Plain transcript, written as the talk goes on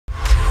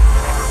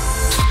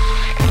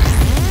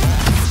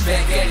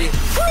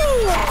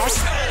The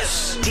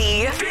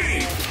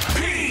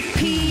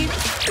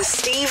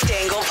Steve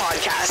Dangle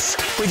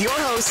Podcast with your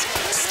hosts,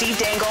 Steve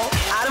Dangle,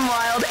 Adam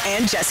Wilde,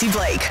 and Jesse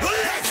Blake.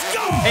 Let's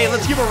go! Hey,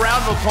 let's give a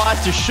round of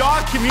applause to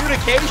Shaw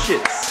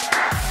Communications.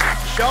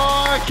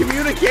 Shaw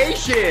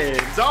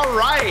Communications. All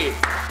right.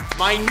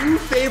 My new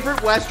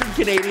favorite Western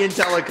Canadian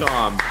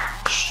telecom,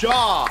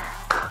 Shaw.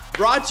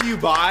 Brought to you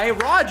by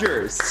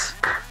Rogers.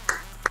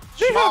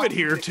 They have it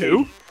here,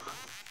 too.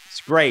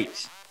 It's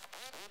great.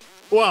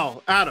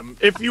 Well, Adam,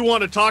 if you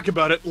want to talk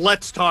about it,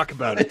 let's talk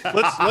about it.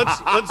 Let's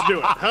do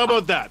it. How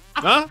about that?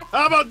 Huh?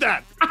 How about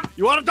that?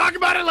 You want to talk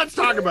about it? Let's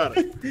talk about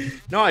it.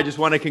 No, I just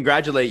want to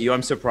congratulate you.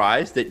 I'm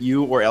surprised that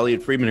you or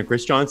Elliot Friedman and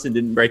Chris Johnson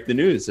didn't break the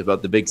news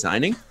about the big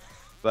signing.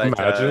 But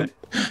imagine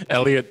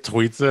Elliot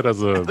tweets it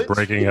as a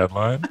breaking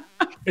headline.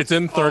 It's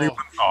in 31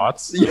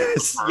 thoughts.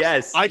 Yes.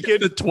 I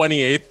could The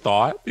 28th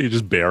thought. He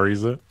just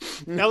buries it.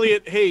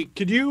 Elliot, hey,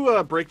 could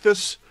you break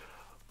this?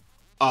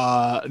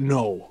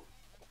 No.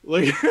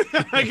 Like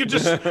I could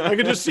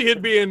just see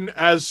it being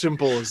as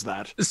simple as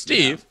that.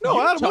 Steve.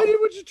 No, Adam, why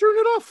would you turn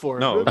it off for?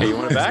 No, okay, you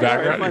want it back? Back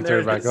All on, fine, you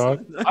there turn it back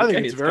on? I think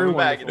Okay, it's very coming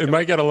back. wonderful. It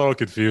might get a little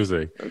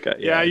confusing. Okay.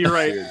 Yeah, you're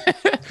right.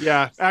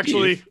 Yeah,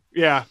 actually,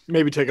 yeah,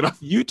 maybe take it off.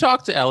 You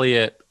talk to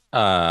Elliot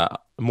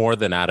more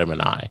than Adam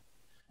and I.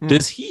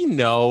 Does he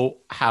know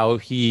how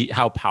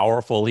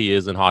powerful he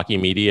is in hockey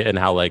media and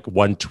how like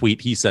one tweet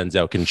he sends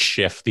out can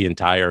shift the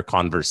entire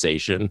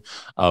conversation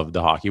of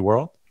the hockey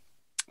world?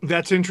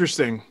 That's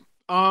interesting.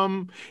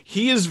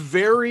 He is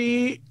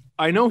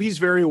I know he's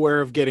very aware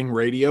of getting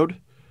radioed.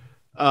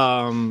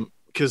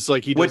 Because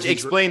like he does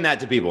explain that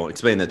to people.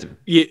 Explain that to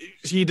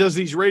he does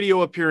these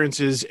radio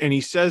appearances and he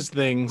says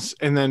things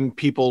and then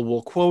people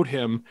will quote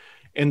him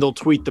and they'll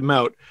tweet them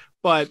out.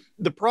 But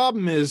the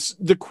problem is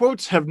the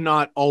quotes have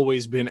not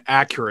always been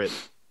accurate.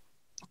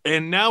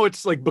 And now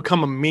it's like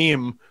become a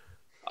meme.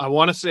 I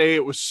want to say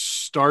it was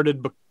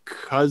started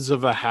because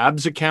of a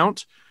Habs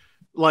account.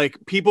 Like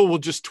people will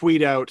just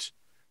tweet out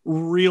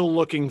real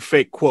looking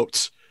fake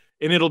quotes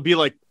and it'll be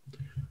like,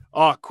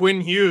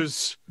 Quinn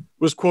Hughes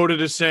was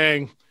quoted as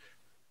saying,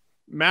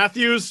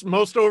 Matthews,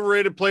 most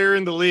overrated player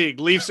in the league.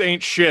 Leafs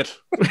ain't shit.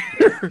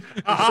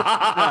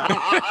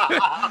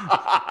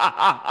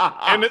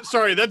 And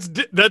sorry,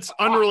 that's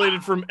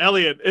unrelated from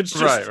Elliot. It's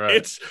just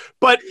right.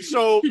 But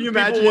so Can you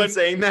imagine him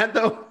saying that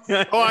though?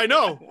 Oh, I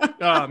know.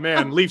 Oh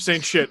man, Leafs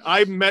ain't shit.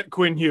 I met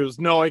Quinn Hughes.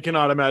 No, I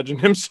cannot imagine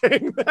him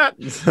saying that.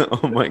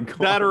 Oh my god.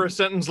 That or a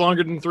sentence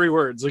longer than 3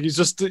 words. Like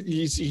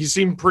he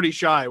seemed pretty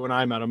shy when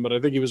I met him, but I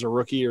think he was a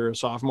rookie or a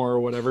sophomore or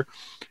whatever.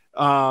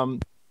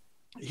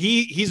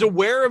 He's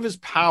aware of his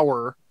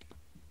power,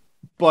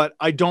 but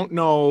I don't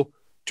know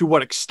to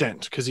what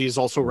extent because he's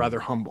also rather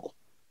humble.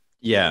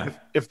 Yeah,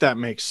 if that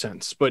makes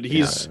sense. But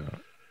he's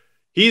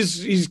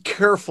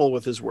careful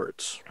with his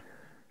words.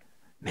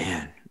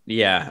 Man,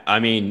 yeah. I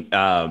mean,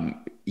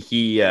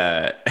 he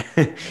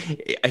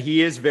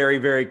is very,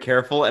 very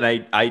careful,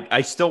 and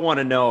I still want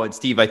to know. And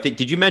Steve, I think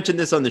did you mention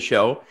this on the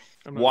show?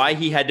 Why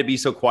he had to be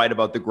so quiet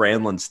about the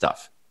Granlund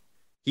stuff?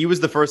 He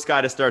was the first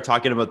guy to start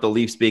talking about the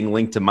Leafs being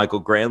linked to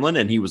Michael Granlund,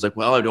 and he was like,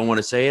 well, I don't want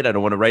to say it. I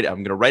don't want to write it. I'm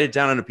going to write it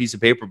down on a piece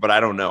of paper, but I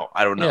don't know.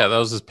 Yeah, that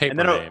was his paper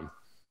name.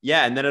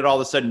 Yeah, and then it all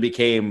of a sudden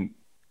became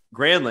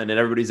Granlund, and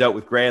everybody's out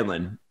with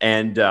Granlund.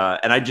 And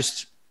I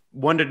just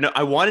wanted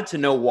to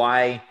know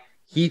why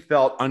he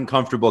felt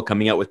uncomfortable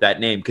coming out with that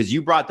name, because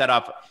you brought that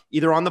up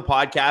either on the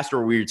podcast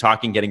or we were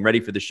talking, getting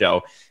ready for the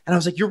show. And I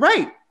was like, you're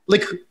right.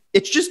 Like,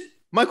 it's just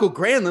Michael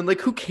Granlund, like,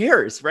 who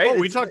cares, right? Oh,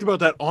 we talked about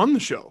that on the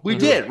show. We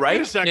did, right?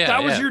 Wait a sec,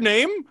 that was your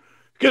name?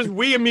 Because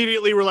we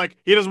immediately were like,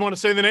 he doesn't want to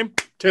say the name?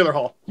 Taylor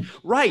Hall.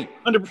 Right.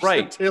 100%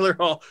 right. Taylor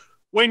Hall.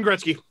 Wayne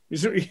Gretzky.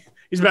 He's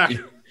back.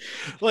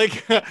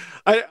 Like,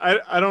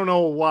 I don't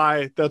know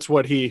why that's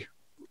what he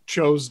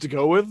chose to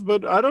go with,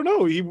 but I don't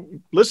know.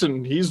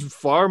 He's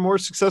far more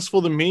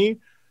successful than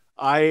me.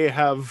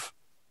 I've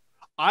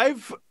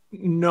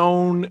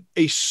known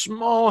a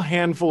small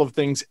handful of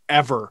things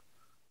ever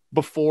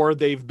before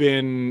they've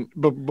been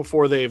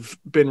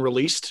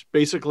released,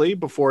 basically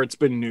before it's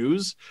been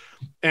news,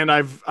 and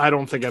I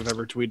don't think I've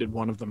ever tweeted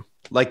one of them.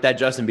 Like that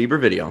Justin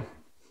Bieber video.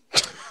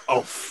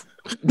 Oh,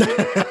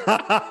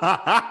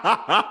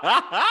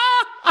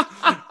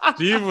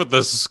 Steve with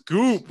the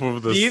scoop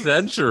of the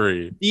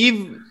century.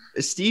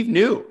 Steve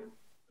knew.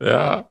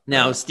 Yeah.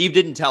 Now Steve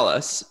didn't tell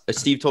us.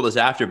 Steve told us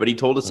after, but he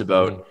told us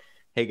about,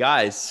 hey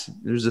guys,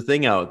 there's a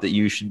thing out that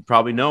you should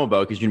probably know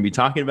about because you're gonna be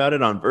talking about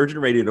it on Virgin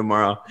Radio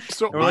tomorrow.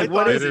 So we're like,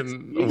 what is it?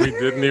 We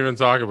didn't even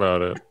talk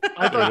about it.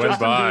 I thought it went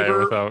by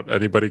without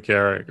anybody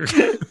caring.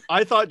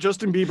 I thought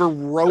Justin Bieber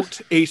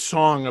wrote a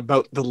song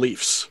about the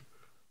Leafs.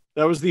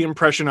 That was the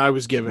impression I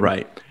was given.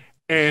 Right.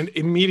 And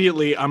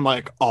immediately I'm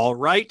like, all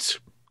right,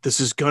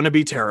 this is going to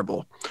be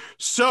terrible.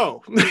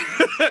 So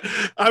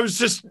I was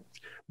just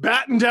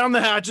batten down the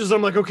hatches.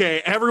 I'm like,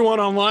 okay, everyone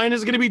online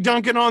is going to be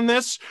dunking on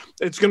this.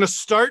 It's going to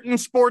start in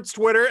sports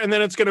Twitter, and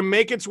then it's going to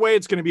make its way.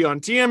 It's going to be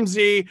on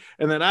TMZ,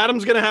 and then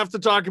Adam's going to have to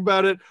talk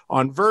about it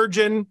on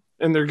Virgin,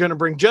 and they're going to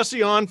bring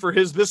Jesse on for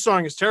his This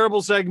Song is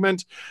Terrible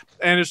segment,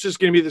 and it's just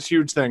going to be this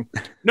huge thing.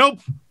 Nope.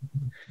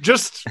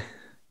 Just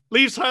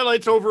Leafs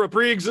highlights over a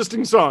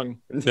pre-existing song.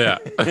 Yeah.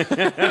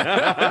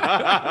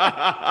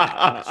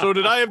 So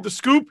did I have the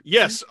scoop?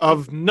 Yes,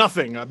 of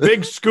nothing. A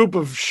big scoop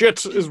of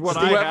shit is what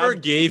I Whoever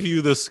had. gave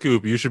you the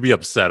scoop, you should be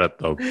upset at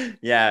them.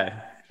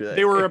 Yeah.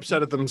 They were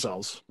upset at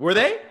themselves. Were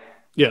they?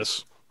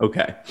 Yes.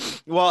 Okay.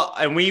 Well,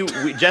 and we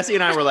Jesse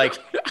and I were like,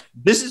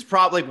 this is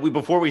probably,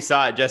 before we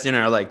saw it, Jesse and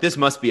I are like, this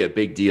must be a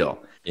big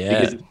deal. Yeah.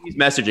 Because if he's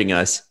messaging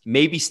us,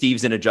 maybe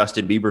Steve's in a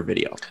Justin Bieber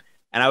video.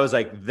 And I was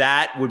like,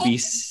 that would be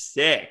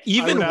sick.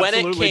 Even when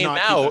it came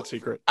out,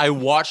 I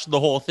watched the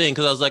whole thing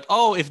because I was like,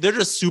 oh, if they're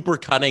just super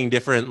cutting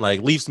different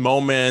like Leafs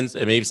moments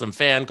and maybe some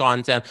fan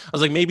content, I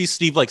was like, maybe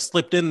Steve like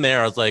slipped in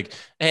there. I was like,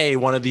 hey,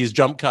 one of these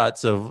jump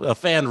cuts of a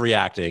fan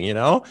reacting, you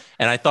know?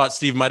 And I thought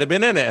Steve might have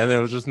been in it, and it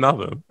was just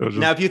nothing. It was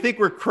just... Now, if you think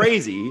we're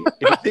crazy,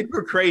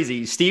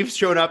 Steve's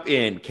shown up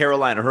in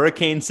Carolina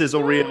Hurricane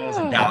sizzle reels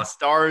and Dallas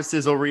Stars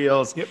sizzle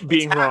reels. Yep,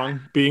 being wrong.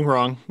 Okay.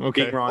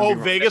 Being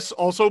wrong, Vegas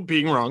also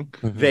being wrong.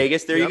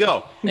 Vegas, there you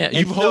go. Yeah,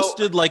 you've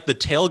hosted like the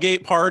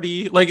tailgate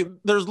party. Like,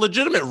 there's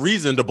legitimate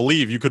reason to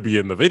believe you could be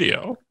in the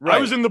video. Right. I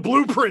was in the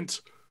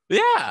blueprint.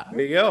 Yeah.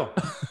 There you go.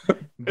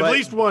 At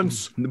least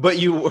once. But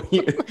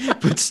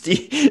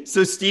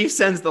Steve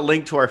sends the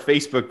link to our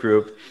Facebook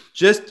group,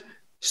 just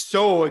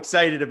so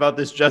excited about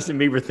this Justin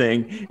Bieber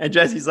thing. And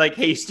Jesse's like,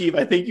 hey, Steve,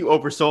 I think you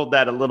oversold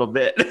that a little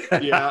bit.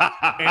 Yeah.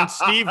 And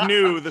Steve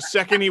knew the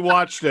second he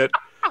watched it.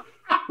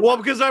 Well,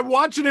 because I'm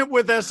watching it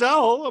with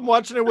SL. I'm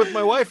watching it with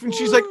my wife, and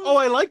she's like, oh,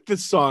 I like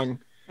this song.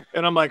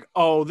 And I'm like,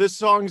 oh, this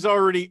song's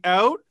already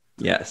out?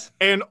 Yes.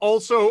 And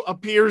also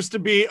appears to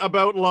be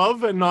about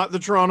love and not the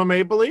Toronto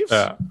Maple Leafs.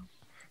 Yeah.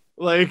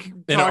 Like,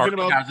 and talking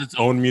about, has its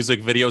own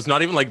music video. It's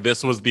not even like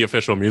this was the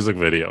official music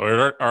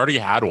video. It already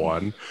had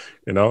one.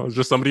 You know, it's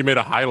just somebody made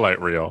a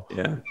highlight reel.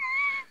 Yeah.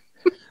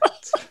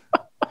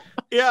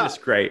 Yeah. It's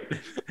great.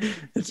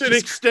 It's an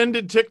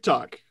extended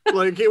TikTok.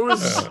 Like, it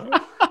was,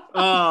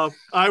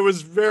 I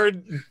was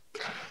very,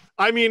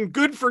 I mean,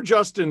 good for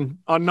Justin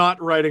on not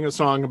writing a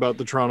song about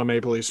the Toronto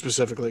Maple Leafs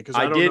specifically, because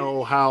I don't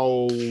know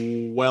how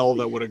well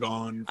that would have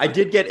gone. I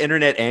did get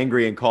internet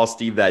angry and call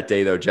Steve that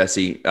day, though,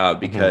 Jesse,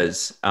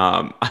 because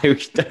I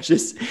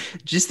just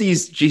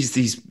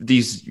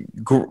these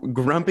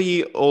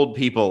grumpy old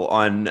people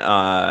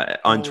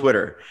on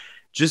Twitter,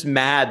 just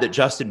mad that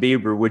Justin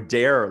Bieber would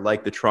dare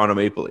like the Toronto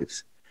Maple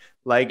Leafs.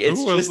 Like,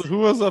 who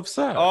was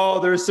upset? Oh,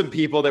 there's some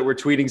people that were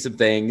tweeting some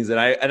things, and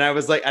I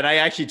was like, and I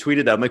actually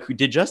tweeted them like,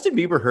 did Justin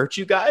Bieber hurt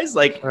you guys?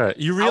 Like,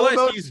 you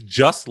realize he's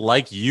just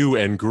like you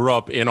and grew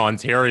up in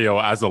Ontario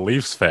as a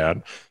Leafs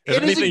fan. If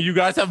anything, you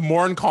guys have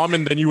more in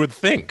common than you would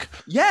think.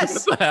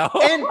 Yes,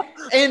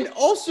 and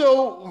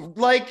also,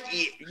 like,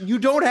 you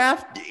don't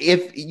have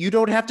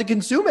to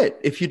consume it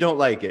if you don't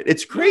like it.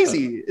 It's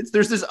crazy. Yeah.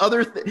 There's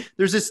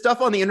this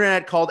stuff on the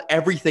internet called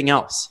everything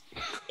else,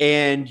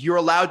 and you're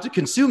allowed to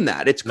consume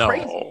that. It's crazy.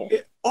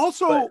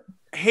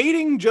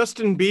 Hating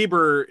Justin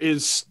Bieber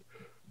is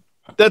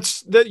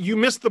that you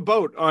missed the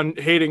boat on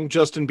hating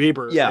Justin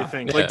Bieber. Yeah. I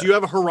think. Like, do you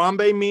have a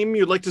Harambe meme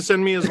you'd like to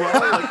send me as well?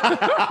 Like,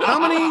 how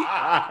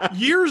many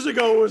years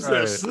ago was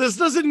this? This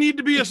doesn't need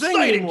to be a thing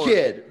anymore.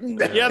 Kid.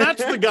 Yeah,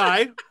 that's the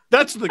guy.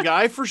 That's the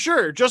guy for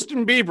sure.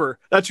 Justin Bieber.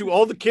 That's who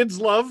all the kids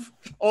love.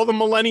 All the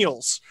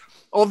millennials.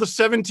 All the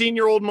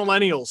 17-year-old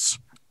millennials.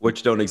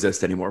 Which don't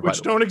exist anymore.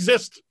 Which don't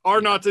exist.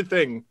 Are not a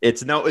thing.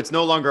 It's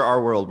no longer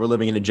our world. We're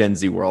living in a Gen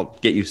Z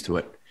world. Get used to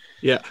it.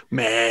 Yeah,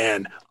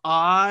 man,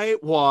 I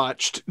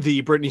watched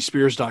the Britney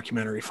Spears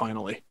documentary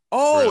finally.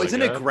 Oh, really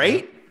isn't it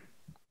great?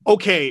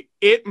 Okay,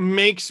 it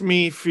makes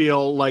me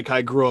feel like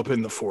I grew up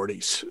in the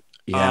 40s.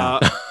 Yeah.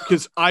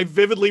 Because I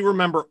vividly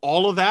remember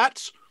all of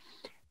that.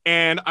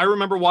 And I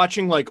remember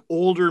watching like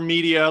older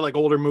media, like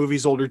older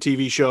movies, older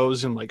TV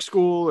shows in like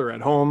school or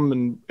at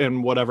home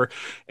and whatever,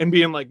 and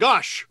being like,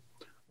 gosh,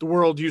 the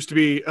world used to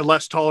be a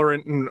less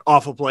tolerant and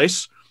awful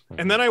place.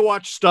 And then I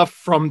watched stuff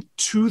from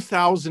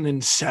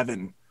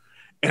 2007.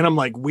 And I'm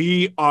like,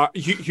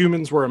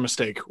 humans were a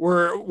mistake.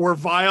 We're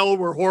vile.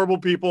 We're horrible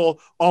people.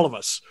 All of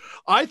us.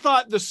 I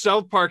thought the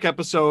South Park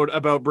episode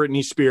about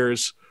Britney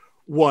Spears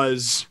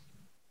was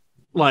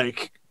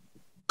like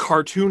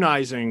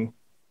cartoonizing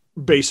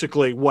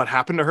basically what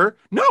happened to her.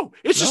 No,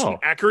 it's just an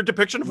accurate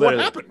depiction of what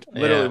happened.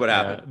 Literally what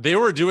happened. They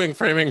were doing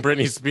Framing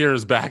Britney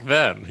Spears back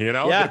then, you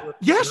know? Yeah.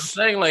 They were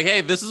saying like,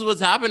 hey, this is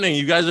what's happening.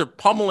 You guys are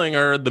pummeling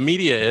her. The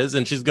media is,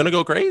 and she's going to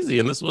go crazy.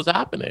 And this is what's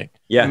happening.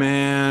 Yeah,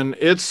 man,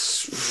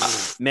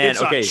 it's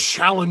a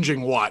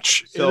challenging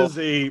watch. So,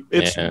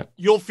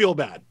 you'll feel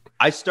bad.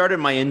 I started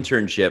my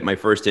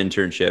first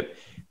internship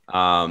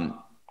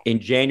in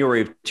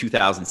January of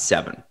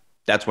 2007.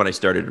 That's when I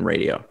started in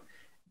radio.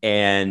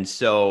 And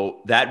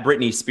so that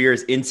Britney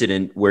Spears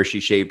incident where she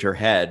shaved her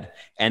head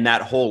and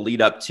that whole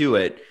lead up to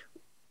it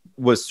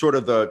was sort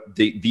of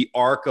the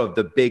arc of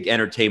the big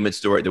entertainment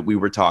story that we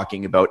were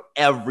talking about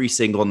every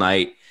single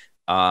night.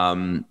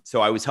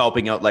 So I was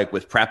helping out like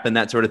with prep and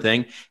that sort of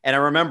thing. And I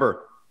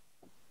remember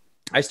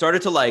I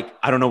started to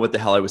I don't know what the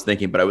hell I was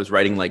thinking, but I was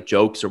writing like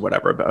jokes or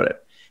whatever about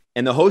it.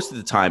 And the host at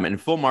the time,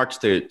 and full marks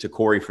to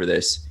Corey for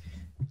this,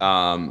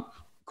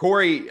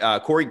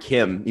 Corey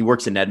Kim, he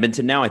works in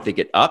Edmonton now, I think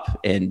at Up,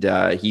 and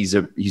he's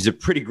a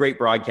pretty great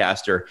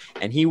broadcaster,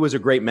 and he was a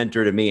great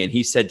mentor to me. And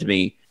he said to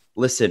me,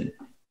 listen,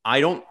 I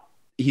don't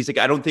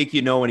think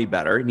you know any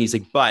better. And he's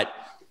like, but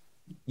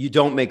you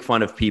don't make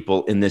fun of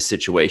people in this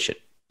situation.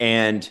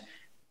 And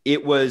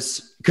it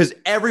was because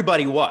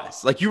everybody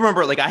was like, you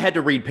remember, like I had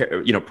to read,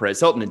 Perez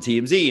Hilton and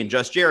TMZ and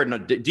Just Jared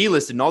and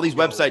D-List and all these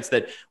websites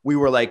that we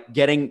were like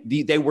getting.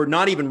 They were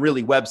not even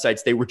really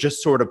websites. They were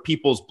just sort of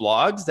people's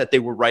blogs that they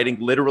were writing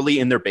literally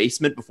in their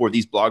basement before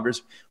these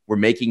bloggers were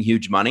making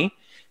huge money.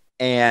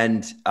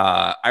 And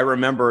I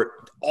remember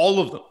all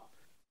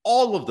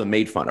of them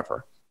made fun of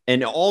her.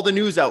 And all the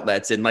news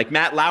outlets and like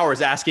Matt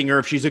Lauer's asking her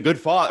if she's a good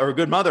father or a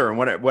good mother and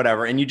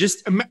whatever. And you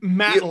just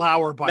Matt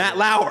Lauer.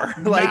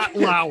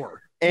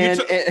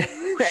 And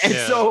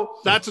so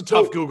that's a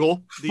tough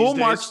Google. Full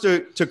marks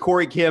to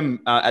Corey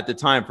Kim at the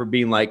time for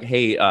being like,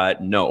 hey,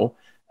 no.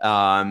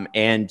 And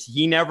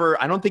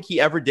I don't think he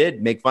ever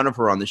did make fun of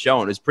her on the show.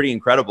 And it was pretty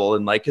incredible.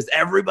 And like, cause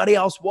everybody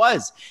else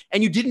was,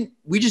 and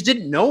we just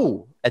didn't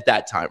know at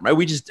that time. Right.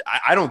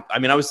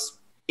 I was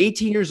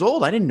 18 years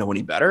old. I didn't know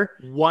any better.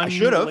 One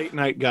late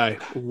night guy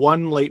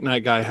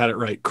had it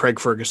right. Craig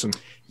Ferguson.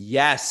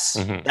 Yes.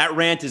 Mm-hmm. That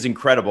rant is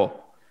incredible.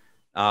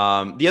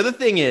 The other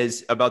thing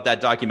is about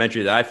that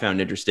documentary that I found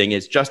interesting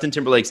is Justin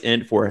Timberlake's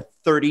in it for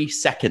 30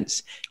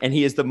 seconds, and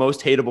he is the most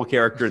hateable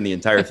character in the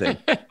entire thing.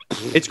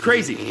 It's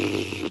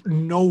crazy.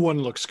 No one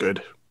looks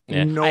good.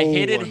 Yeah.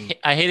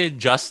 I hated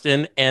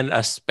Justin, and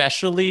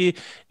especially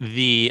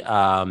the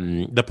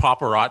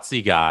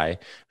paparazzi guy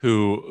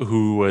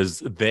who was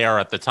there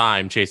at the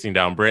time chasing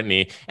down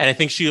Britney. And I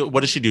think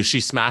what does she do?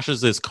 She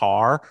smashes his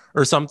car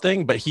or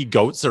something, but he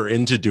goats her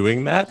into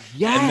doing that.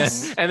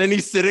 Yes. And then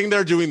he's sitting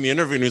there doing the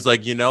interview, and he's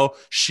like,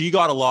 she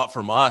got a lot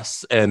from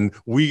us, and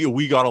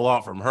we got a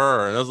lot from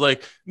her. And I was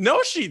like,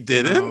 no, she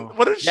didn't. No.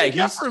 What did she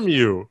get from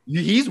you?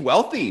 He's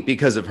wealthy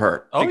because of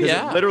her. Oh, because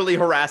of literally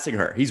harassing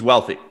her. He's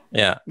wealthy.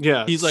 Yeah.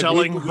 He's like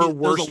selling her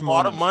worst. A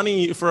lot of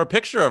money for a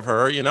picture of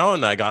her,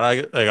 and I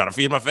gotta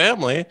feed my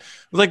family. I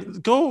was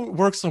like, go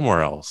work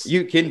somewhere else.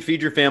 You can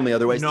feed your family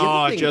otherwise.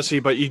 No, Jesse,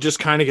 but you just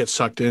kind of get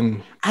sucked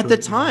in. At the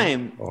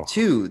time,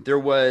 too, there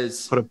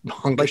was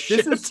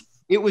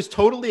it was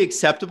totally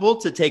acceptable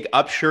to take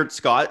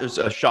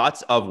upshirt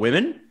shots of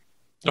women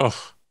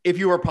if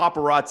you were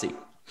paparazzi.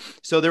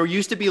 So there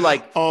used to be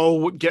like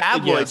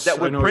tabloids that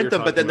would print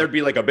them, but then there'd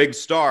be like a big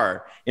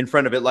star in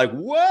front of it, like,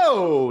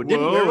 whoa,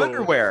 didn't wear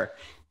underwear.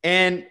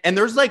 And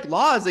there's like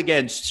laws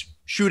against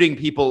shooting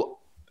people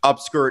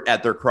upskirt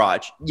at their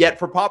crotch. Yet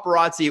for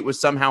paparazzi, it was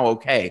somehow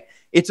okay.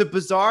 It's a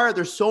bizarre,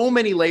 there's so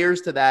many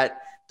layers to that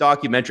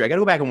documentary. I got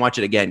to go back and watch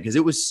it again because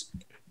it was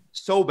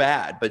so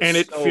bad. And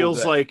it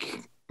feels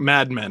like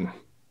Mad Men.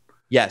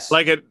 Yes.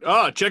 Like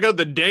check out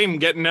the dame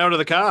getting out of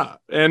the car.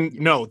 And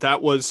no,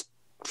 that was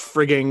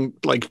frigging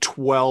like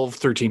 12,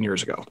 13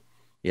 years ago.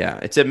 Yeah,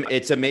 it's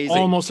amazing.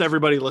 Almost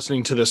everybody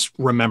listening to this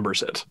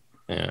remembers it.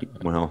 Yeah.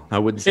 Well, I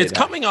wouldn't say it's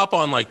coming up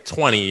on like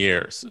 20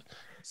 years.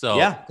 So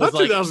yeah, that's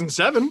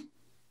 2007.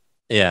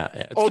 Yeah.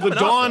 The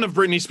dawn of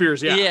Britney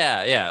Spears.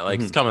 Yeah. Like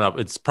it's coming up.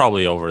 It's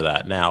probably over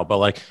that now. But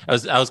like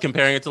I was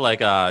comparing it to like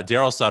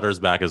Daryl Sutter's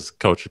back as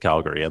coach of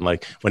Calgary, and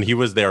like when he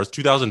was there, it was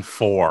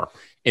 2004.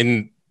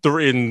 In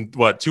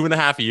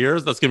 2.5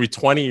 years, that's gonna be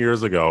 20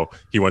 years ago,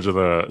 he went to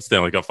the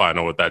Stanley Cup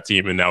final with that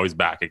team, and now he's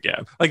back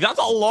again. Like that's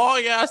a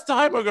long ass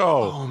time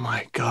ago. Oh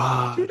my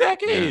god, 2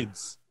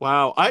 decades. Yeah.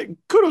 Wow.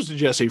 Kudos to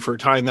Jesse for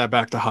tying that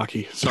back to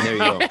hockey. So there you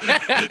go.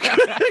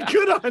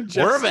 Good on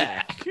Jesse. We're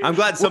back. I'm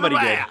glad somebody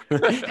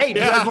did. Hey,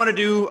 do you guys want to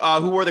do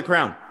Who Wore the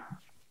Crown?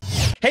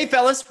 Hey,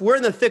 fellas, we're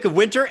in the thick of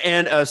winter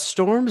and a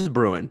storm's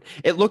brewing.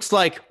 It looks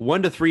like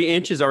 1 to 3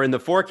 inches are in the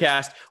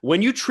forecast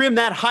when you trim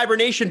that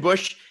hibernation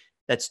bush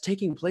that's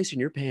taking place in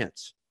your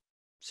pants.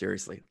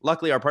 Seriously.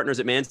 Luckily, our partners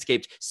at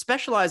Manscaped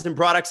specialize in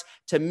products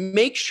to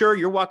make sure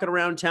you're walking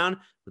around town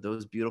with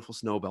those beautiful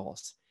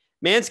snowballs.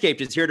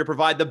 Manscaped is here to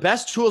provide the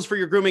best tools for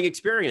your grooming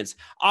experience,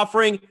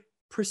 offering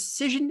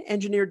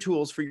precision-engineered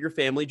tools for your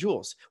family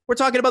jewels. We're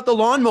talking about the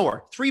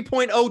Lawnmower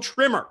 3.0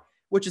 trimmer,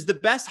 which is the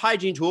best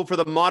hygiene tool for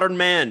the modern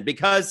man.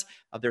 Because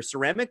of their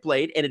ceramic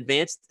blade and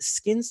advanced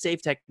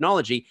skin-safe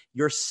technology,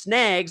 your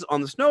snags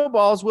on the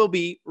snowballs will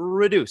be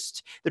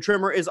reduced. The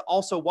trimmer is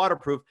also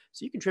waterproof,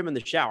 so you can trim in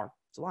the shower.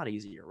 It's a lot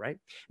easier, right?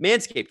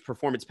 Manscaped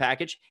Performance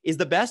Package is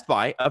the best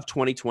buy of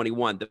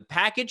 2021. The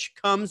package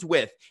comes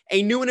with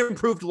a new and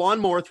improved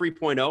Lawnmower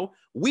 3.0,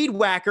 Weed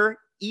Whacker,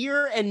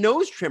 ear and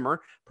nose trimmer,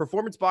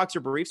 performance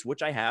boxer briefs,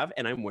 which I have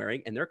and I'm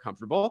wearing, and they're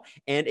comfortable,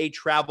 and a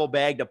travel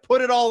bag to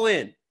put it all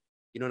in.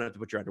 You don't have to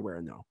put your underwear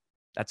in, though.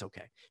 That's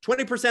okay.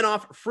 20%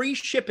 off, free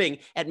shipping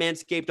at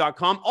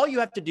manscaped.com. All you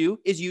have to do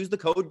is use the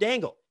code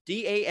DANGLE,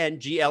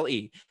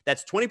 DANGLE.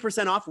 That's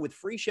 20% off with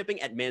free shipping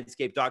at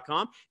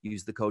manscaped.com.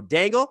 Use the code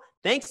DANGLE.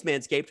 Thanks,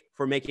 Manscaped,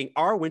 for making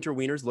our winter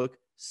wieners look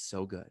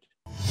so good.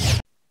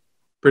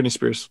 Britney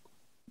Spears.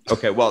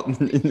 Okay, well,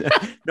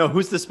 no,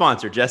 who's the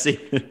sponsor, Jesse?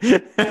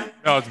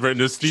 No, it's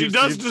Britney. She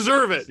does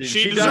deserve it.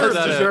 She does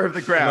deserve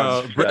the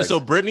crown. So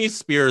Britney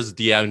Spears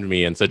DM'd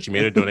me and said she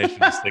made a donation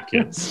to Sick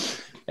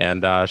Kids.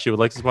 and she would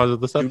like to sponsor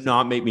this Do episode.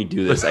 not make me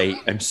do this.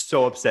 I'm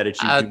so upset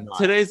at you. Do not.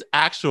 Today's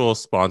actual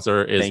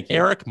sponsor is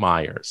Erik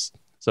Myers.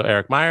 So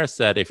Erik Myers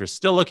said, if you're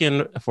still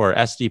looking for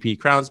SDP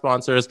Crown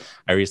sponsors,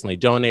 I recently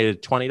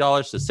donated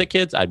 $20 to Sick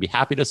Kids. I'd be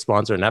happy to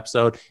sponsor an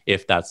episode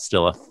if that's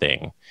still a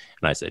thing.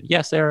 And I said,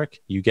 yes,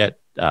 Erik, you get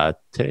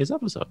today's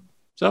episode.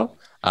 So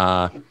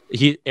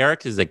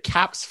Erik is a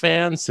Caps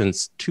fan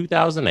since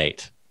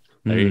 2008.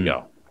 There you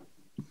go.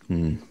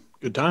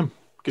 Good time.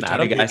 Good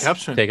Adam, time, guys.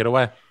 Caps fan. Take it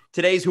away.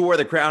 Today's Who Wore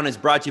the Crown is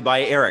brought to you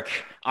by Erik.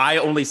 I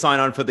only sign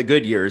on for the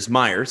good years,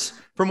 Myers,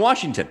 from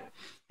Washington.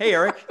 Hey,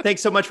 Erik,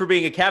 thanks so much for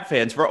being a Cap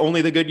fan for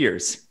only the good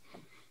years.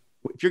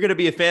 If you're going to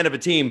be a fan of a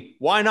team,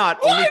 why not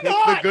only pick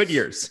the good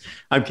years?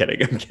 I'm kidding.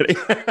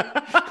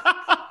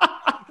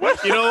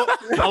 You know,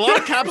 a lot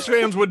of Caps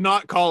fans would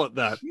not call it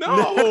that.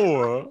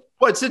 No.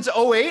 What, since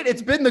 2008?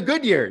 It's been the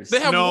good years.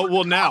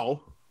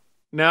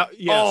 Now,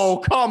 yes.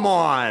 Oh, come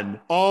on.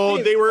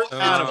 Oh, they were. It's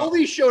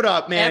only showed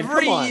up, man.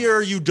 Every Come on.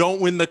 year you don't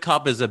win the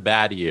cup is a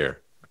bad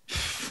year.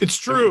 It's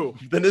true.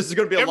 Then this is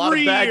going to be a lot of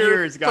Every bad year,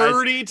 years, guys.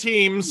 30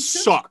 teams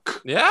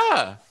suck.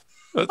 Yeah.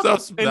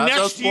 That's how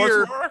next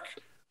year- work.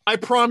 I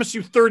promise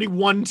you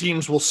 31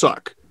 teams will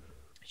suck.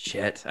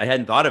 Shit, I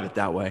hadn't thought of it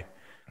that way.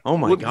 Oh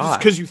my god.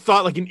 Because you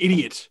thought like an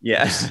idiot.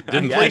 Yes.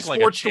 Didn't I Play guess. like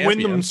a sports to win them,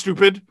 champion.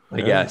 stupid.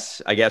 I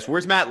guess.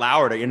 Where's Matt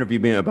Lauer to interview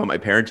me about my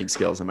parenting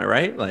skills? Am I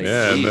right? Like,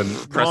 Yeah, and then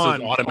press Gone.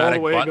 his All automatic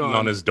the way button gone.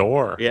 on his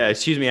door. yeah,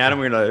 excuse me, Adam.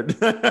 We're gonna.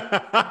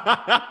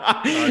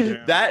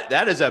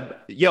 that is a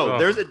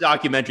There's a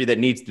documentary that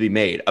needs to be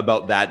made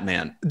about that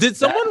man. Did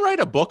someone write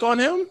a book on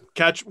him?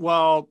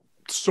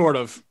 Sort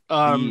of.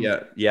 The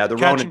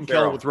Catch Ronan and Kill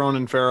Farrow. with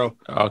Ronan Farrow.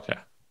 Okay.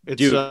 It's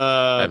Dude,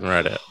 I haven't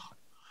read it.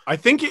 I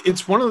think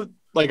it's one of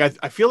the,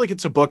 I feel like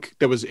it's a book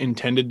that was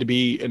intended to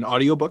be an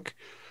audiobook.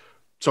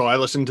 So I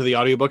listened to the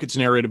audiobook. It's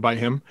narrated by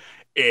him.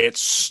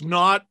 It's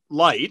not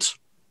light.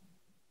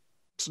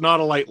 It's not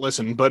a light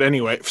listen, but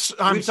anyway,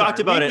 We've talked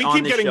about it on We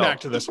keep the getting show. back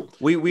to this.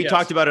 We Yes.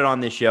 talked about it on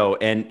this show,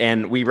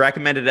 and we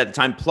recommended it at the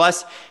time.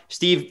 Plus,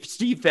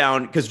 Steve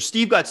found, because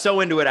Steve got so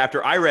into it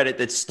after I read it,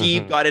 that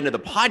Steve got into the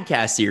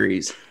podcast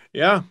series,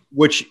 Yeah.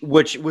 which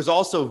was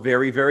also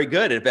very, very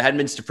good. If it hadn't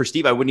been for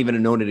Steve, I wouldn't even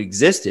have known it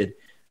existed.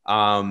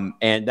 And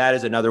that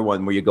is another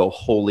one where you go,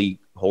 holy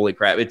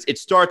crap! It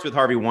starts with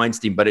Harvey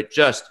Weinstein, but it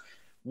just,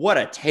 what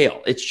a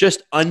tale! It's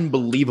just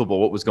unbelievable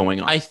what was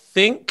going on. I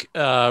think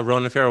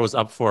Ronan Farrow was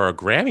up for a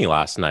Grammy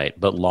last night,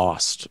 but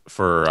lost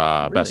for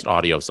best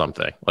audio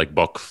something, like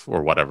book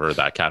or whatever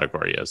that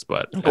category is.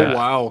 But Oh,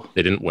 wow.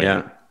 they didn't win.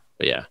 Yeah.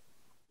 But yeah.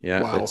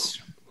 Yeah, Wow. it's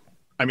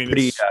I mean,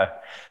 pretty it's,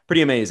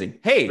 pretty amazing.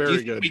 Hey, do Very you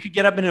think good. we could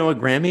get up into a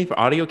Grammy for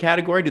audio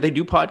category? Do they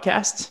do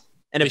podcasts?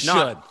 And if They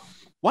not, should.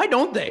 why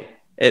don't they?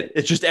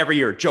 It's just every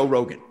year, Joe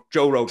Rogan.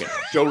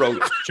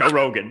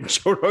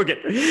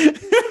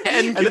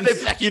 And then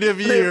Consecutive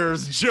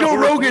years. Joe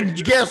Rogan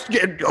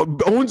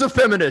owns a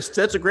feminist.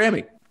 That's a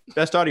Grammy.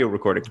 Best audio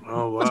recording.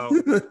 oh, wow.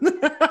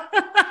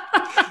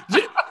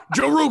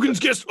 Joe Rogan's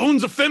guest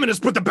owns a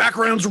feminist, but the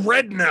background's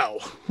red now.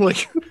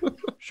 Like,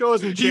 show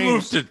hasn't He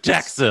moved changed. to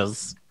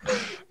Texas.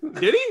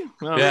 Did he?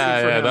 Oh,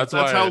 Yeah, good for yeah, him. that's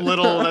That's why- how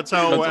little. That's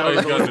how. why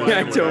he's got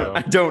it.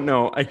 I don't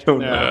know.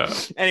 Yeah.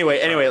 Anyway,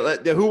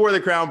 the Who Wore the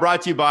Crown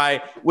brought to you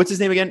by, what's his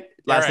name again?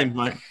 Last Erik.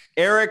 name,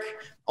 Erik.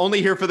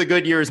 Only here for the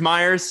good years.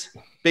 Myers,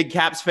 big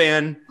Caps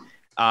fan.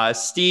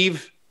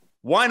 Steve,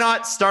 why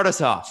not start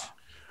us off?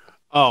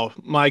 Oh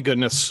my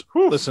goodness!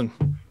 Listen,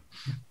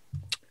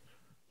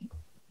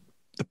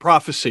 the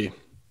prophecy.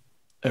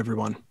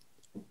 Everyone,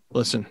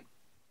 listen.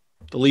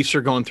 The Leafs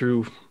are going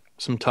through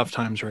some tough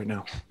times right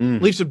now.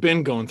 Leafs have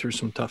been going through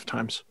some tough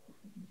times,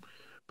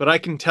 but I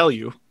can tell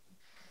you,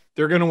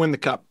 they're going to win the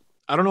cup.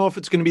 I don't know if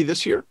it's going to be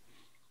this year,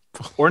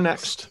 or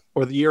next,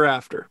 or the year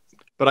after,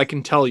 but I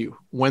can tell you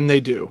when they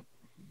do,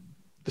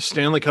 the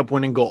Stanley Cup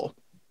winning goal.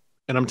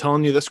 And I'm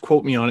telling you this.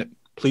 Quote me on it.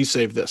 Please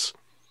save this.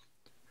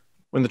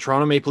 When the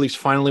Toronto Maple Leafs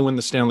finally win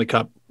the Stanley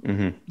Cup,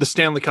 the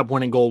Stanley Cup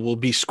winning goal will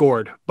be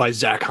scored by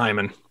Zach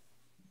Hyman.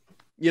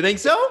 You think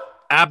so?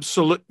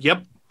 Absolute.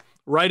 Yep.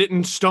 Write it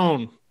in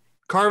stone.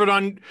 Carve it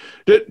on.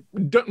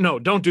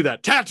 Don't do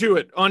that. Tattoo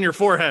it on your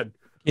forehead.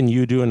 Can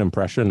you do an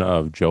impression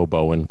of Joe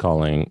Bowen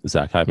calling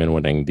Zach Hyman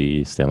winning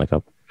the Stanley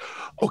Cup?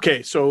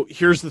 Okay, so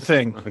here's the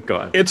thing. Oh,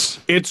 God.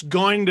 It's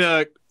going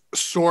to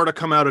sort of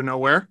come out of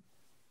nowhere.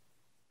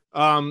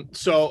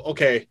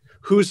 Okay,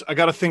 I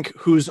got to think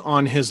who's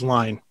on his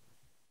line.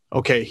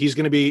 Okay, he's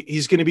going to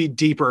be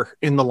deeper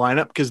in the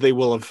lineup because they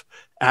will have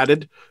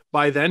added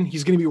by then.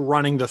 He's going to be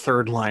running the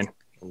third line.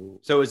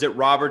 So is it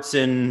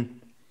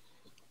Robertson?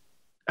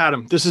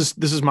 Adam, this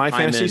is my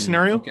fantasy Hyman?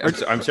 scenario.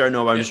 Okay. I'm sorry.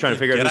 No, I'm just trying to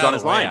figure out who's on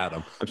his line.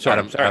 Adam. I'm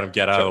sorry. Adam,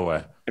 get out of the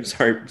way. I'm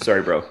sorry.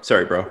 Sorry, bro.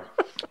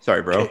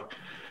 Okay.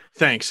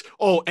 Thanks.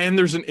 Oh, and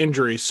there's an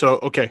injury. So,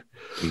 okay.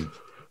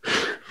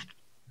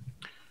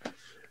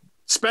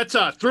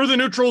 Spezza through the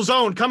neutral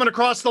zone, coming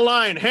across the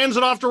line, hands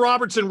it off to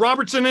Robertson.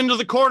 Robertson into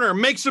the corner,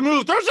 makes a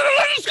move, throws it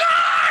in the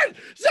sky!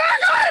 Zach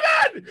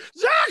Hyman!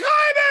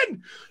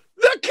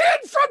 The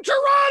kid from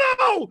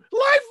Toronto!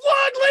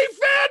 Lifelong Leaf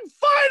fan,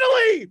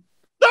 finally!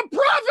 The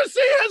prophecy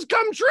has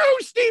come true.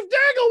 Steve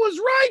Dangle was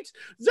right.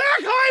 Zach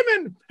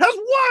Hyman has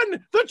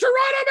won the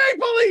Toronto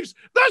Maple Leafs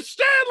the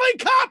Stanley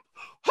Cup.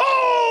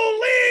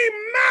 Holy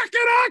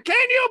Mackinac,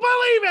 can you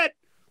believe it?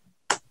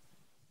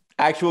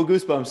 Actual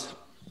goosebumps.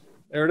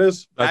 There it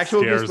is. That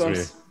Actual scares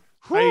goosebumps.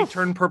 I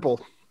turn purple.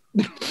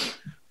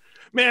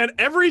 Man,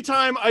 every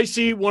time I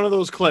see one of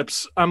those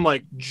clips, I'm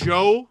like,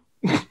 Joe,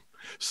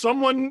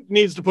 someone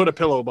needs to put a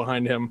pillow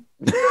behind him.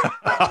 Because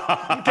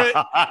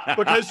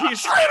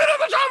he's screaming at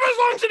the top of his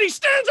lungs and he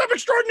stands up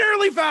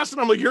extraordinarily fast.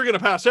 And I'm like, you're going to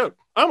pass out.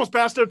 I almost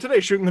passed out today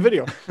shooting the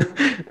video.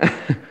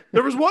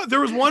 There was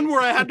one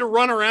where I had to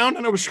run around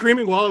and I was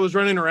screaming while I was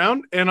running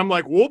around. And I'm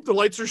like, whoop, the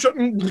lights are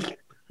shutting.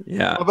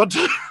 Yeah.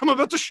 I'm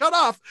about to shut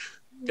off.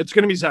 It's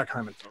going to be Zach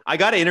Hyman. I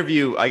got to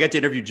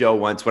interview Joe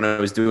once when I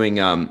was doing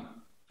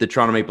the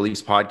Toronto Maple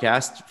Leafs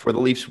podcast for the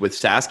Leafs with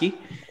Sasky.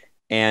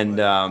 And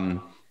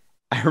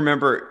I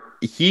remember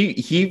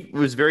he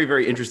was very,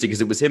 very interesting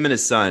because it was him and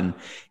his son.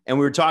 And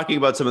we were talking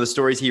about some of the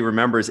stories he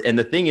remembers. And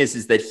the thing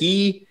is that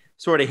he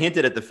sort of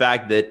hinted at the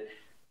fact that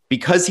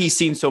because he's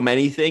seen so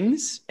many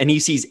things and he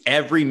sees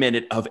every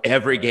minute of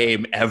every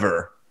game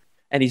ever,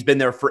 and he's been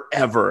there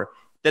forever,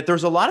 that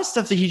there's a lot of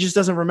stuff that he just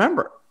doesn't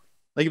remember.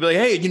 Like, he'd be like,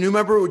 hey, do you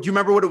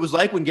remember what it was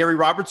like when Gary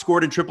Roberts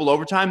scored in triple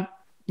overtime?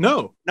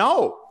 No,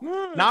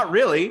 not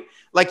really.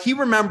 Like, he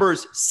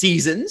remembers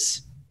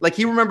seasons. Like,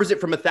 he remembers it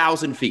from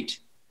 1,000 feet.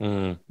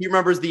 He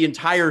remembers the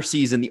entire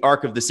season, the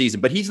arc of the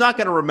season, but he's not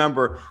going to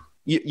remember,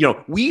 you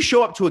know, we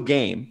show up to a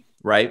game,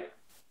 right?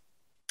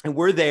 And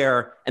we're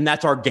there, and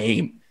that's our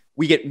game.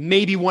 We get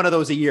maybe one of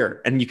those a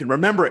year, and you can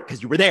remember it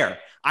because you were there.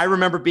 I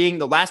remember being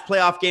the last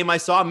playoff game I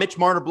saw, Mitch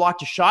Marner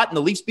blocked a shot, and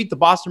the Leafs beat the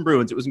Boston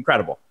Bruins. It was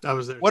incredible. I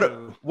was there. What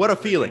a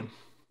feeling.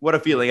 What a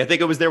feeling. I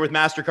think I was there with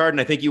MasterCard, and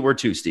I think you were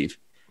too, Steve.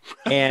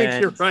 And, I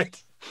think you're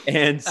right.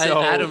 And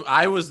so, Adam,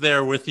 I was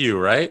there with you,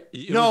 right?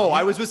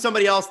 I was with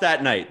somebody else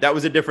that night. That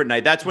was a different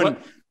night. That's when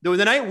there was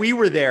the night we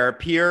were there.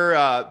 Pierre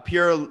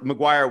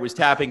Maguire was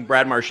tapping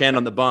Brad Marchand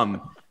on the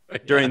bum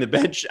during the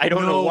bench. I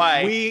don't know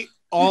why. We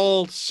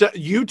all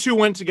you two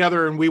went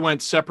together and we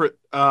went separate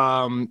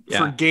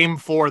for game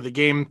 4, the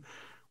game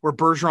where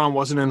Bergeron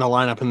wasn't in the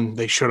lineup and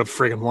they should have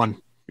friggin'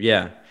 won.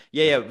 Yeah.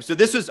 So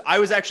I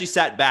was actually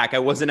sat back. I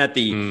wasn't at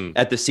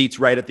the seats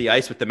right at the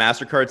ice with the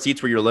MasterCard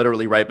seats where you're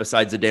literally right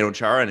beside Zdeno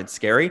Chara, and it's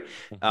scary.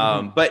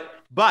 But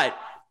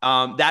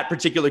that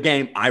particular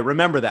game, I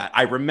remember that.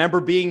 I remember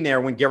being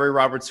there when Gary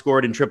Roberts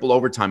scored in triple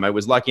overtime. I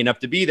was lucky enough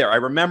to be there. I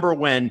remember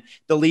when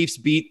the Leafs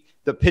beat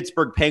the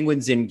Pittsburgh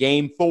Penguins in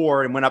game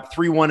 4 and went up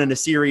 3-1 in a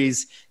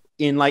series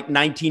in like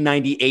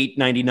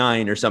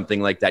 1998-99 or something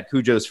like that,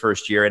 Cujo's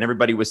first year, and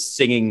everybody was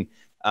singing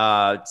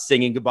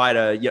goodbye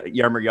to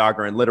Jaromir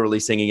Jagr and literally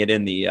singing it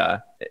in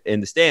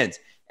the stands.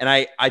 And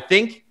I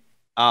think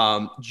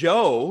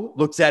Joe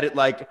looks at it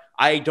like,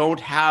 I don't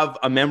have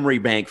a memory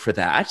bank for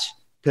that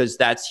because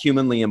that's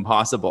humanly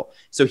impossible.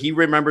 So he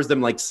remembers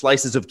them like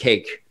slices of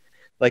cake,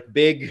 like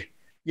big.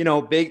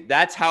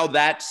 That's how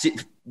that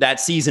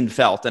season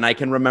felt. And I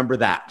can remember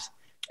that.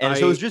 And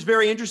so it's just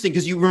very interesting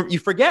because you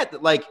forget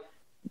that, like,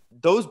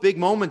 those big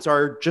moments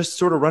are just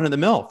sort of run of the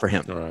mill for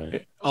him.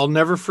 Right. I'll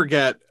never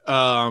forget.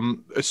 I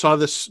saw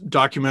this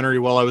documentary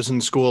while I was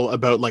in school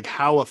about like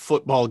how a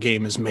football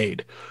game is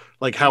made,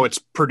 like how it's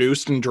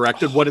produced and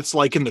directed, what it's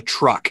like in the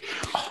truck.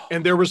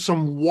 And there was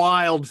some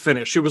wild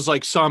finish. It was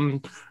like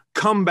some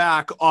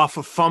comeback off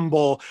a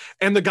fumble.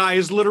 And the guy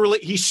is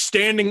he's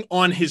standing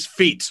on his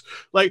feet.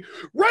 Like,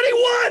 ready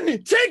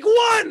 1, take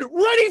 1,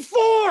 ready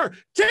 4,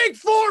 take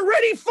 4,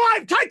 ready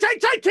 5, tight,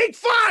 take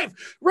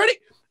 5, ready.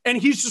 And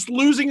he's just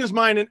losing his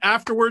mind. And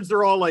afterwards,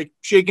 they're all like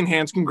shaking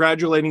hands,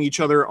 congratulating each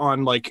other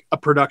on like a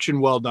production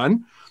well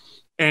done.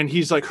 And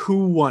he's like,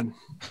 who won?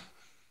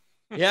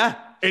 Yeah.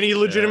 And he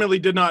legitimately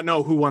did not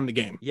know who won the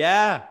game.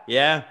 Yeah.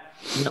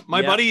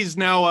 My buddy's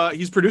now,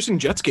 he's producing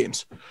Jets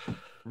games.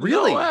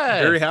 Really? No way.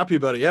 Very happy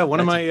about it. Yeah. One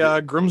of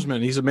my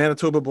groomsmen, he's a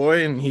Manitoba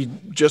boy and he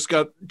just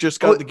got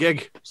the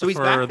gig. So he's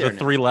for back there the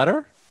now.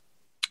 3-letter?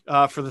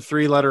 For the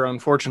 3-letter,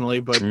 unfortunately,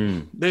 but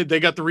they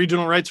got the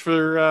regional rights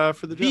for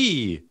the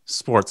The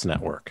Sports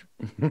Network.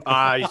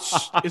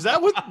 Is that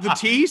what the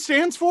T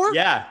stands for?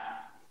 Yeah.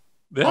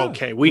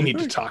 Okay, we need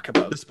to talk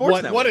about the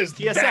Sports Network. What is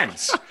TSN?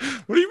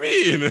 that? What do you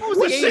mean?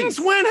 Since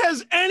when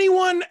has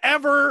anyone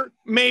ever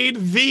made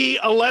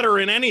a letter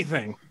in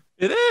anything?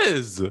 It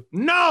is.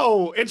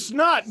 No, it's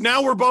not.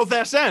 Now we're both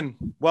SN.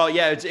 Well,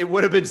 yeah, it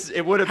would have been.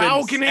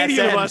 How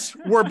Canadian SN. of us?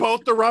 We're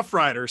both the Rough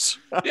Riders.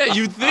 Yeah,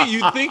 you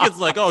think it's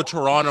like, oh,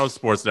 Toronto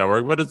Sports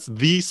Network, but it's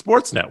the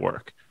Sports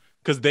Network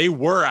because they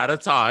were at a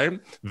time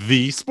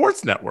the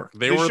Sports Network.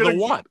 They were the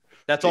one.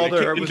 That's all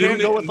there.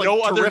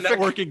 No other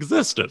network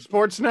existed.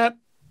 Sportsnet.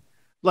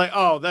 Like,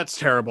 oh, that's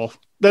terrible.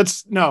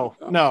 That's no.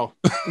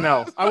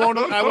 I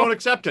won't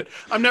accept it.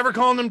 I'm never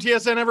calling them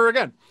TSN ever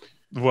again.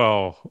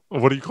 Well,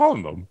 what are you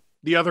calling them?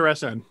 The other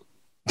SN.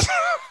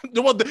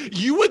 Well,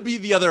 you would be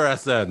the other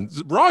SN,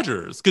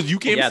 Rogers, because you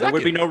came second. There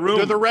would be no room.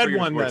 They're the red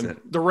one then.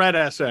 The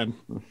red SN.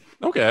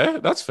 Okay,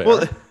 that's fair.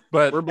 Well,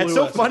 but it's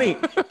so funny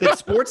that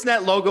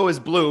Sportsnet logo is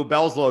blue,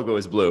 Bell's logo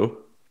is blue.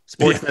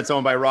 Sportsnet's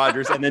owned by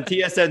Rogers, and then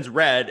TSN's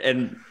red,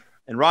 and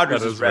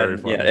Rogers is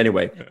red. Yeah.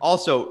 Anyway,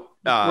 also.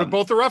 We're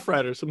both the Rough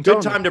Riders.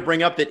 Good time to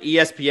bring up that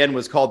ESPN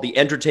was called the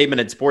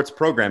Entertainment and Sports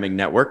Programming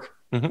Network.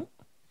 Mm-hmm.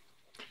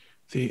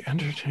 The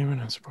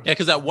Entertainment and Sports. Yeah,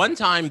 because at one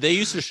time they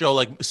used to show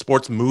like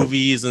sports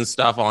movies and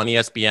stuff on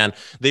ESPN.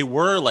 They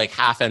were like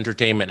half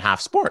entertainment, half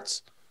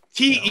sports.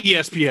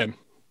 ESPN.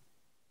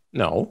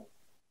 No.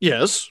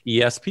 Yes.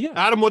 ESPN.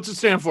 Adam, what's it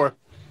stand for?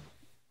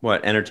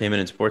 What, Entertainment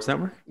and Sports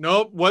Network?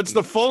 Nope. What's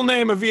the full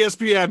name of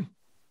ESPN?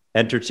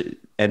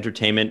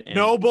 Entertainment. And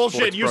no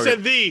bullshit. You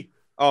said the.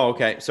 Oh,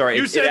 okay. Sorry.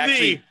 You said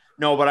actually, the.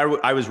 No, but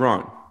I was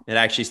wrong. It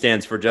actually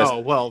stands for just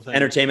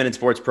Entertainment and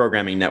Sports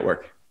Programming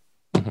Network.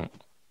 Mm-hmm.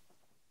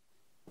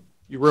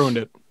 You ruined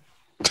it.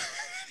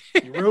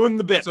 You ruined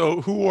the bit.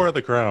 So who wore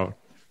the crown?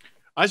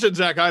 I said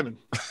Zach Hyman.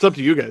 It's up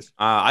to you guys.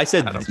 I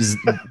said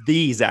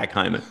the Zach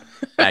Hyman,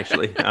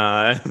 actually.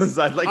 I'd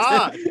like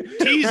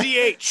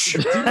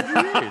TZH.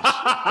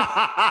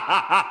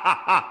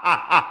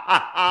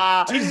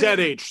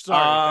 TZH.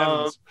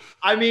 Sorry.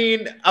 I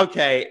mean,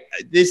 okay.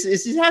 This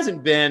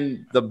hasn't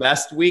been the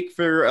best week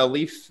for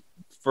Leaf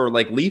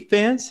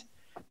fans.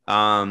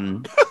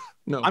 No.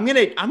 I'm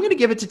gonna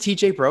give it to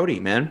TJ Brody,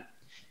 man.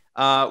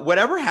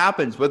 Whatever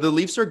happens, whether the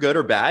Leafs are good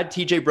or bad,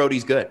 TJ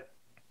Brody's good.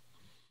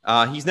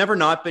 He's never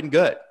not been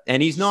good,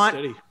 and he's not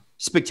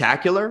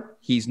spectacular.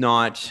 He's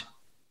not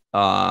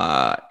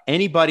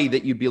anybody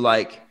that you'd be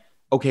like,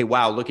 okay,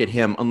 wow, look at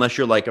him, unless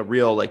you're like a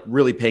real, like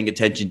really paying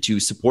attention to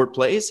support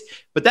plays.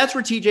 But that's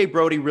where TJ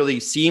Brody really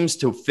seems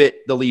to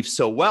fit the Leafs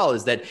so well,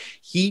 is that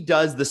he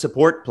does the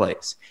support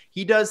plays.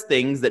 He does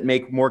things that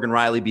make Morgan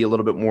Rielly be a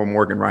little bit more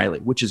Morgan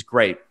Rielly, which is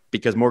great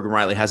because Morgan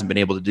Rielly hasn't been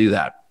able to do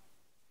that.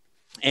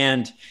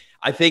 And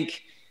I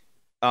think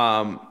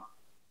when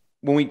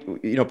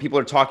people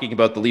are talking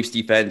about the Leafs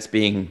defense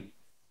being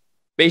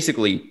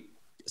basically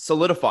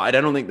solidified,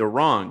 I don't think they're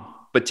wrong,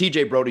 but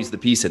TJ Brody's the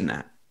piece in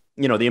that.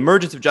 The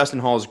emergence of Justin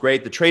Hall is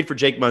great. The trade for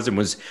Jake Muzzin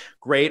was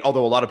great,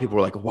 although a lot of people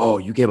were like, whoa,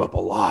 you gave up a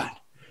lot.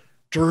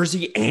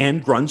 Jersey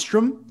and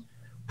Grundstrom?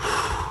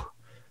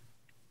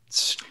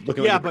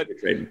 Yeah, but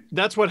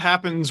that's what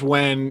happens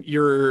when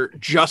you're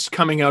just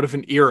coming out of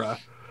an era.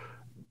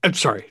 I'm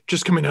sorry,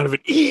 just coming out of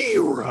an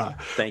era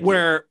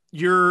where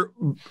you're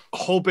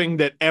hoping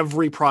that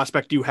every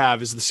prospect you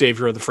have is the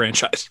savior of the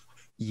franchise.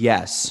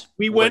 Yes.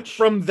 We went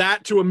from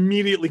that to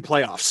immediately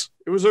playoffs.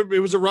 It was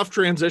a rough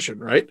transition,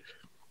 right?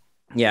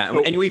 Yeah,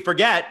 and we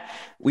forget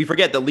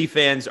that Leaf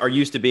fans are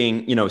used to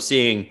being,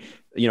 seeing,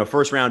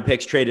 first round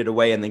picks traded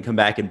away and then come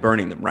back and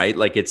burning them, right?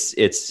 Like it's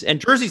and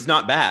Jersey's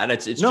not bad.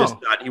 It's just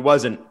not, he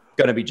wasn't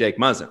going to be Jake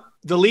Muzzin.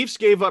 The Leafs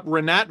gave up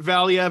Renat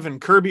Valiev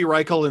and Kirby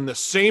Reichel in the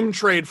same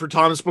trade for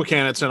Thomas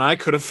Buchanan, and I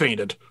could have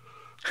fainted.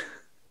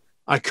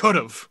 I could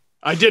have.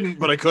 I didn't,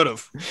 but I could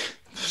have.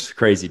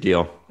 Crazy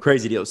deal.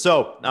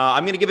 So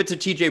I'm going to give it to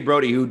TJ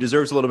Brody, who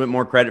deserves a little bit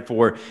more credit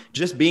for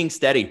just being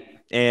steady.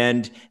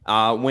 And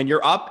when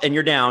you're up and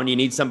you're down, you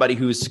need somebody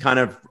who's kind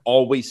of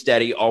always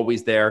steady,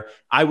 always there.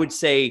 I would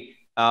say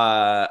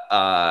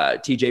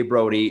TJ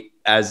Brody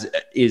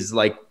is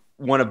like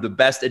one of the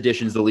best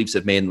additions the Leafs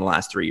have made in the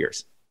last 3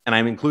 years. And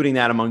I'm including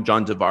that among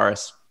John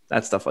Tavares,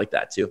 that stuff like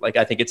that too. Like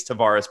I think it's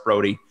Tavares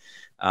Brody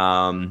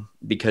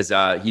because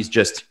he's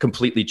just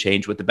completely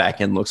changed what the back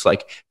end looks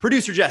like.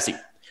 Producer Jesse,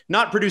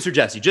 not producer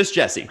Jesse, just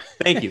Jesse.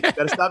 Thank you. Got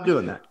to stop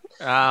doing that.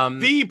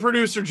 The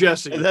producer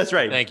Jesse. That's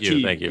right. Thank you.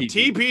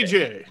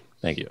 TPJ.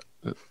 Thank you.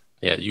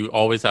 Yeah, you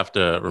always have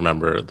to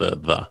remember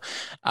the.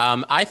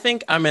 I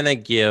think I'm going to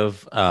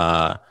give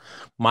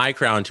my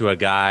crown to a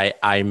guy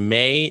I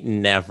may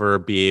never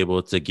be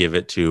able to give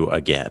it to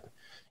again.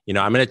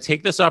 I'm going to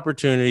take this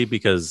opportunity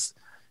because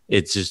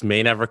it just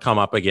may never come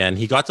up again.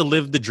 He got to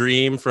live the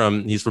dream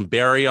he's from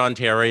Barrie,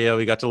 Ontario.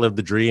 He got to live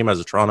the dream as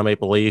a Toronto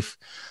Maple Leaf,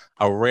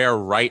 a rare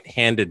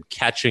right-handed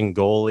catching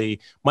goalie,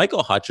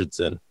 Michael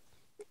Hutchinson.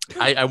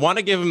 I want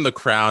to give him the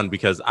crown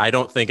because I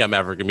don't think I'm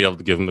ever going to be able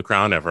to give him the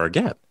crown ever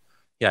again.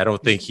 Yeah, I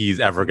don't think he's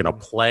ever going to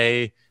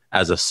play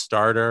as a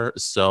starter.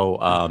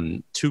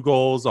 So 2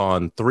 goals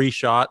on 3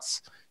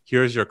 shots.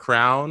 Here's your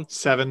crown.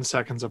 7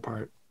 seconds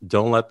apart.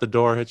 Don't let the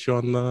door hit you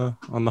on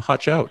the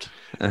hutch out.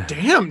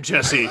 Damn,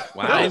 Jesse.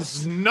 Wow. That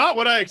is not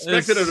what I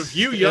expected out of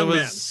you, young man.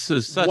 It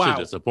was such a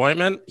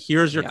disappointment.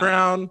 Here's your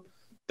crown.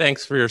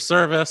 Thanks for your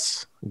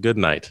service. Good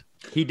night.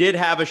 He did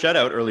have a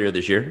shutout earlier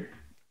this year.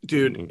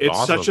 Dude,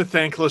 it's such a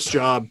thankless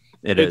job.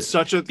 It's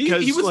such a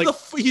he's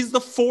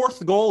the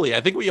 4th goalie. I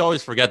think we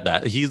always forget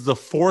that. He's the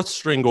 4th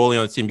string goalie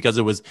on the team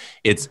because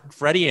it's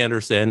Freddie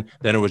Anderson,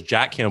 then it was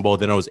Jack Campbell,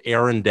 then it was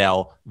Aaron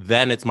Dell,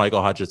 then it's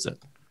Michael Hutchinson.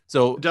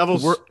 So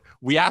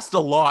we asked a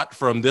lot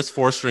from this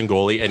 4th string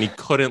goalie, and he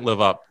couldn't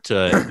live up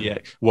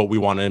to what we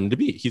wanted him to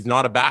be. He's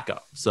not a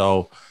backup,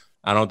 so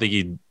I don't think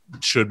he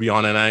should be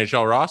on an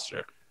NHL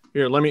roster.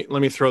 Here, let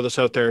me throw this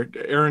out there.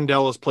 Aaron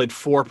Dell has played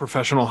 4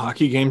 professional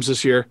hockey games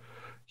this year.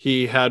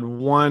 He had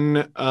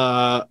 1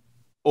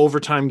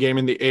 overtime game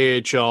in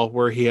the AHL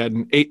where he had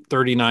an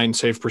 .839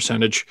 save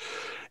percentage,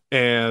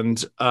 and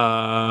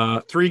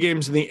 3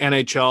 games in the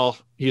NHL.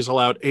 He's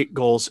allowed 8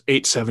 goals,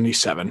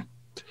 .877.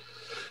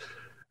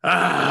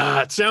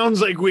 It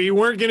sounds like we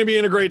weren't going to be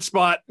in a great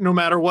spot no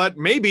matter what.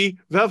 Maybe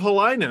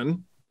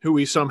Vehvilainen, who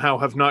we somehow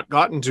have not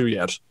gotten to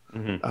yet,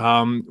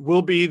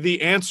 will be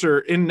the answer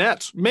in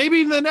net.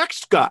 Maybe the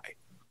next guy.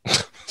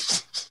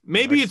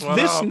 Maybe it's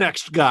this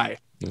next guy.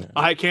 Yeah.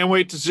 I can't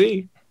wait to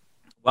see.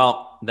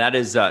 Well, that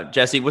is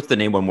Jesse. What's the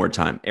name one more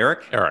time?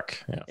 Erik. Yeah.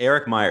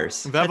 Erik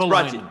Myers.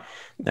 Vehvilainen.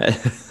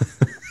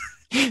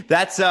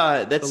 That's Who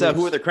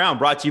Are the Crown,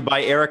 brought to you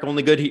by Erik.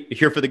 Only good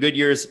here for the good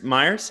years,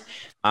 Myers.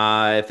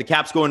 If the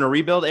Caps go into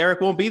rebuild, Erik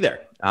won't be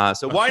there.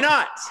 So why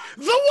not?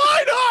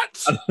 Why not?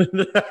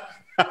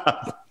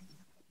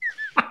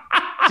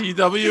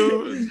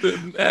 TWN.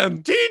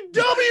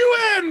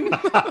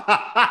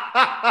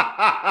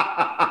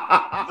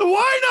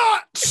 Why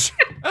not?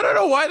 I don't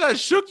know why that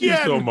shook you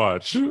so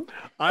much. You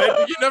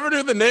never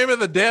knew the name of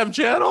the damn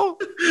channel?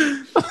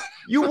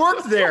 You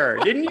worked there,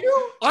 didn't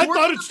you? I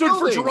thought it stood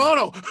for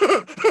Toronto.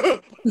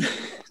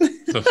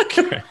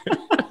 Okay.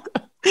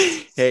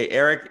 Hey,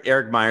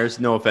 Erik Myers,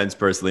 no offense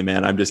personally,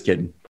 man. I'm just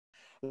kidding.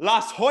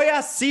 Las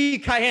Joyas si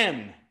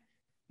caen.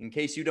 In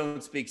case you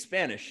don't speak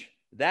Spanish,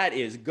 that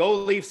is Go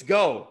Leafs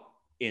Go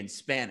in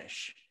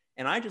Spanish.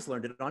 And I just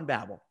learned it on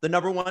Babbel, the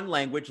 #1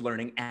 language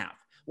learning app.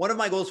 One of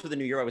my goals for the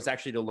new year was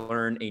actually to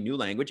learn a new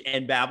language,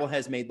 and Babbel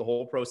has made the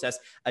whole process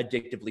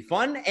addictively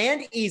fun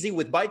and easy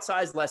with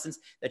bite-sized lessons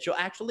that you'll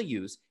actually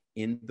use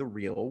in the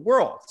real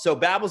world. So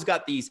Babbel's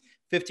got these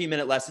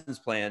 15-minute lessons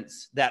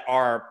plans that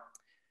are,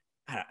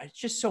 it's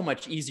just so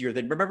much easier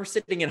than, remember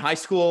sitting in high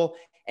school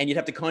and you'd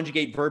have to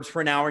conjugate verbs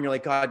for an hour and you're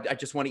like, God, I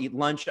just want to eat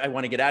lunch. I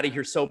want to get out of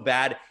here so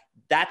bad.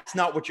 That's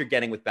not what you're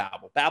getting with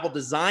Babbel. Babbel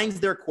designs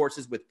their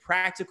courses with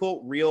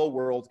practical,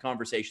 real-world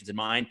conversations in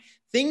mind,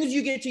 things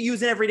you get to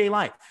use in everyday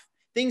life,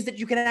 things that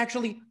you can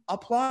actually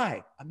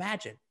apply.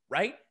 Imagine,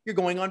 right? You're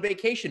going on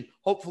vacation,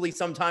 hopefully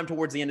sometime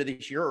towards the end of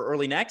this year or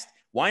early next.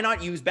 Why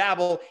not use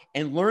Babbel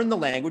and learn the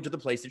language of the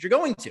place that you're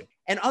going to?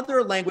 And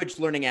other language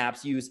learning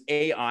apps use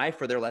AI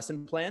for their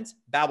lesson plans.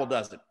 Babbel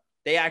doesn't.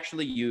 They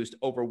actually used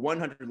over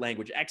 100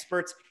 language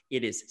experts.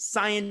 It is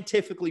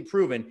scientifically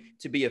proven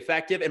to be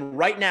effective. And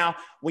right now,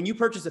 when you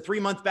purchase a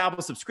 3-month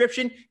Babbel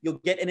subscription, you'll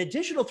get an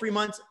additional 3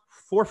 months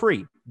for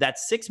free.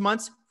 That's 6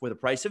 months for the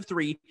price of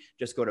 3.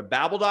 Just go to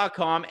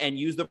Babbel.com and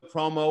use the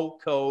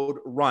promo code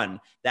RUN.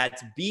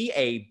 That's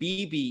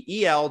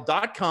BABBEL.com,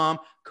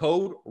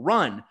 code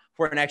RUN,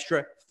 for an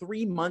extra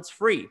 3 months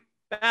free.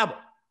 Babbel,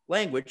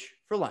 language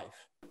for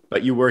life.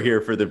 But you were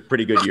here for the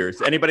pretty good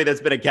years. Anybody that's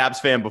been a Caps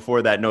fan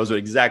before that knows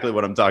exactly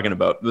what I'm talking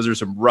about. Those are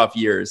some rough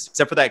years,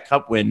 except for that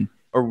cup win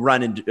or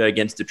run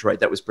against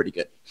Detroit. That was pretty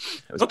good.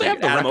 Don't they have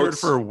the record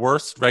for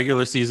worst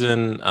regular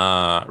season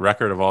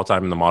record of all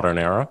time in the modern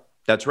era?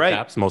 That's right.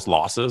 Caps, most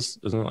losses,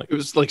 isn't it? It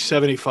was like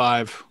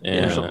 75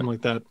 or something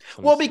like that.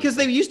 Well, because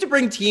they used to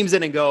bring teams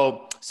in and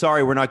go,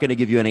 sorry, we're not going to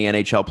give you any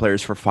NHL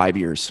players for 5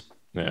 years.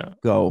 Yeah.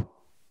 Go.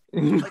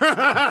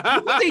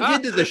 What they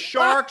did to the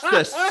Sharks,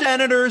 the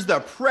Senators, the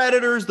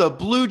Predators, the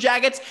Blue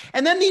Jackets,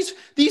 and then these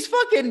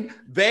fucking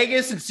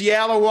Vegas and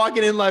Seattle are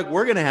walking in like,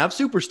 we're gonna have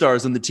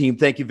superstars on the team,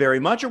 thank you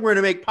very much, and we're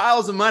gonna make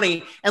piles of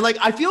money. And like,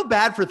 I feel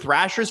bad for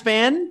Thrashers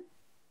one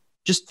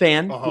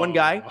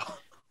guy,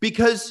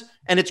 because,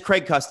 and it's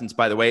Craig Custance,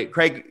 by the way.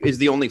 Craig is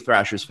the only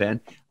Thrashers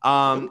fan.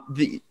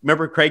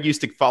 Remember Craig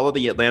used to follow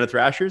the Atlanta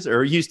Thrashers,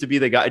 or he used to be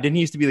the guy? Didn't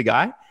he used to be the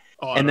guy?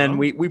 And then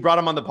we brought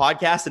him on the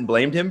podcast and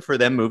blamed him for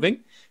them moving.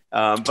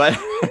 But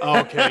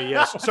okay,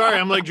 yes. Sorry,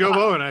 I'm like Joe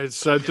Bowen. I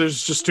said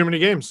there's just too many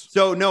games.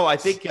 So no, I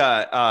think too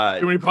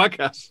many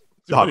podcasts.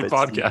 Too many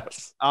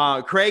podcasts.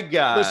 Craig.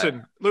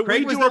 Listen,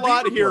 Craig we do a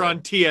lot here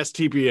on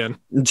TSTPN.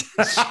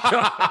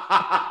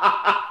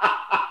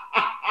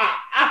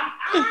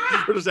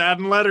 We're just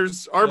adding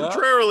letters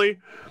arbitrarily.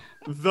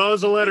 Yeah.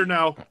 There's a letter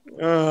now.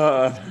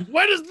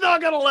 When is not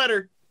got a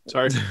letter?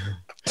 Sorry.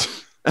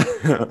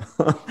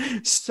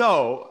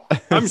 So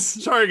I'm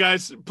sorry,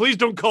 guys. Please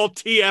don't call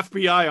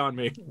TFBI on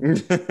me.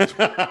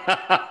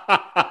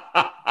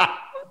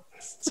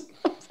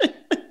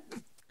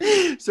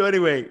 So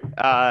anyway,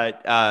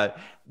 I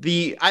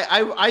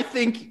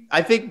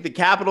think the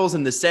Capitals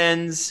and the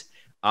Sens,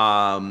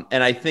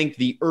 and I think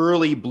the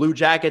early Blue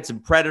Jackets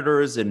and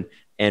Predators and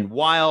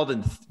Wild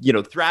and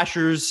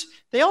Thrashers,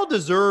 they all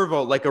deserve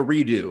a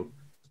redo.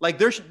 Like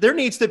there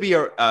needs to be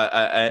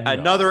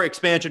another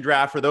expansion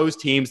draft for those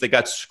teams that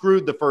got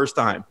screwed the first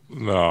time.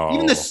 No,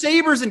 even the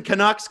Sabres and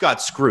Canucks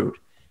got screwed.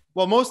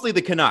 Well, mostly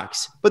the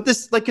Canucks, but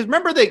this, because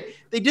remember they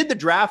did the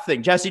draft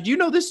thing. Jesse, do you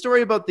know this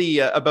story about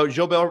about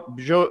Gilbert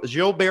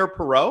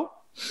Perreault?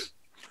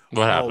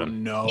 What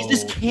happened? Oh, no. He's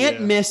this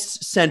can't-miss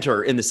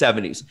center in the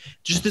 70s.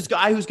 Just this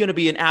guy who's going to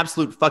be an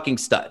absolute fucking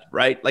stud,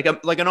 right? Like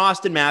an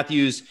Austin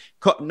Matthews,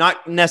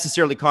 not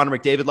necessarily Connor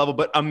McDavid level,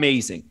 but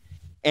amazing.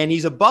 And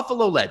he's a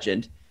Buffalo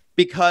legend.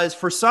 Because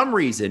for some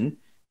reason,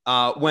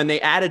 when they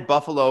added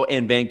Buffalo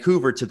and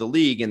Vancouver to the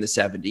league in the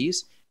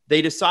 70s,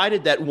 they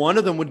decided that one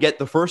of them would get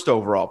the first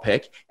overall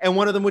pick and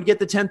one of them would get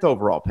the 10th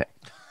overall pick.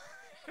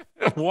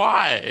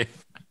 Why?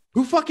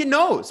 Who fucking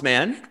knows,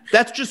 man?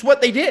 That's just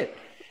what they did.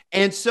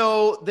 And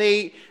so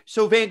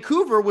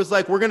Vancouver was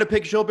like, we're going to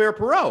pick Gilbert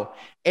Perreault.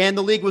 And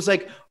the league was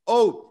like,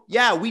 oh,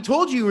 yeah, we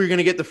told you we were going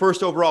to get the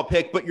first overall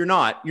pick, but you're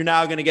not. You're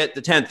now going to get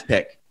the 10th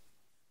pick.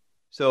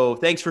 So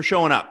thanks for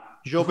showing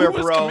up. Gilbert Who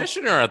was Perreault.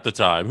 commissioner at the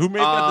time? Who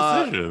made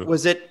that decision?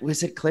 Was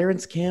it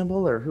Clarence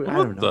Campbell or who? I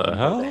don't know. What the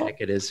hell? What the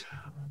heck it is.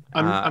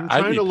 I'm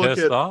I'd trying be to look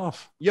pissed at.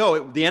 off. The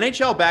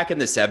NHL back in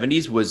the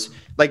 70s was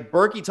like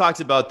Berkey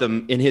talks about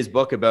them in his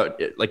book about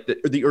like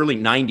the early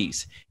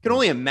 90s. You can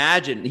only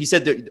imagine. He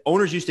said the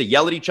owners used to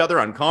yell at each other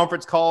on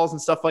conference calls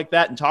and stuff like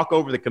that and talk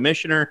over the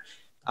commissioner.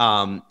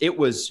 It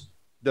was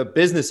the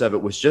business of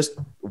it was just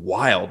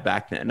wild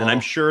back then. And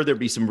I'm sure there'd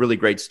be some really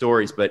great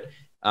stories. But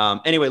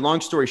anyway,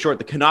 long story short,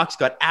 the Canucks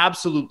got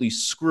absolutely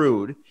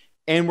screwed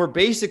and were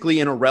basically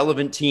an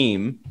irrelevant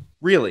team,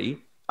 really,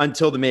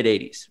 until the mid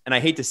 80s. And I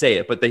hate to say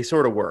it, but they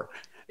sort of were.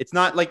 It's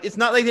not like they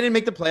didn't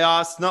make the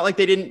playoffs. It's not like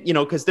they didn't,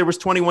 because there was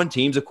 21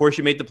 teams. Of course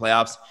you made the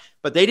playoffs,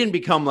 but they didn't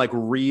become like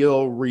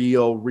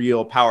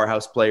real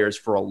powerhouse players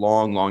for a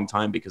long, long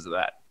time because of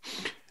that.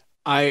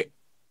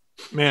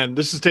 Man,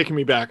 this is taking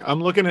me back.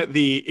 I'm looking at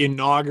the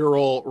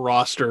inaugural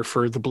roster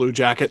for the Blue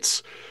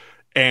Jackets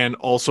and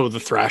also the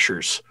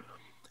Thrashers.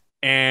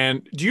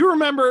 And do you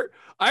remember?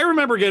 I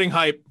remember getting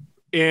hype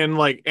in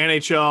like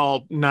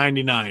NHL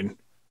 99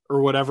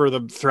 or whatever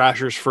the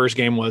Thrashers' first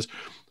game was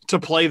to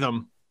play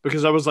them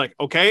because I was like,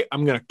 okay,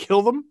 I'm going to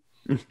kill them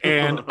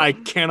and I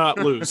cannot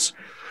lose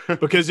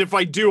because if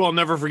I do, I'll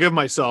never forgive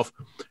myself.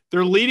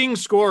 Their leading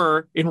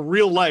scorer in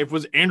real life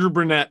was Andrew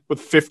Burnett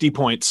with 50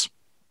 points.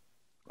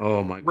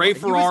 Oh my God. Ray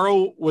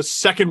Ferraro was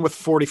second with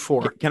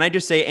 44. Can I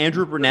just say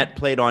Andrew Burnett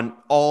played on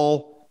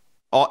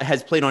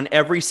has played on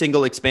every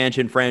single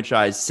expansion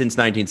franchise since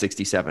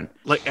 1967.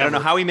 Like I don't know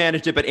how he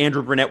managed it, but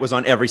Andrew Burnett was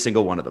on every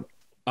single one of them.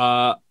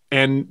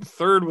 And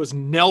third was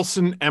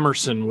Nelson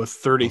Emerson with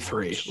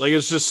 33. Like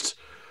it's just,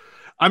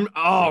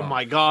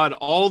 my God,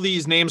 all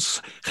these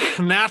names.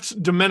 Nat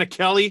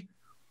Domenicali,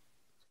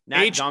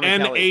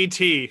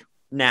 H-N-A-T.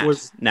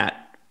 Nat.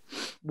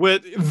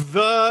 With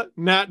the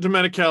Nat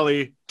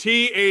Domenicali,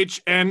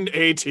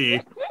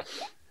 T-H-N-A-T.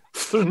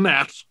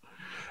 Nat.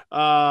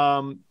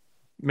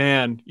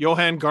 Man,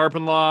 Johan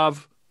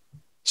Garpenlov,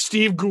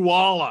 Steve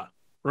Guala.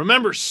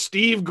 Remember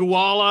Steve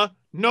Guala?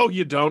 No,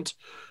 you don't.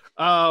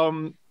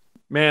 Man,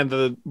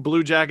 the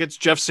Blue Jackets,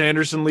 Jeff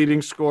Sanderson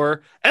leading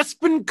scorer.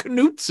 Espen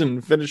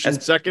Knutson finishing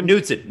second.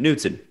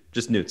 Knutson.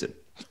 Just Knutson.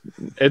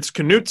 It's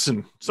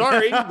Knutson.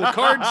 Sorry, the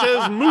card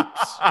says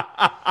Moops.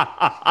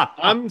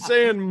 I'm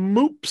saying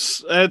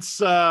Moops.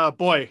 It's,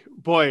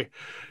 boy.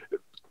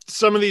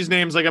 Some of these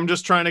names, like, I'm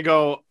just trying to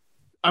go,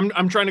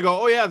 I'm trying to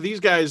go, oh, yeah,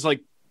 these guys,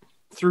 like,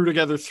 threw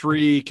together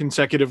 3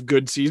 consecutive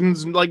good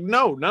seasons. Like,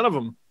 no, none of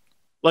them.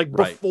 Like,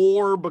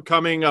 before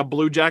becoming a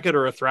Blue Jacket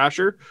or a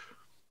Thrasher.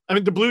 I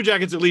mean, the Blue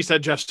Jackets at least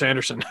had Jeff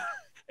Sanderson.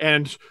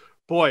 And,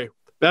 boy,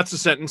 that's a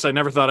sentence I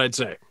never thought I'd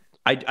say.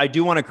 I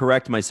do want to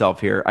correct myself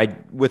here.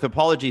 With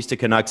apologies to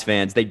Canucks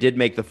fans, they did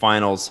make the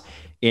finals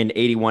in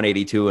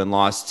 81-82 and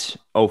lost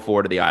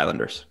 0-4 to the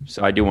Islanders.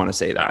 So I do want to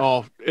say that.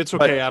 Oh, it's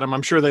okay, Adam.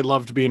 I'm sure they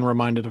loved being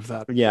reminded of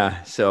that.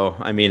 Yeah. So,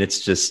 I mean,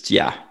 it's just,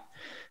 yeah.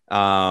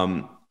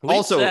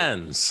 Also,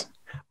 Sens.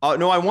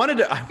 No, I wanted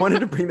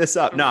to bring this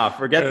up. No,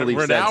 forget the Leafs.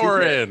 We're an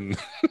hour in.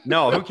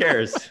 No, who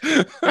cares?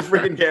 Who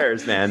freaking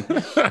cares, man?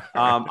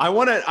 I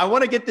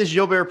want to get this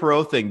Gilbert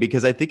Perreault thing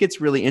because I think it's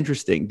really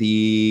interesting.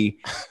 The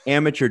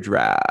amateur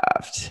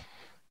draft.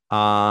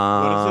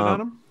 What is it,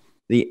 Adam?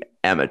 The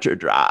amateur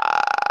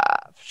draft.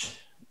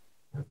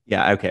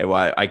 Yeah. Okay.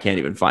 Well, I can't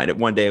even find it.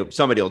 One day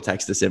somebody will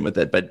text us in with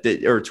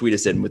it, or tweet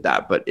us in with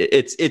that. But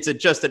it's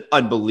just an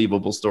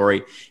unbelievable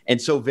story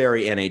and so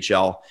very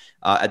NHL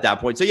at that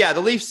point. So yeah,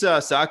 the Leafs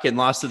suck and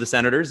lost to the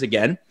Senators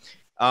again.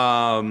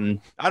 I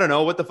don't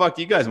know. What the fuck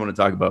do you guys want to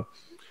talk about?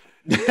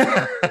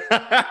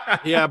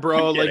 Yeah,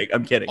 bro.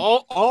 I'm kidding.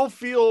 I'll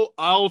feel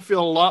a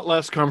lot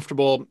less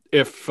comfortable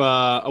if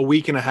a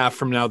week and a half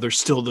from now there's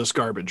still this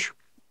garbage.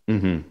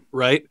 Mm-hmm.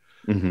 Right?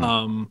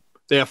 Mm-hmm.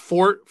 They have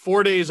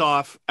four days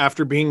off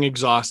after being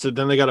exhausted.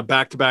 Then they got a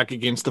back-to-back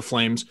against the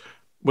Flames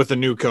with a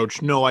new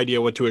coach. No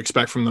idea what to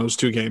expect from those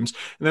 2 games.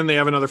 And then they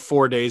have another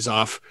 4 days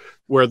off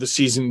where the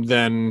season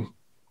then,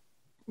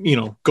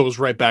 goes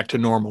right back to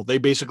normal. They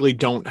basically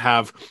don't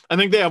have, I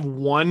think they have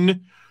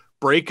 1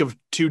 break of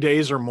 2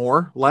 days or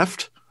more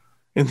left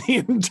in the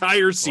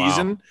entire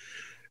season.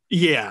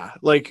 Wow.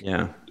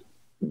 Yeah.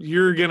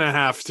 You're going to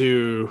have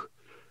to,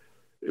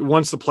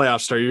 once the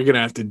playoffs start, you're going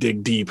to have to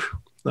dig deep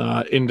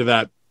into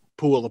that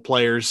pool of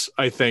players.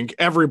 I think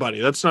everybody,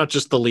 that's not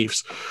just the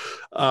Leafs.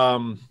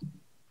 Today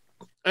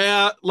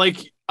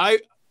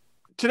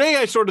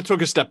I sort of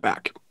took a step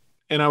back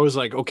and I was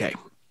like, okay,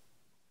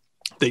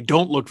 they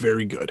don't look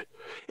very good,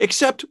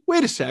 except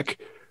wait a sec.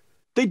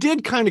 They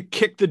did kind of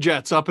kick the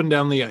Jets up and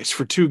down the ice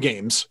for 2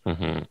 games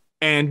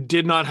and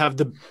did not have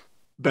the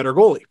better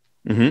goalie.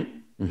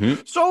 Mm-hmm.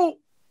 Mm-hmm. So,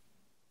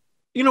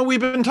 we've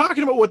been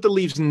talking about what the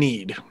Leafs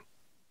need.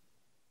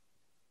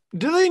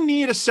 Do they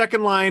need a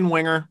second line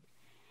winger?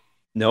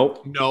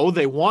 Nope. No,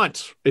 they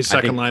want a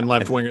second line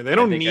left winger. They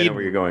don't need. I know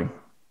where you're going.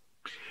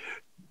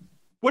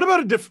 What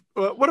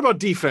about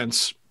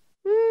defense?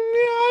 Yeah,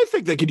 I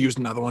think they could use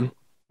another one.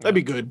 That'd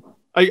be good.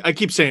 I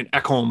keep saying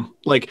Ekholm.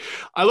 Like,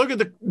 I look at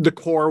the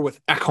core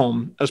with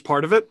Ekholm as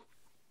part of it.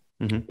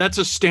 Mm-hmm. That's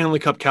a Stanley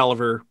Cup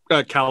caliber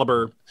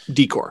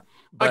decor.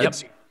 I can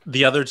see.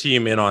 The other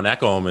team in on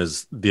Ekholm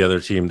is the other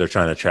team they're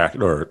trying to track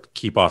or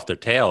keep off their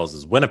tails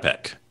is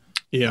Winnipeg.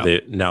 Yeah.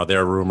 Now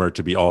they're rumored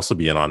to be in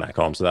on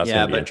Ekholm, so that's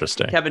going to be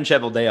interesting. Kevin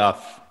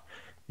Cheveldayoff,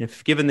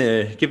 if given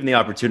the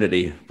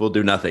opportunity, will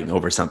do nothing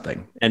over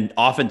something, and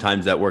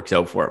oftentimes that works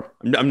out for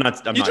him. I'm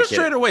not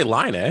traded away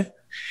Line,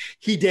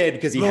 He did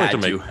because he had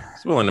to.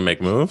 He's willing to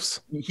make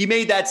moves. He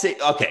made that say,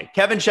 okay,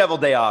 Kevin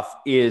Cheveldayoff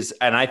is,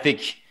 and I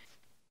think,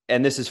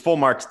 and this is full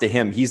marks to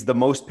him, he's the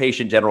most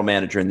patient general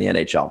manager in the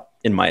NHL,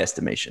 in my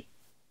estimation.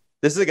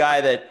 This is a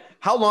guy that,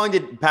 how long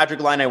did Patrick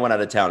Laine went out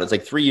of town? It's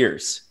like 3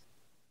 years.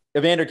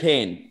 Evander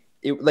Kane,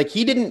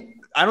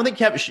 I don't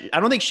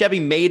think Chevy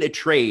made a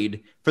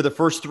trade for the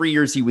first 3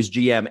 years he was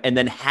GM and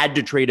then had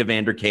to trade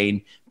Evander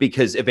Kane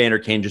because Evander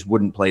Kane just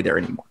wouldn't play there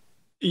anymore.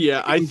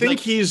 Yeah, I think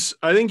he's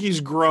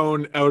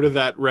grown out of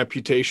that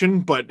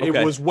reputation, but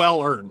it was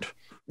well earned.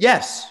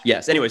 Yes.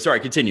 Anyway, sorry,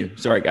 continue.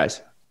 Sorry,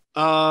 guys.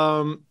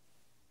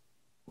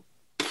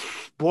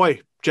 Boy,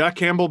 Jack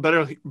Campbell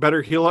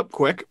better heal up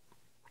quick.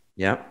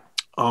 Yeah.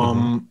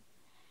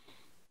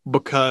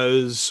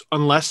 Because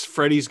unless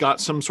Freddie's got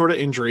some sort of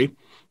injury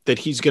that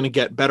he's going to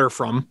get better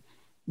from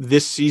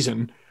this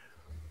season,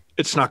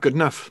 it's not good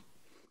enough.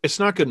 It's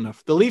not good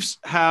enough. The Leafs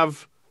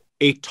have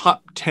a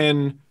top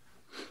 10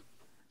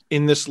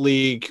 in this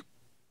league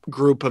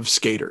group of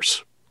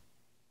skaters.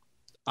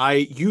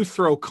 You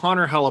throw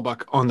Connor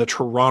Hellebuck on the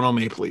Toronto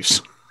Maple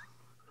Leafs.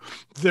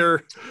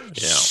 They're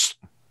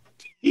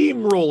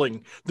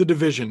steamrolling the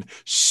division,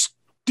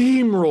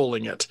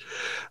 steamrolling it.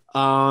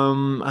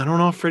 I don't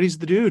know if Freddie's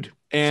the dude.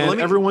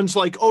 And everyone's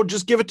like, oh,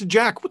 just give it to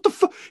Jack. What the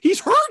fuck? He's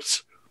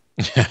hurt.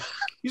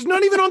 He's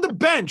not even on the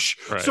bench.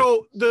 Right.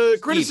 So the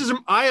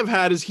criticism I have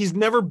had is he's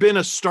never been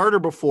a starter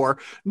before.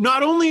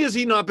 Not only has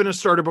he not been a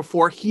starter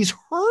before, he's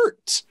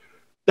hurt.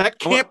 That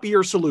can't be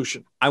your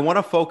solution. I want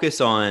to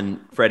focus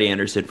on Freddie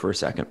Anderson for a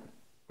second.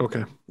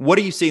 Okay. What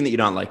are you seeing that you're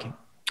not liking?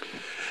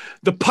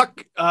 The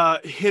puck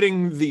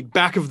hitting the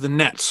back of the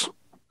nets.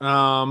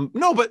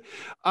 No, but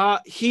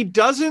he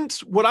doesn't.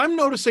 What I'm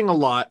noticing a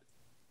lot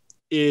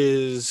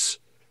is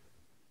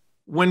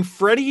when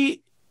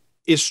Freddie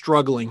is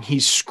struggling,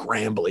 he's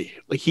scrambly.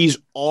 Like, he's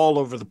all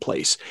over the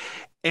place.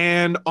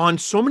 And on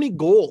so many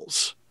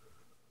goals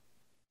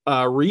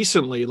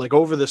recently, like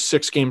over this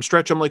 6-game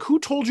stretch, I'm like, who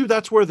told you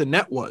that's where the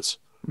net was?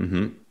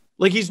 Mm-hmm.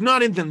 Like, he's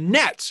not in the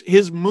net.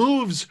 His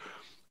moves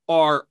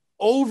are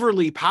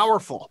overly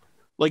powerful,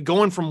 like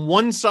going from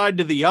one side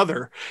to the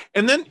other.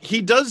 And then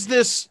he does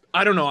this,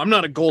 I don't know, I'm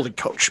not a goalie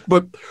coach,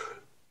 but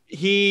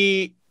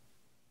he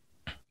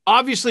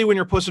obviously when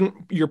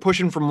you're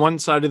pushing from one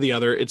side to the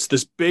other, it's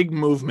this big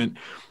movement.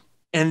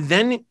 And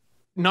then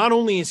not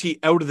only is he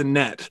out of the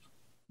net,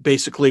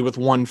 basically with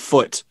 1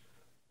 foot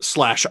 /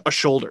 a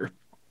shoulder,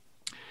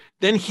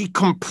 then he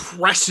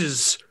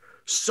compresses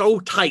so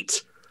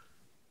tight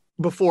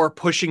before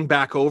pushing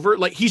back over.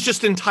 Like, he's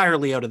just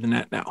entirely out of the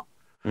net now.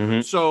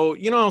 Mm-hmm. So,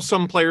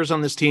 some players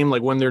on this team,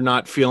 like when they're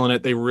not feeling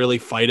it, they really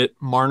fight it.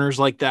 Marner's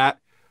like that.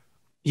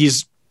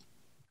 He's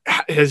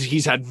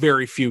had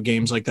very few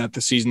games like that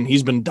this season.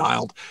 He's been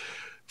dialed.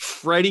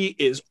 Freddie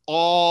is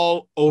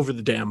all over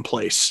the damn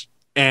place.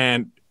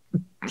 And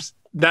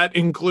that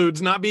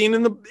includes not being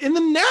in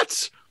the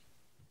nets.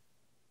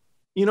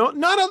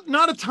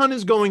 Not a ton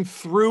is going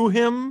through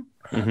him,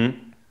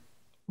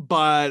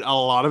 but a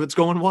lot of it's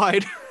going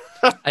wide.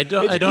 I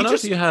don't know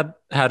if you had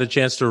a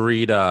chance to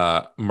read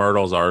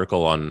Myrtle's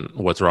article on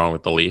what's wrong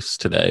with the Leafs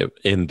today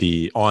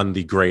on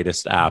the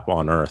greatest app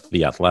on earth,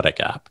 the Athletic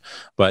app.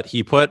 But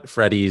he put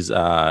Freddie's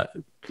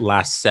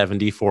last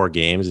 74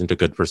 games into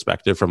good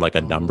perspective from like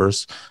a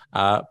numbers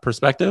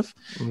perspective.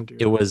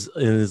 It was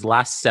in his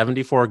last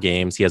 74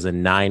 games, he has a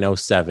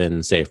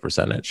 .907 save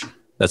percentage.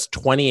 That's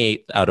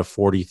 28 out of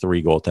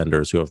 43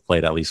 goaltenders who have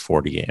played at least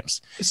 40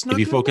 games. If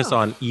you focus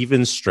on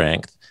even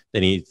strength,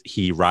 then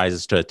he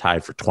rises to a tie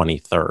for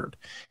 23rd.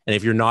 And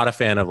if you're not a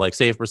fan of like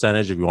save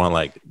percentage, if you want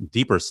like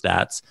deeper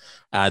stats,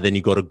 then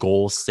you go to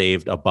goals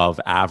saved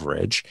above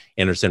average.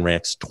 Anderson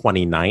ranks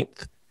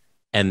 29th.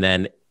 And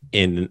then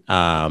in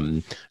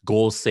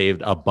goals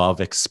saved above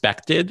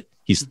expected,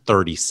 he's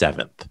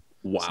 37th.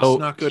 Wow. So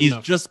not good he's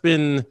enough. just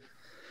been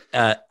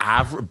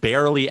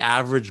barely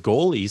average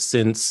goalie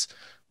since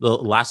the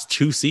last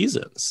 2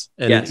 seasons.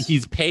 And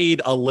he's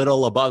paid a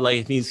little above,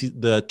 like he's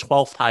the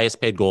 12th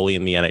highest paid goalie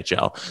in the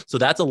NHL. So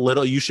that's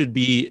you should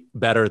be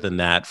better than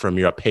that from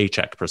your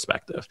paycheck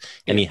perspective.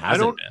 And he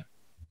hasn't been.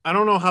 I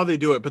don't know how they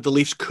do it, but the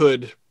Leafs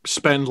could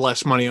spend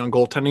less money on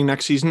goaltending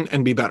next season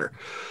and be better.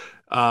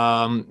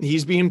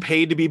 He's being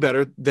paid to be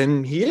better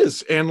than he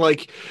is. And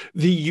like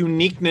the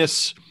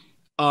uniqueness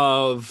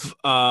of,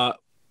 the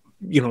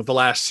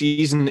last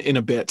season in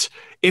a bit,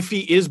 if he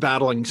is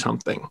battling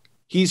something,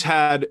 he's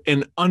had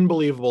an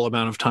unbelievable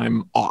amount of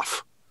time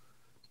off.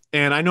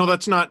 And I know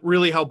that's not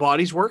really how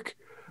bodies work.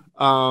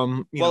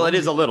 It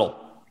is a little.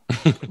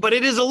 But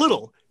it is a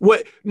little.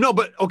 What? No,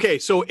 but okay.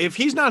 So if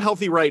he's not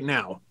healthy right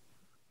now,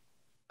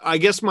 I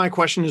guess my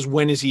question is,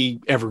 when is he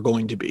ever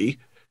going to be?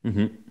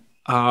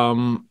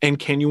 And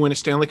can you win a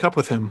Stanley Cup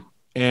with him?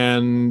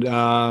 And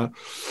I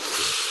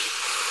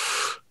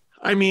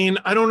mean,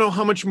 I don't know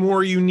how much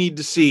more you need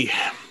to see.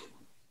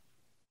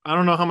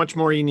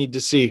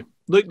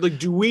 Like,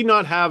 do we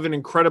not have an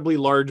incredibly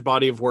large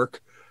body of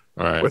work?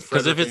 All right.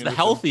 Because if it's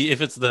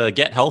the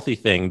get healthy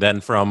thing,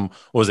 then from,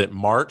 was it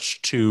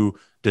March to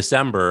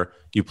December,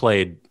 you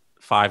played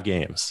 5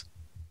 games.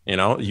 You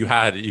know, you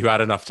had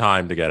enough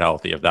time to get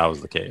healthy if that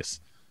was the case.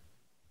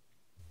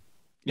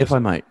 If I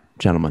might,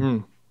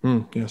 gentlemen.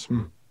 Yes.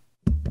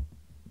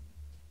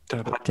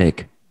 Hot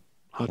take.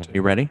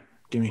 You ready?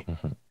 Give me.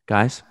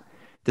 Guys,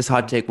 this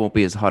hot take won't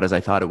be as hot as I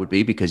thought it would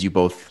be because you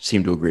both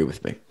seem to agree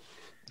with me.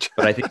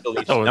 But I think the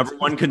Leafs' number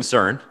one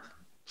concern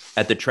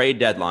at the trade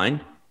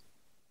deadline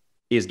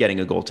is getting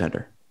a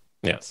goaltender.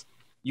 Yes.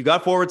 You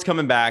got forwards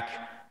coming back.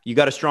 You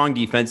got a strong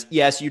defense.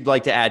 Yes, you'd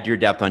like to add to your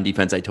depth on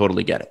defense. I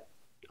totally get it.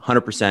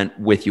 100%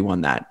 with you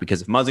on that.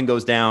 Because if Muzzin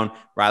goes down,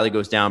 Riley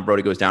goes down,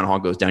 Brody goes down, Hall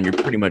goes down, you're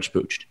pretty much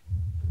pooched.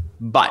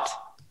 But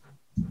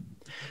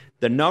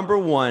the number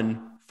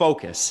one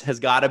focus has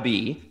got to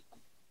be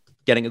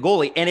getting a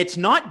goalie. And it's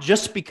not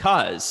just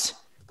because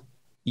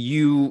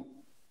you're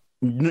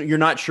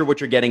not sure what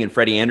you're getting in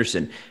Freddie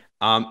Anderson.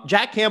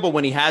 Jack Campbell,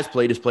 when he has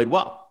played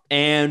well.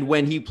 And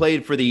when he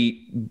played for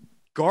the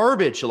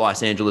garbage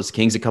Los Angeles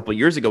Kings a couple of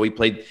years ago, he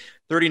played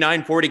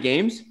 39, 40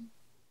 games.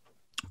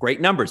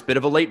 Great numbers. Bit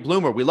of a late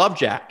bloomer. We love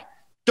Jack.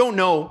 Don't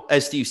know,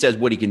 as Steve says,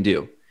 what he can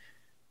do.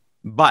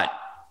 But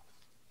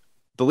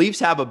the Leafs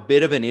have a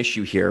bit of an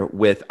issue here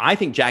with, I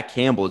think Jack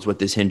Campbell is what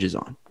this hinges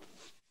on.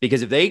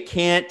 Because if they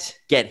can't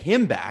get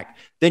him back,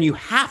 then you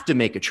have to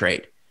make a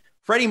trade.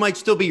 Freddie might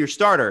still be your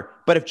starter,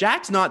 but if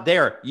Jack's not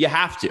there, you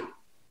have to.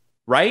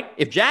 Right?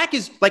 If Jack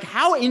is, like,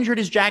 how injured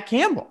is Jack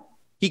Campbell?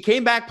 He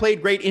came back,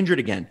 played great, injured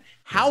again.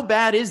 How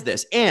bad is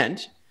this? And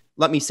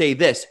let me say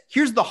this.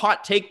 Here's the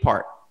hot take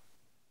part.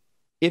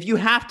 If you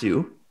have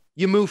to,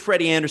 you move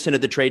Freddie Anderson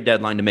at the trade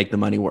deadline to make the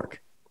money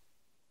work.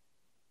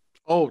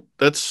 Oh,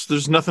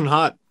 there's nothing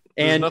hot.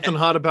 There's nothing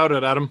hot about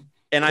it, Adam.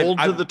 And Cold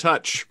to the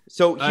touch.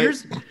 So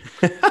here's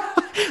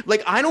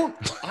like, I don't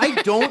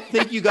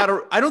think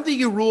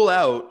you rule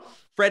out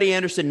Freddie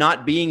Anderson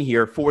not being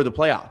here for the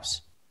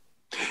playoffs.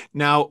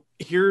 Now,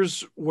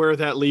 here's where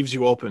that leaves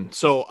you open.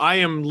 So I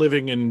am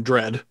living in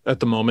dread at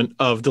the moment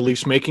of the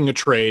Leafs making a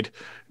trade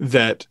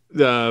that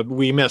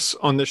we miss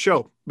on this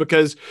show.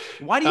 Because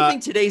why do you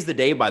think today's the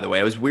day, by the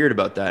way? I was weird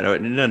about that. I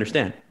didn't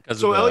understand.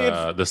 Because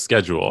of the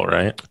schedule,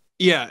 right?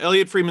 Yeah,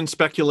 Elliot Friedman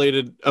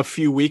speculated a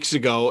few weeks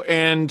ago,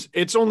 and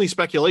it's only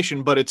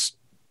speculation, but it's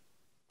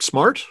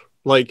smart.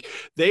 Like,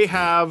 they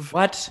have...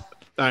 What?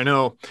 I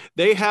know.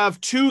 They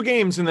have 2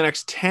 games in the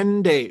next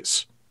 10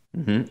 days.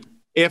 Mm-hmm.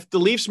 If the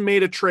Leafs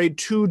made a trade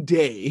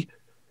today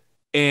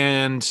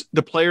and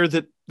the player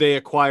that they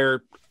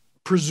acquire,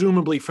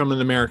 presumably from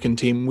an American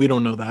team, we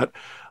don't know that,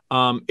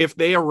 if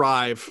they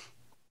arrive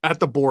at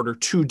the border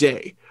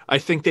today, I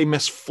think they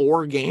miss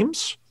 4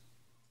 games.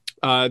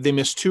 They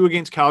missed 2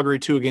 against Calgary,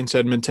 2 against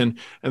Edmonton,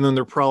 and then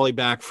they're probably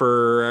back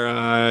for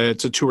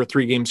it's a 2 or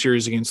 3 game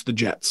series against the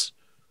Jets.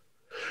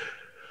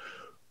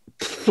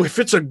 If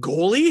it's a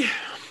goalie,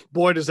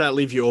 boy, does that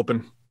leave you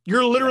open.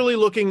 You're literally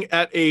looking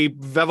at a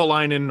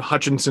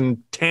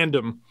Vevalainen-Hutchinson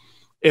tandem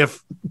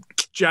if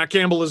Jack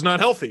Campbell is not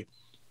healthy.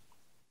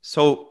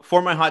 So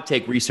for my hot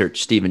take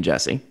research, Steve and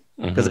Jesse,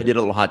 because I did a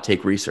little hot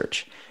take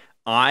research,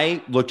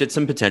 I looked at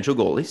some potential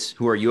goalies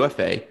who are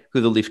UFA,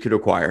 who the Leafs could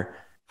acquire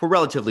for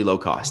relatively low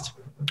cost.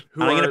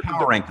 I'm going to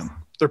power rank them.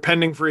 They're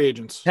pending free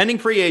agents. Pending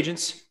free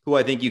agents who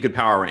I think you could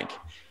power rank.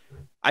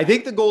 I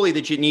think the goalie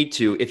that you need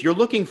to, if you're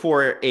looking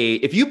for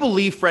if you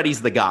believe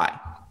Freddie's the guy,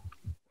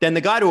 then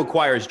the guy to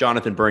acquire is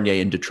Jonathan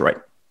Bernier in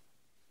Detroit.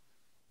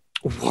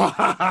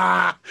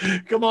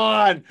 Come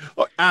on.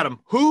 Adam,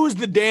 who's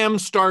the damn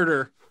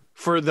starter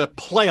for the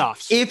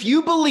playoffs? If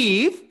you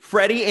believe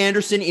Freddie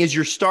Anderson is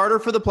your starter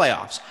for the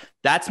playoffs,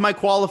 that's my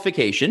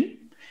qualification,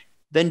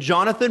 then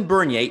Jonathan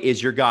Bernier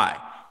is your guy.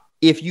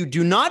 If you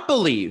do not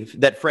believe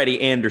that Freddie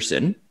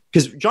Anderson,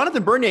 because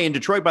Jonathan Bernier in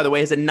Detroit, by the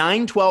way, has a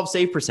 .912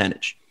 save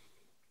percentage.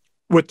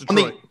 With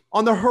Detroit.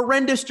 On the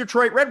horrendous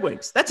Detroit Red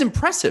Wings. That's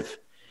impressive.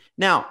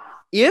 Now,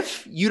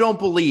 if you don't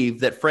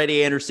believe that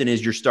Freddie Anderson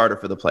is your starter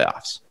for the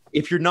playoffs,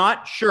 if you're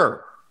not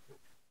sure,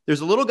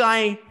 there's a little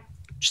guy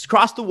just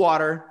across the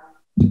water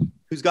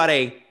who's got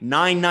a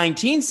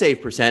 .919 save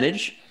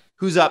percentage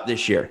who's up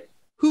this year.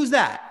 Who's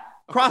that?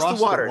 Across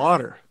the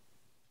water.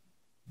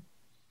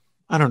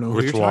 I don't know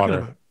who you're talking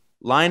about.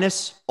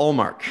 Linus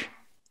Ullmark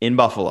in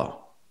Buffalo.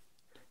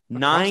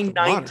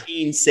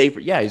 919 save.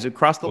 Yeah, he's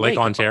across the lake.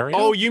 Ontario?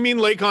 Oh, you mean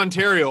Lake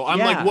Ontario. I'm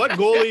like, what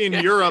goalie in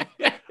Europe?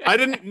 I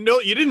didn't know.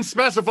 You didn't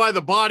specify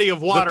the body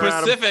of water. The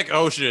Pacific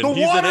Ocean. The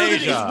He's water in that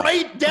is Asia.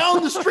 right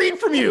down the street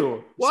from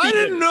you. Well, I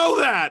didn't know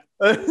that.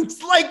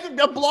 It's like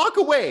a block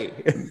away.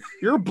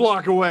 You're a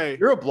block away.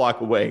 You're a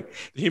block away.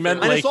 He meant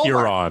Linus Lake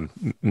Ullmark.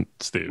 Huron,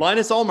 Steve.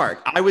 Linus Ullmark.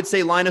 I would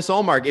say Linus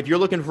Ullmark. If you're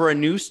looking for a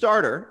new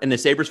starter, and the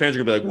Sabres fans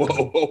are going to be like,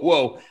 whoa, whoa,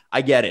 whoa.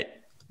 I get it.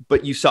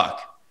 But you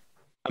suck.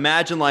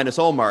 Imagine Linus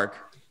Ullmark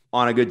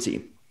on a good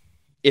team.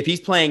 If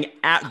he's playing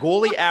at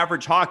goalie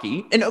average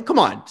hockey, and come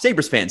on,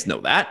 Sabres fans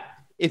know that.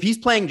 If he's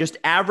playing just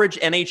average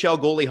NHL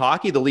goalie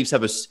hockey, the Leafs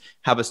have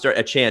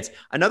a chance.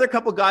 Another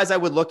couple guys I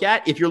would look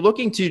at if you're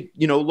looking to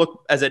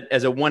look as a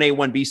 1A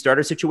 1B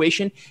starter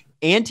situation.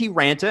 Antti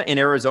Ranta in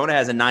Arizona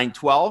has a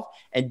 912,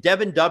 and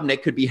Devin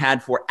Dubnyk could be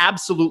had for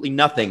absolutely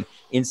nothing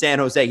in San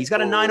Jose. He's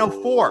got a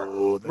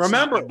 904.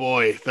 Remember,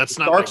 boy, that's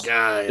not Sharks, my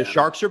guy. The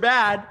Sharks are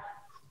bad.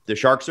 The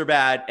Sharks are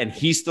bad, and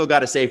he's still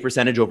got a save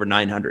percentage over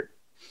 900.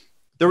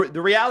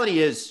 The reality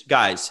is,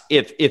 guys,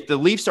 if the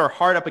Leafs are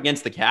hard up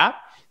against the cap,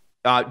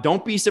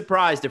 don't be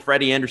surprised if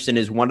Freddie Anderson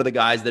is one of the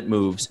guys that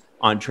moves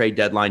on trade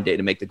deadline day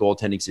to make the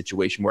goaltending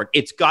situation work.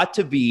 It's got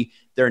to be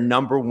their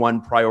number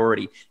one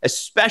priority,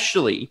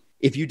 especially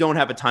if you don't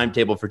have a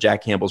timetable for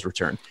Jack Campbell's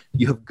return.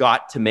 You have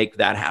got to make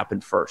that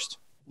happen first.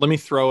 Let me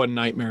throw a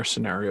nightmare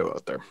scenario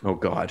out there. Oh,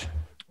 God.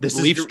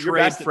 Leafs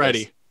trade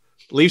Freddie.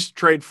 Leafs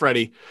trade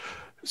Freddie.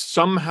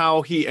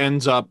 Somehow he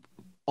ends up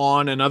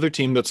on another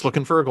team that's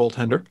looking for a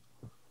goaltender.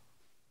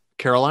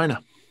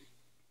 Carolina.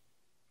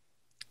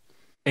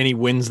 And he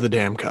wins the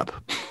damn cup.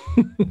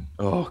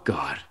 Oh,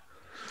 God.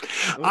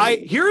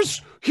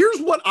 Here's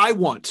what I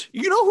want.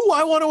 You know who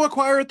I want to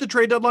acquire at the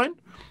trade deadline?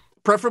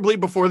 Preferably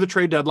before the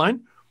trade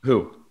deadline.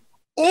 Who?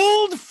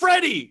 Old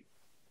Freddie.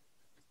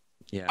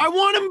 Yeah. I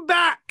want him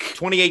back.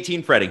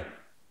 2018 Freddie.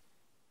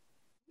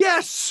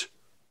 Yes.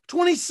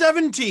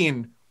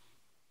 2017.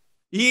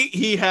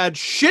 He had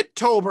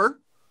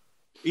shit-tober.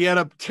 He had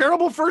a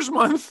terrible first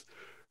month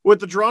with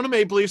the Toronto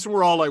Maple Leafs, and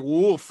we're all like,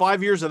 whoa,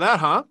 5 years of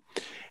that, huh?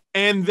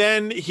 And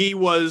then he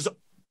was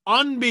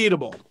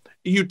unbeatable.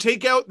 You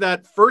take out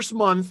that first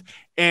month,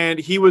 and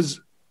he was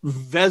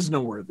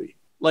Vezina-worthy.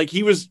 Like,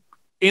 he was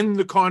in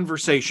the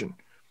conversation.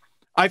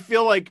 I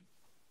feel like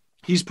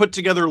he's put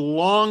together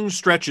long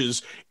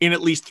stretches in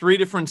at least 3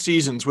 different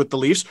seasons with the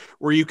Leafs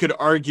where you could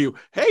argue,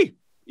 hey,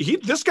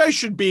 this guy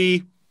should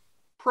be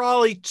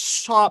probably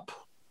top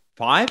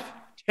 5?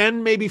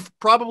 10, maybe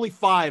probably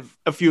 5,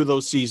 a few of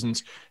those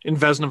seasons in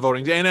Vezina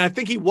voting. And I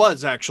think he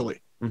was, actually.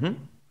 Mm-hmm.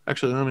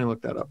 Actually, let me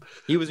look that up.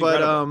 He was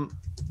incredible.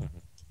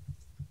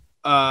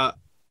 I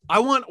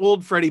want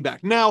old Freddie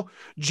back. Now,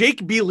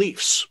 Jake B.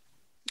 Leafs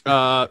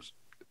started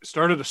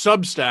a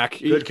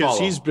Substack because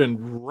he's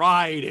been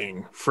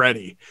riding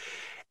Freddie.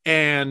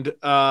 And he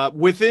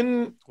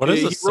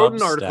wrote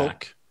an article.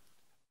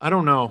 I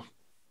don't know,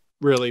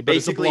 really. But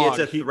basically, it's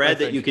a thread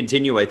that you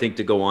continue, I think,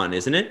 to go on,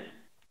 isn't it?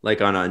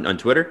 Like on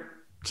Twitter?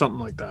 Something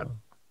like that.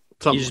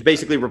 You just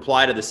basically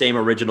reply to the same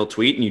original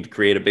tweet and you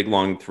create a big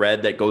long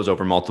thread that goes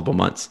over multiple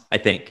months, I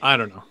think. I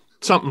don't know.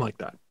 Something like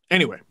that.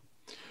 Anyway,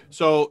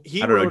 so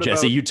I don't know,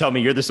 Jesse. You tell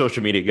me. You're the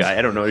social media guy.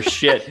 I don't know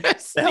shit.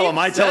 The hell am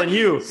I telling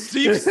you?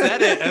 Steve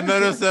said it and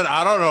then I said,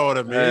 I don't know what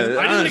it means.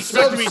 I didn't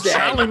expect to be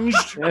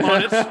challenged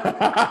on it.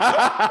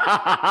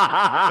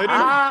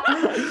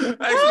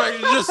 I expect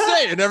you to just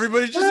say it and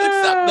everybody just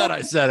accept that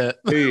I said it.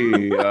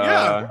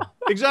 Yeah,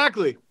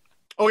 exactly.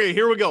 Okay,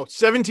 here we go.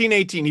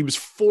 17-18, he was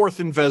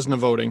 4th in Vezina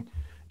voting.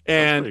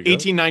 And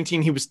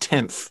 18-19, he was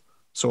 10th.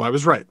 So I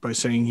was right by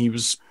saying he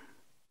was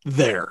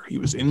there. He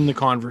was in the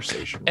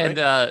conversation. Right?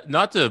 And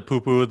not to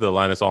poo-poo the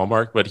Linus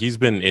Ullmark, but he's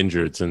been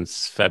injured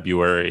since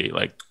February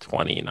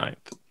 29th.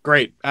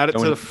 Great. Add it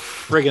to the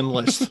friggin'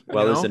 list.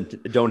 Well,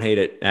 listen, don't hate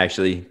it,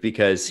 actually,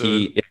 because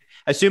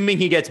assuming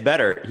he gets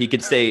better, he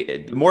could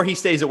stay. The more he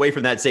stays away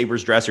from that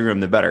Sabres dressing room,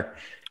 the better.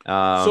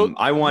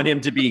 I want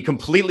him to be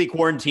completely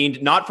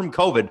quarantined, not from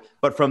COVID,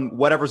 but from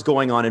whatever's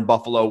going on in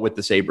Buffalo with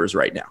the Sabres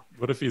right now.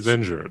 What if he's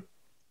injured?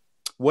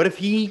 What if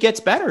he gets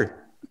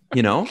better?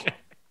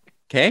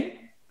 Okay.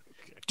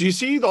 Do you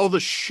see all the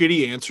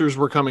shitty answers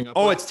we're coming up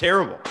with? Oh, it's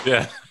terrible.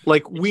 Yeah.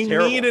 Like, we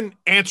need an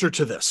answer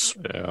to this.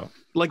 Yeah.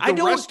 Like,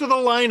 the rest of the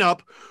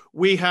lineup,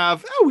 we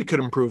have, we could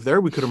improve there.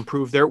 We could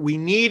improve there. We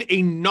need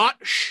a not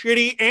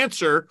shitty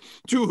answer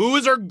to who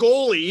is our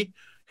goalie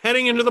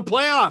heading into the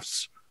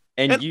playoffs.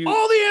 And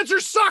all the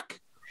answers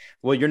suck.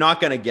 Well, you're not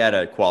going to get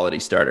a quality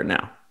starter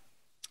now.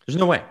 There's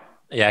no way.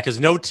 Yeah, because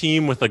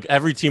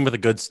every team with a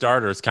good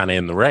starter is kind of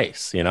in the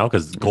race,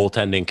 because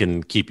goaltending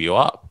can keep you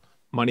up.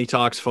 Money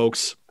talks,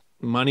 folks.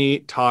 Money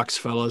talks,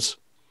 fellas.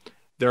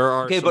 There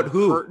are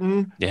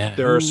hurting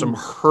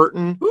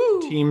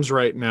teams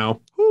right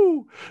now.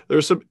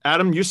 There's some.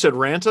 Adam, you said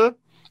Ranta.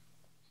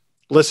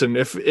 Listen,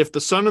 if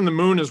the sun and the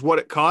moon is what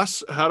it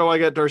costs, how do I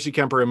get Darcy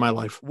Kemper in my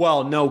life?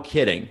 Well, no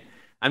kidding.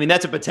 I mean,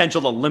 that's a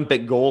potential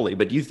Olympic goalie,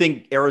 but do you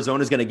think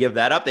Arizona's going to give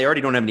that up? They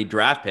already don't have any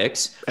draft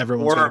picks.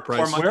 Everyone's got a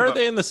price. Where are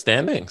they in the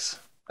standings?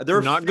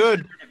 They're not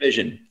good.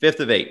 Division 5th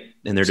of 8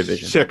 in their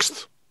division.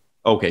 6th.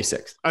 Okay,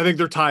 6th. I think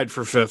they're tied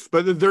for 5th,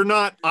 but they're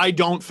not. I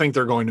don't think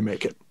they're going to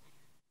make it.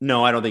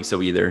 No, I don't think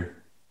so either.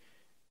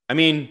 I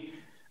mean,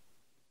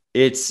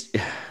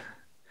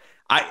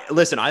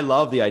 I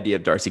love the idea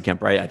of Darcy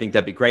Kemper. I think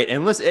that'd be great.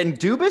 And listen, and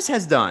Dubas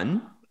has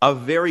done a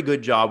very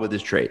good job with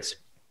his trades.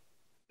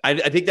 I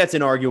think that's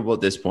inarguable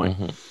at this point.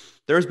 Mm-hmm.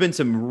 There's been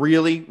some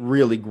really,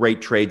 really great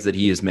trades that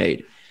he has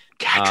made.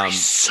 Kadri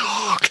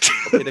sucked.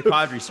 Okay, the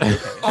Kadri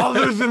sucked.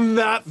 Other than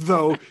that,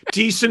 though,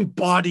 decent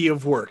body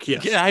of work.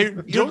 Yes. Yeah,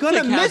 you're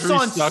gonna miss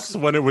on sucks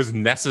when it was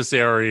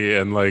necessary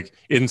and like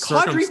in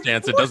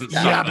circumstance it doesn't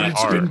suck yeah, that but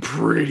it's hard. been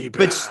pretty bad.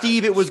 But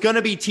Steve, it was going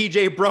to be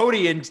TJ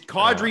Brody, and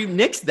Kadri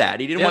nixed that.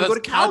 He didn't want to go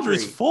to Calgary.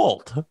 Kadri's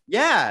fault.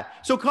 Yeah,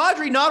 so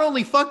Kadri not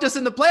only fucked us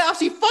in the playoffs,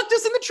 he fucked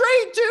us in the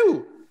trade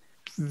too.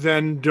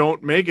 Then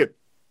don't make it.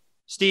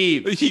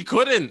 Steve, he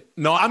couldn't.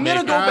 No, I'm going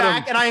to go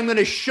back and I am going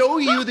to show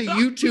you the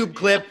YouTube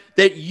clip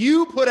that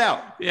you put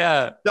out.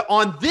 Yeah.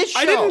 On this show.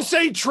 I didn't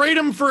say trade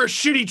him for a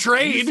shitty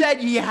trade. You said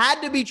he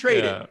had to be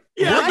traded.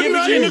 Yeah,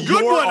 we're giving you a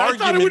good one. I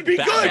thought it would be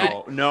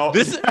good. No.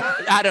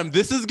 Adam,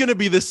 this is going to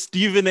be the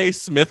Stephen A.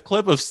 Smith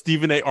clip of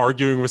Stephen A.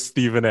 arguing with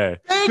Stephen A.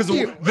 Thank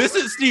you. This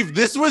is Steve.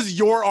 This was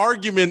your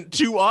argument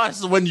to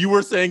us when you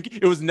were saying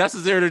it was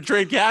necessary to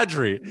trade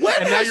Kadri. And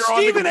now you're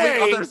on the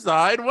complete other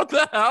side. What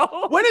the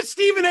hell? When has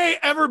Stephen A.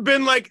 ever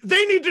been like,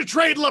 they need to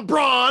trade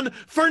LeBron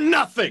for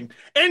nothing?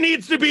 It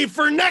needs to be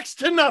for next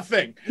to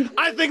nothing.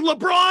 I think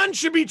LeBron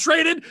should be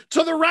traded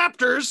to the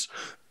Raptors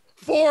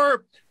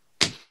for,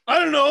 I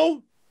don't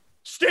know,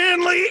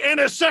 Stanley and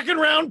a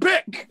second-round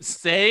pick.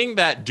 Saying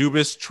that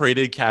Dubas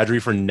traded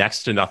Kadri for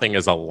next to nothing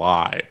is a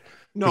lie.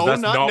 No,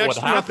 not next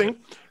to nothing.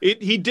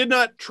 He did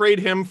not trade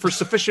him for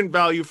sufficient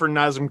value for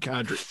Nazem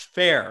Kadri.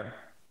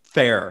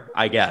 Fair,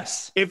 I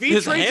guess. If he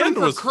trades him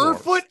for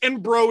Kerfoot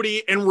and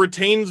Brody and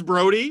retains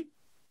Brody,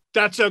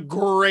 that's a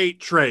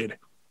great trade.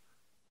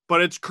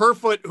 But it's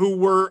Kerfoot who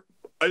we're,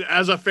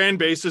 as a fan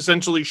base,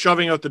 essentially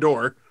shoving out the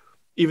door,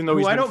 even though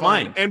he's been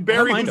fine. Mind. And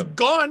Barry who's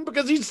gone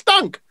because he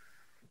stunk.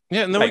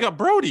 Yeah, and then we got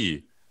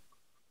Brody.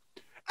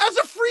 As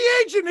a free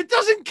agent, it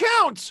doesn't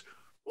count.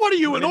 What are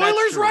you, an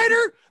Oilers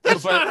writer?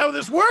 That's not how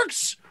this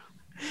works.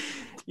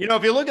 You know,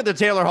 if you look at the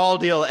Taylor Hall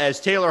deal as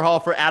Taylor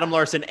Hall for Adam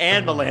Larson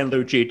and Milan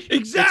Lucic,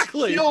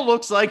 exactly, it still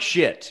looks like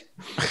shit.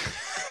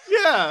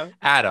 Yeah,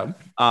 Adam.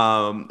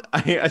 Adam,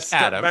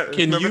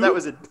 can you? That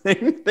was a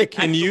thing. They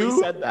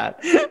said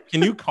that.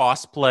 Can you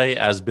cosplay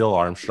as Bill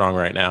Armstrong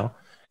right now?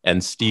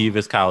 And Steve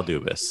is Kyle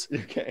Dubas.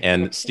 Okay.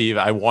 And Steve,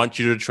 I want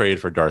you to trade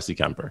for Darcy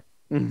Kemper.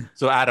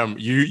 So Adam,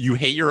 you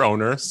hate your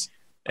owners.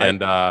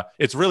 And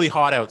it's really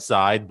hot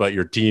outside, but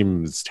your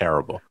team's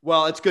terrible.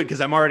 Well, it's good because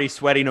I'm already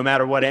sweaty no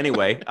matter what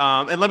anyway.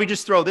 And let me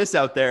just throw this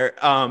out there.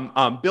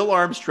 Bill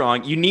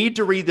Armstrong, you need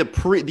to read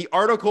the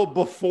article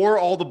before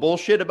all the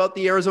bullshit about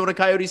the Arizona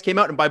Coyotes came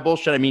out. And by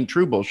bullshit, I mean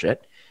true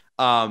bullshit.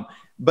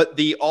 But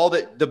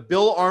the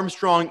Bill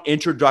Armstrong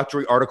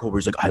introductory article where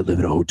he's like, I live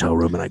in a hotel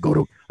room and I go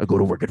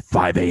to work at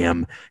 5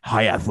 a.m.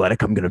 high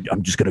athletic. I'm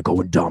just gonna go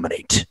and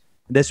dominate.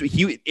 I'm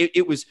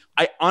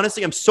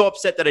so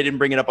upset that I didn't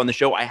bring it up on the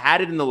show. I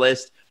had it in the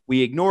list.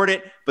 We ignored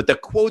it, but the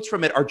quotes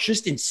from it are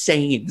just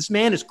insane. This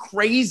man is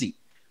crazy.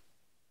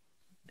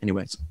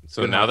 Anyways.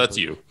 So now that's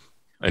you.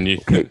 And you.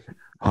 Okay.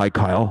 Hi,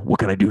 Kyle. What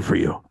can I do for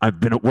you? I've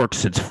been at work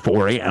since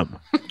 4 a.m.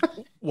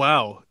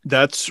 Wow.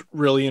 That's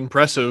really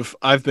impressive.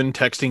 I've been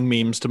texting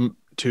memes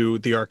to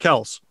the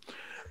Arkells.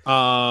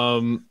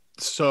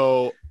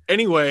 So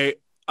anyway,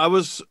 I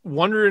was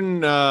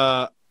wondering,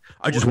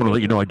 I just want to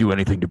let you know I'd do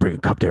anything to bring a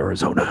cup to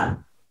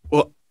Arizona.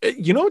 Well,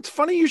 you know, it's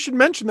funny you should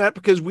mention that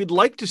because we'd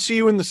like to see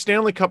you in the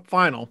Stanley Cup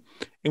final.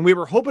 And we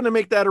were hoping to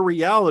make that a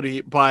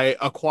reality by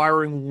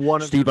acquiring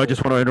one of Steve, I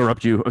just want to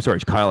interrupt you. Oh, sorry,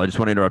 Kyle. I just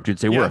want to interrupt you and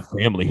say we're a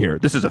family here.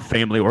 This is a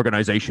family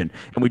organization,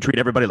 and we treat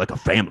everybody like a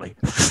family.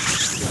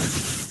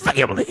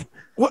 Family.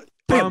 What?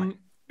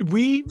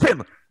 We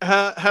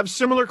have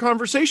similar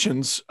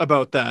conversations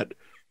about that.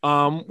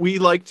 We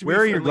like to. Where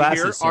are your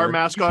glasses? Here. Our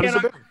mascot is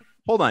a bear.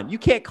 Hold on. You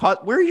can't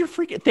cut. Where are your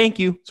freaking? Thank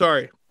you.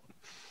 Sorry.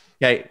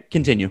 Okay,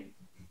 continue.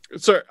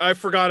 Sorry, I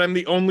forgot I'm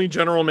the only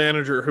general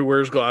manager who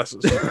wears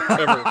glasses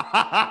ever.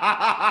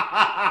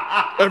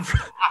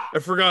 I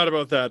forgot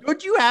about that.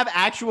 Don't you have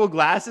actual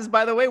glasses,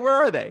 by the way? Where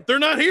are they? They're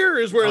not here,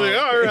 is where they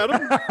are, Adam.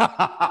 Do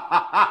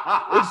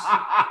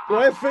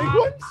I have fake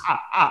ones?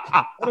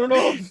 I don't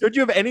know. Don't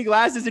you have any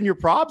glasses in your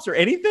props or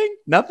anything?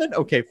 Nothing?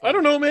 Okay. Fine. I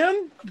don't know,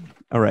 man.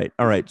 All right.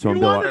 So I'm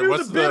going.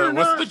 What's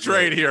the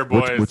trade here,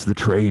 boys? What's the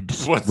trade?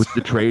 What's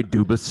the trade,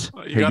 Dubas?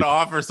 You got to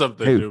offer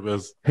something,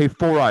 Dubas. Hey,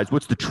 Four Eyes,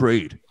 what's the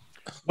trade?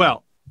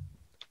 Well,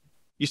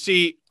 you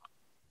see,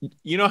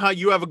 you know how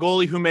you have a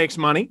goalie who makes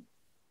money?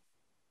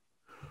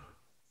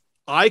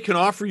 I can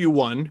offer you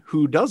one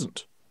who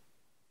doesn't.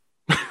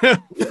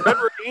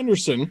 Trevor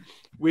Anderson,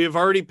 we have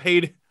already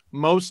paid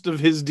most of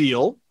his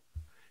deal.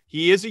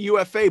 He is a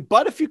UFA,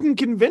 but if you can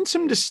convince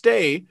him to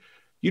stay,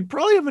 you'd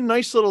probably have a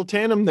nice little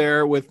tandem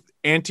there with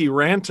Antti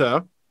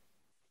Ranta.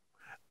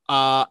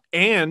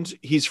 And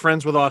he's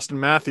friends with Austin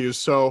Matthews.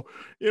 So,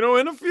 you know,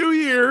 in a few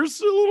years,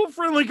 a little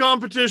friendly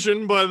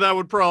competition, but that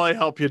would probably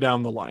help you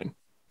down the line.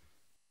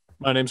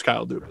 My name's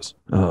Kyle Dubas.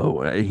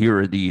 Oh,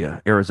 here at the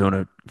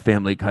Arizona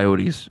Family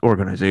Coyotes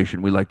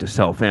organization, we like to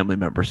sell family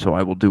members, so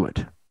I will do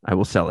it. I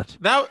will sell it.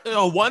 That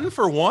 1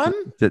 for 1?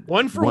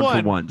 One for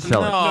one.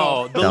 Sell it.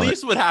 No, the Sell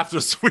Leafs would have to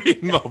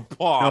sweeten the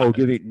pot.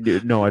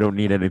 No, I don't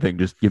need anything.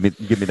 Just give me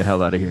the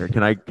hell out of here.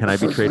 Can I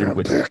be traded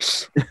with?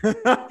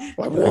 I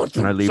want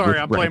Can I leave Sorry,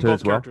 with I'm playing Ranta both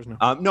as well? characters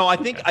now. No, I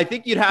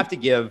think you'd have to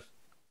give.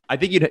 I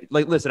think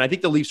listen. I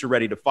think the Leafs are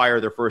ready to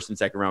fire their first and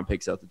second round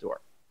picks out the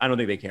door. I don't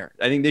think they care.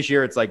 I think this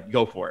year it's like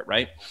go for it,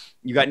 right?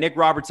 You got Nick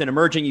Robertson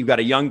emerging. You got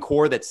a young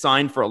core that's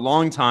signed for a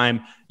long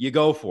time. You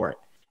go for it.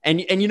 And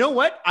you know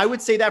what? I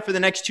would say that for the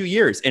next 2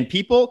 years. And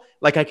people,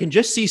 like I can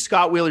just see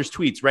Scott Wheeler's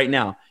tweets right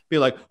now be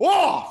like,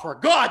 oh, for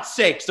God's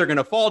sakes, they're going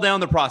to fall down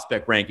the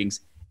prospect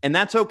rankings. And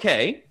that's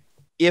okay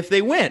if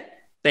they win.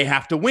 They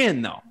have to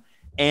win, though.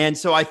 And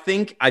so I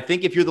think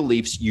if you're the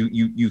Leafs,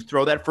 you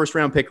throw that first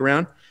round pick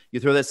around. You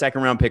throw that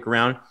second round pick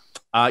around.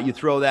 You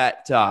throw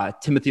that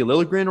Timothy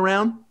Liljegren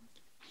around.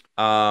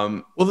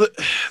 Well,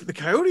 the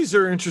Coyotes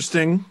are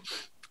interesting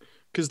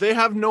because they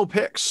have no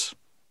picks.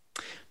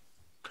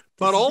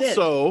 But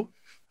also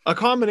a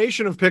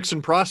combination of picks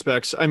and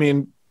prospects. I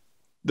mean,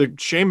 the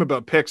shame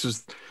about picks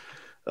is,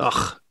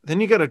 then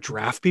you got to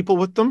draft people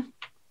with them.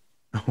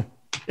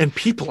 And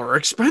people are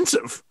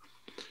expensive.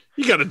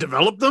 You got to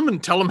develop them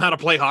and tell them how to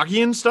play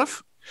hockey and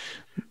stuff.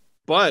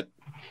 But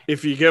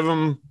if you give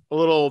them a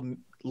little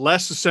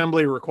less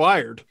assembly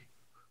required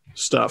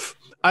stuff,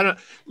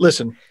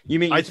 listen. You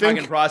mean you're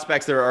talking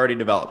prospects that are already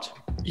developed?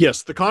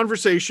 Yes. The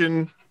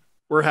conversation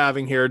we're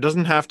having here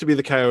doesn't have to be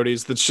the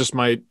Coyotes. That's just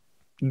my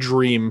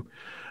dream.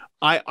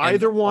 I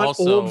either want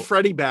old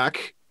Freddie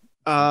back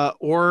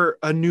or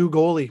a new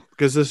goalie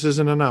because this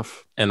isn't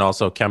enough. And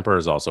also Kemper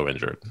is also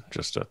injured,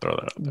 just to throw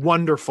that out there.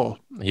 Wonderful.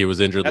 He was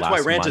injured last Monday.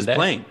 That's why Rant is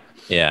playing.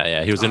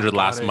 Yeah. He was injured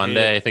last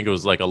Monday. I think it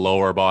was like a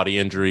lower body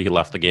injury. He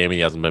left the game. He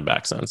hasn't been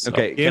back since. So.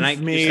 Okay. Give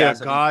me a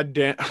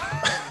goddamn...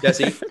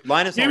 Jesse,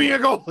 Linus Give me a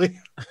goalie.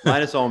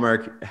 Linus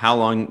Ullmark, how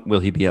long will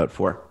he be out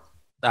for?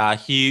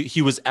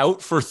 He was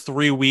out for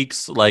 3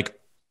 weeks, like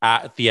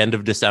at the end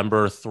of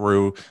December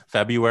through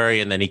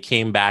February, and then he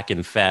came back in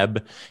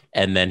Feb,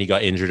 and then he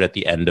got injured at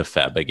the end of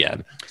Feb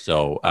again.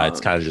 So it's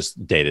kind of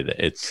just dated.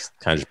 It's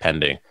kind of just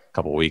pending a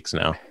couple of weeks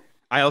now.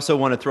 I also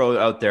want to throw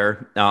out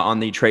there on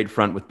the trade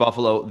front with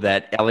Buffalo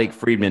that Erik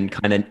Friedman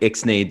kind of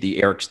ixnayed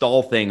the Eric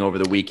Stahl thing over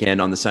the weekend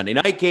on the Sunday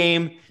night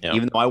game,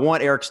 even though I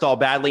want Eric Stahl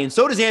badly, and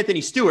so does Anthony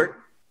Stewart,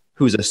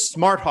 who's a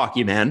smart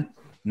hockey man,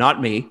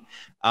 not me.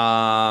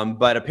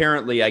 But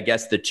apparently, I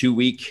guess the 2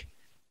 week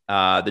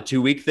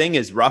thing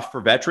is rough for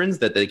veterans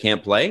that they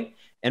can't play.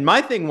 And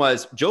my thing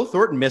was Joe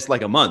Thornton missed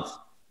like a month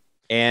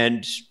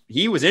and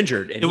he was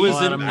injured. And it was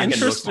an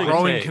interesting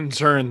growing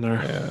concern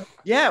there.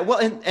 Yeah. Well,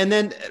 and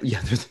then,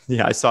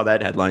 I saw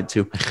that headline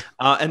too.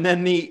 And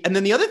then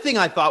the other thing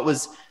I thought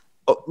was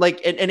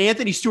and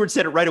Anthony Stewart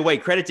said it right away,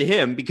 credit to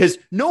him, because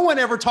no one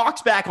ever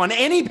talks back on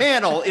any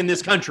panel in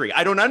this country.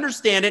 I don't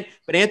understand it,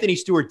 but Anthony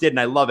Stewart did. And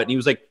I love it. And he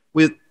was like,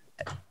 with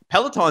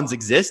Pelotons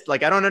exist.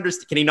 Like, I don't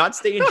understand. Can he not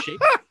stay in shape?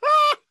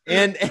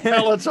 And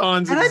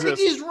Pelotons and exist. I think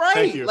he's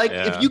right.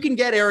 If you can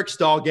get Eric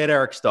Stahl, get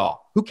Eric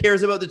Stahl. Who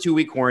cares about the 2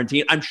 week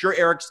quarantine? I'm sure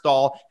Eric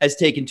Stahl has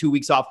taken 2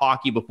 weeks off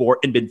hockey before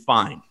and been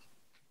fine.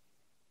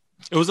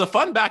 It was a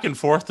fun back and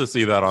forth to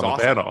see that on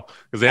the panel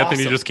because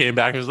Anthony just came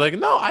back and was like,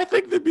 no, I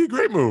think that'd be a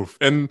great move.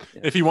 And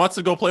if he wants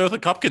to go play with a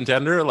cup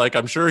contender, like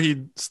I'm sure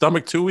he'd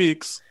stomach 2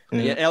 weeks.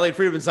 Yeah, Elliot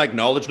Friedman's like,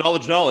 knowledge.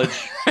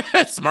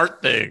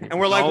 Smart thing. And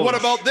we're like, what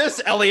about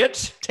this,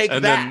 Elliot? Take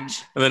and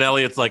that. And then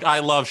Elliot's like, I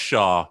love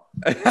Shaw.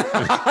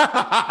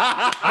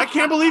 I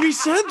can't believe he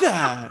said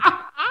that.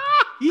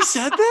 He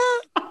said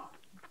that?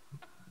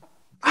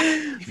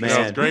 Man,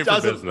 it's great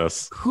for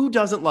business. Who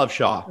doesn't love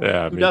Shaw?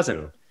 Yeah, who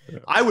doesn't? Yeah.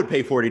 I would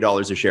pay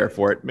 $40 a share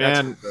for it.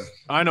 Man,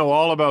 I know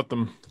all about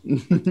them.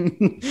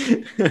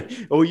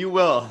 Oh, you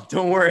will.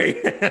 Don't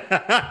worry.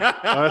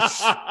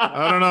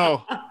 I don't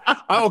know.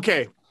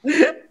 Okay.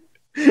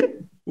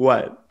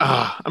 What?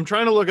 I'm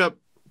trying to look up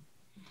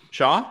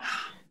Shaw.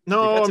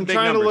 No, I'm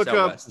trying to look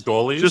up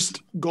goalies.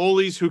 Just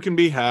goalies who can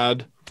be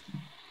had.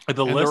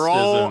 The list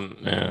isn't.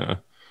 Yeah.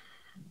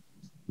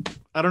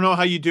 I don't know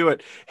how you do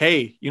it.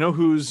 Hey, you know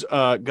who's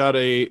got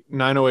a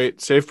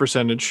 908 save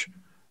percentage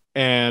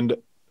and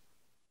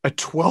a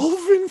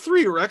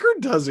 12-3 record?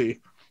 Does he?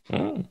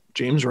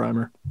 James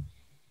Reimer.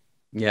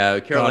 Yeah,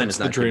 Carolina's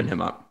not giving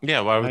him up.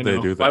 Yeah, why would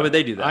they do that? Why would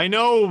they do that? I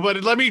know,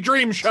 but let me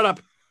dream. Shut up.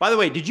 By the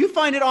way, did you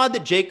find it odd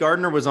that Jake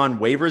Gardiner was on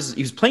waivers?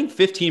 He was playing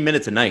 15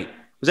 minutes a night.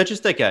 Was that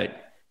just like a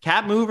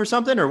cat move or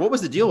something, or what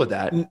was the deal with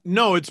that?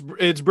 No, it's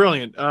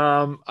brilliant.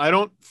 I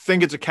don't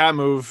think it's a cat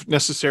move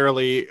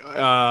necessarily.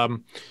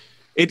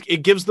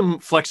 It gives them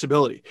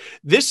flexibility.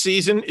 This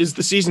season is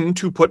the season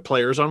to put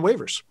players on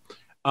waivers.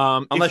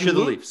 Unless you're the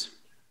Leafs.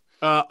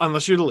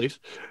 Unless you're the Leafs.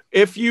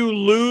 If you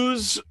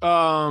lose,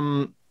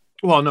 well,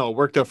 no, it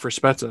worked out for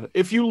Spezza.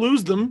 If you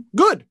lose them,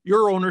 good.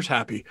 Your owner's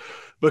happy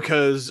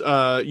because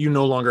you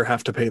no longer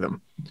have to pay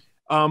them.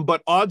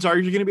 But odds are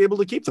you're going to be able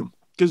to keep them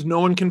because no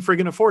one can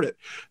friggin' afford it.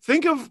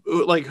 Think of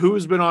like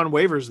who's been on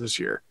waivers this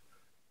year.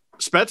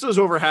 Spezza's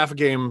over half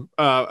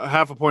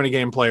a point a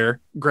game player.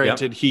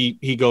 Granted,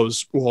 he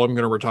goes, well, I'm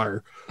going to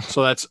retire.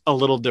 So that's a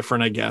little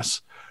different, I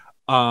guess.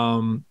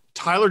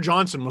 Tyler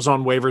Johnson was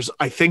on waivers,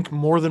 I think,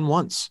 more than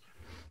once.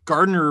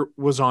 Gardner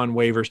was on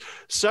waivers.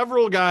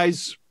 Several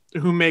guys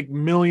who make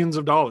millions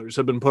of dollars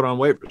have been put on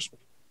waivers.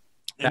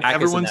 And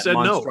everyone said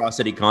no.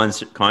 Monstrosity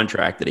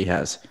contract that he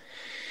has.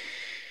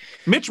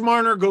 Mitch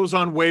Marner goes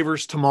on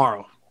waivers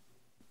tomorrow.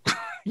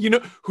 You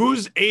know,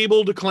 who's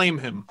able to claim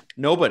him?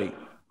 Nobody.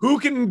 Who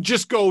can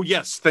just go,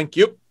 yes, thank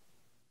you?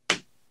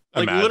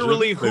 Like,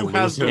 literally, who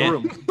has the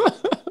room?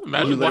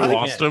 Imagine they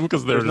lost him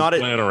because they're just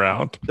playing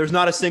around. There's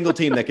not a single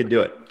team that can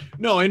do it.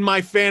 No, in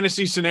my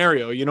fantasy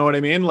scenario, you know what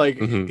I mean? Like,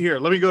 here,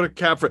 let me go to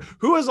cap.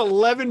 Who has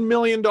 $11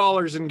 million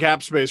in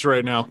cap space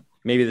right now?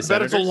 Maybe the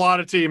Senators? I bet it's a lot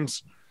of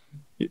teams.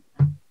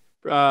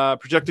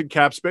 Projected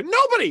cap space.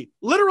 Nobody.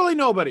 Literally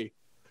nobody.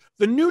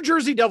 The New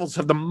Jersey Devils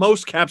have the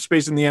most cap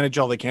space in the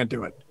NHL. They can't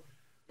do it.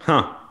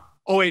 Huh.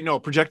 Oh, wait, no.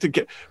 Projected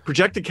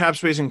cap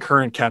space and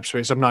current cap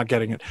space. I'm not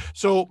getting it.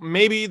 So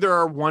maybe there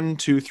are 1,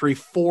 2, 3,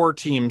 4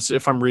 teams,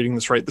 if I'm reading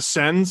this right. The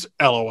Sens,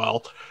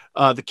 LOL.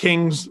 The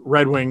Kings,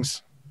 Red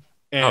Wings.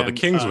 And, the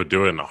Kings would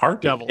do it in a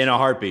heartbeat. Devils. In a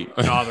heartbeat.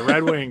 No, the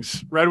Red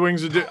Wings. Red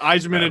Wings would do.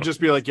 Eisman would just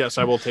be like, yes,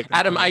 I will take it.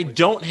 Adam, I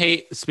don't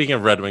hate, speaking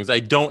of Red Wings, I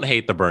don't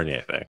hate the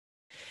Bernier thing.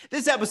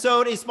 This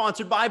episode is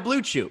sponsored by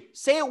Blue Chew.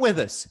 Say it with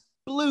us.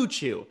 Blue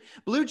Chew.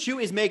 Blue Chew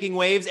is making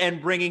waves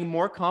and bringing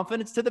more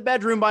confidence to the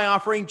bedroom by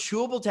offering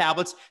chewable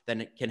tablets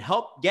that can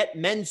help get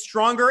men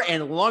stronger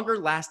and longer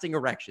lasting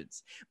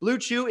erections. Blue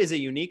Chew is a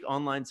unique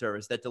online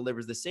service that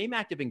delivers the same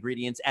active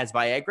ingredients as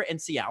Viagra and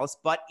Cialis,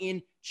 but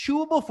in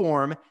chewable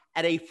form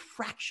at a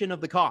fraction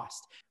of the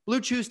cost. Blue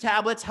Chew's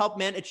tablets help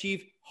men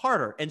achieve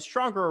harder and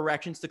stronger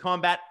erections to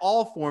combat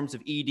all forms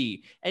of ED.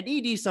 And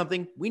ED is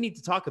something we need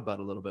to talk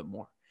about a little bit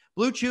more.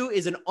 Blue Chew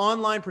is an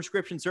online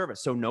prescription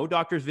service, so no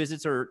doctor's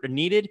visits are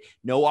needed,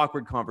 no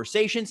awkward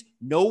conversations,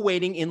 no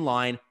waiting in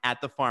line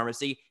at the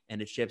pharmacy,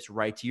 and it ships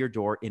right to your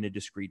door in a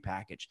discreet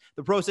package.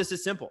 The process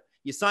is simple.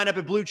 You sign up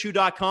at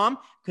BlueChew.com,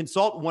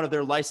 consult one of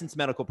their licensed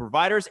medical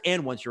providers,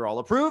 and once you're all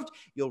approved,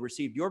 you'll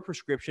receive your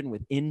prescription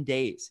within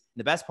days.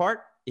 And the best part,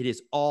 it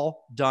is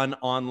all done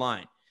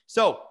online.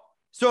 So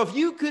if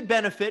you could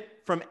benefit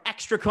from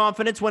extra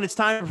confidence when it's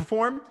time to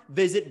perform,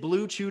 visit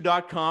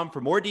BlueChew.com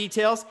for more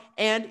details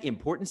and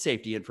important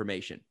safety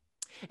information.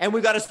 And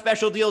we've got a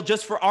special deal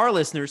just for our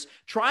listeners.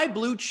 Try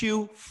Blue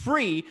Chew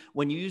free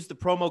when you use the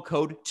promo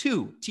code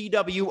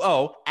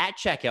TWO at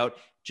checkout.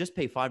 Just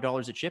pay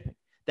 $5 at shipping.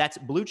 That's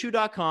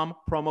BlueChew.com,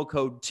 promo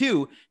code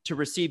 2 to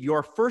receive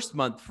your first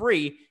month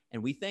free.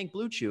 And we thank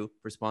Blue Chew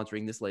for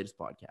sponsoring this latest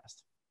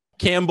podcast.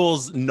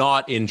 Campbell's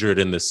not injured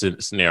in this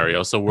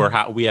scenario, so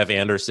we have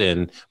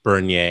Anderson,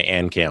 Bernier,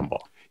 and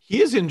Campbell.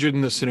 He is injured in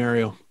this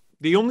scenario.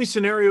 The only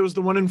scenario is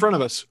the one in front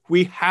of us.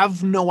 We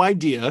have no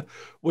idea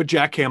what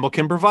Jack Campbell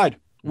can provide.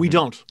 We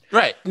don't.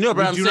 Right. No,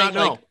 but I'm do saying, not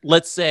know. like,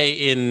 let's say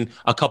in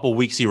a couple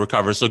weeks he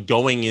recovers. So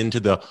going into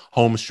the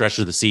home stretch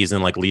of the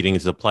season, like leading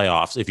into the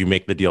playoffs, if you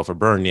make the deal for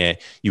Bernier,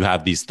 you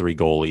have these 3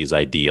 goalies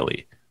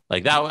ideally.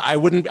 Like that, I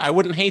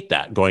wouldn't hate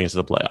that going into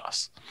the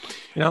playoffs.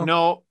 You know?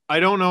 No, I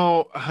don't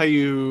know how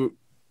you.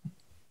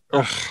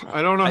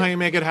 I don't know how you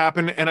make it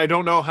happen, and I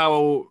don't know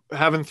how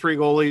having 3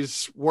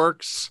 goalies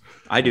works.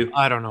 I do.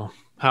 I don't know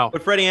how.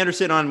 Put Freddie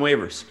Anderson on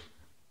waivers.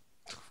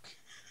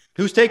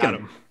 Who's taking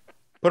him?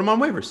 Put him on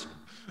waivers.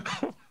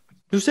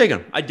 Who's taking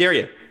him? I dare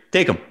you.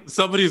 Take him.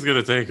 Somebody's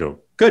gonna take him.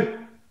 Good.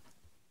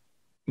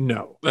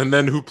 No. And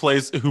then who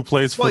plays for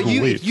the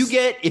Leafs?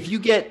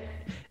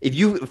 If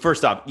you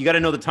first off, you got to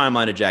know the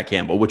timeline of Jack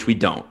Campbell, which we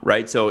don't,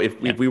 right? So if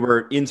we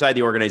were inside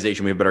the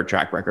organization, we have a better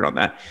track record on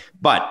that.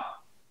 But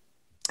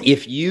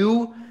if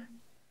you,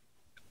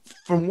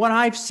 from what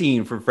I've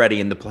seen from Freddie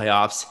in the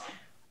playoffs,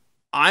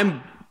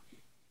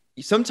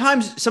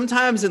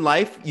 sometimes in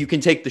life you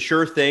can take the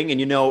sure thing, and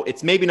you know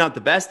it's maybe not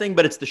the best thing,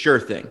 but it's the sure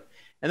thing.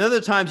 And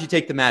other times you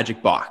take the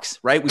magic box,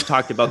 right? We've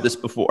talked about this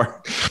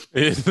before.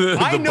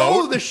 I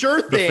know the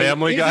sure thing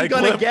isn't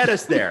going to get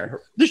us there.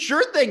 The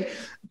sure thing,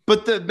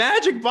 but the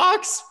magic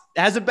box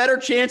has a better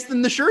chance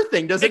than the sure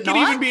thing, does it not? It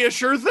can even be a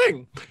sure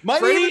thing.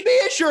 Might even be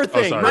a sure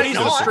thing. He's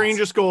the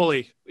strangest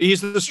goalie.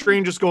 He's the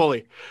strangest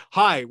goalie.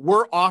 Hi,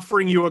 we're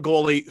offering you a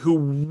goalie who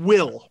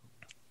will,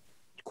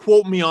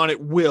 quote me on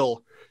it,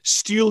 will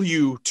steal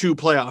you 2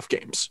 playoff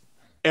games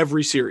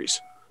every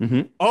series.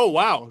 Mm-hmm. Oh,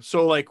 wow.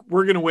 So, like,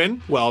 we're going to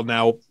win? Well,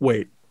 now,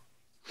 wait.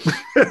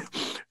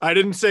 I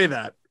didn't say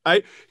that.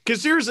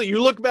 Because seriously,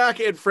 you look back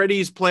at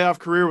Freddie's playoff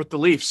career with the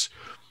Leafs,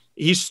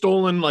 he's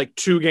stolen like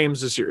 2 games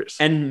this series.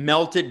 And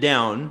melted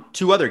down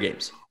 2 other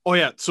games. Oh,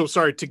 yeah. So,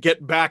 sorry, to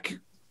get back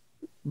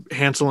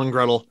Hansel and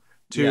Gretel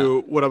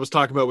to what I was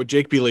talking about with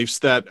Jake B. Leafs,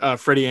 that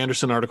Freddie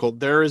Anderson article,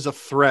 there is a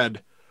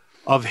thread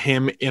of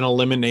him in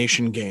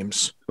elimination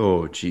games.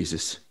 Oh,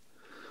 Jesus.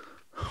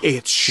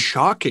 It's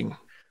shocking.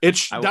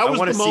 I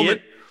want to see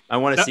it. I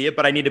want to see it,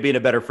 but I need to be in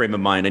a better frame of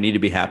mind. I need to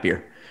be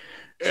happier.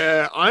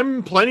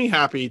 I'm plenty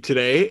happy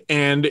today,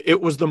 and it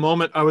was the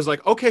moment I was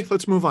like, okay,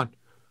 let's move on.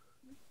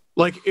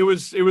 Like it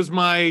was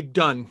my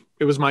done.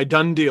 It was my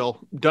done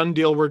deal. Done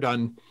deal. We're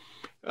done.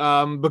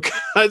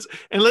 Because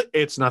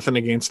it's nothing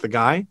against the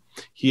guy.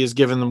 He has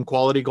given them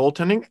quality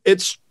goaltending.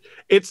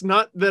 It's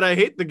not that I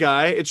hate the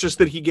guy. It's just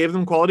that he gave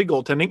them quality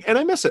goaltending, and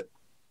I miss it.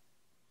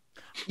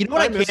 You know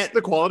what? I miss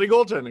the quality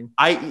goaltending.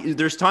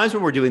 There's times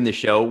when we're doing the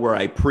show where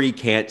I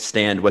can't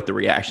stand what the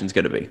reaction's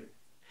going to be,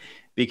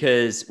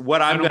 because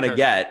what I'm going to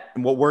get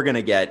and what we're going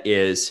to get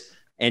is,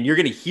 and you're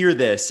going to hear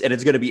this, and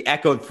it's going to be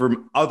echoed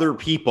from other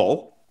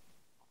people,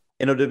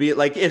 and it'll be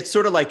like it's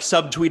sort of like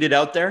subtweeted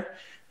out there.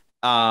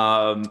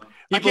 I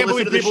can't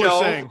believe people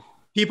are saying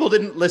people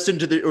didn't listen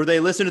to or they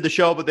listen to the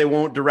show, but they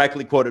won't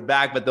directly quote it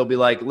back. But they'll be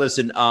like,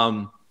 "Listen,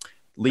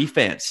 Leaf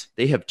fans,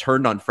 they have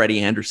turned on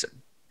Freddie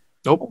Anderson."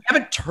 Nope. We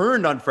haven't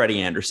turned on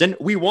Freddie Anderson.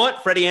 We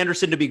want Freddie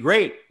Anderson to be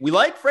great. We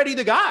like Freddie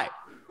the guy.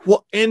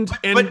 Well,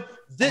 but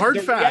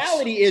the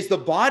reality is the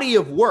body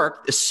of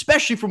work,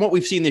 especially from what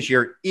we've seen this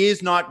year,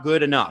 is not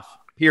good enough.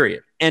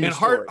 Period. And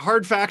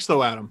hard facts,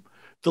 though, Adam.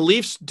 The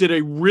Leafs did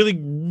a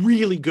really,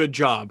 really good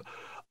job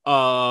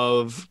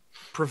of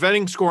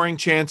preventing scoring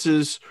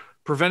chances,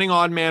 preventing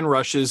odd man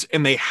rushes,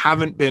 and they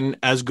haven't been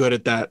as good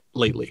at that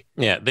lately.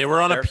 Yeah, they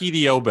were on a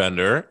PDO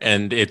bender,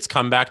 and it's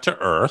come back to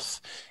earth,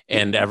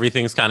 and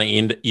everything's kind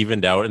of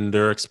evened out, and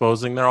they're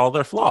exposing all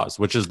their flaws,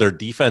 which is their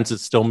defense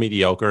is still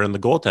mediocre, and the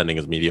goaltending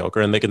is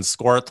mediocre, and they can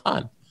score a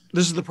ton.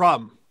 This is the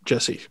problem,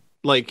 Jesse.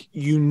 Like,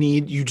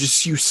 you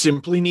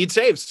simply need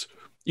saves.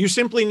 You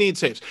simply need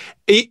saves.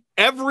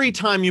 Every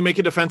time you make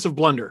a defensive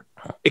blunder,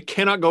 it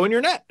cannot go in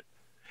your net.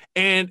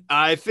 And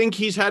I think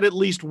he's had at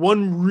least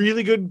one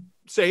really good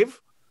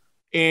save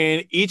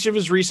in each of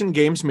his recent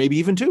games, maybe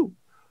even two.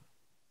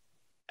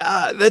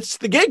 That's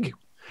the gig.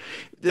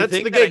 That's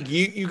the gig.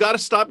 You got to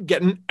stop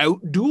getting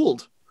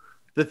out-dueled.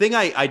 The thing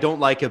I don't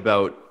like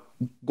about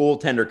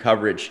goaltender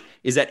coverage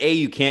is that A,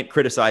 you can't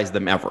criticize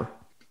them ever.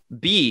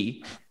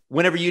 B,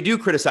 whenever you do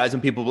criticize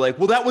them, people will be like,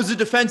 well, that was a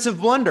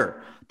defensive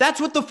blunder. That's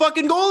what the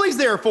fucking goalie's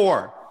there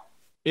for.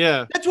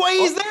 Yeah. That's why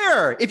he's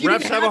there. If you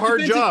refs have a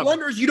hard job.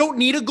 Blunders, you don't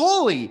need a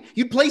goalie.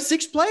 You'd play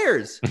 6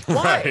 players.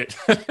 Why?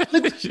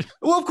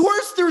 Well, of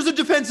course there's a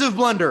defensive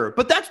blunder,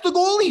 but that's the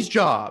goalie's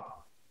job.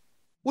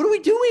 What are we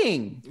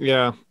doing?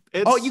 Yeah.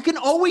 You can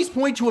always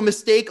point to a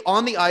mistake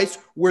on the ice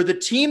where the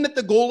team that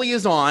the goalie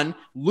is on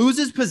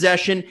loses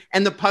possession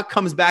and the puck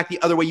comes back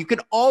the other way. You can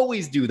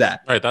always do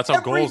that. Right. That's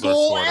how goals are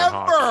scored in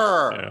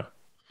hockey.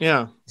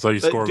 Yeah. So you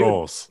score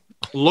goals.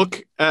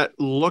 Look at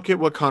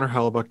what Connor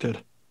Hellebuck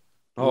did.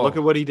 Oh. Look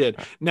at what he did.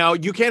 Now,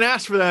 you can't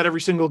ask for that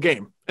every single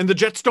game. And the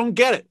Jets don't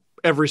get it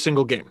every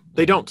single game.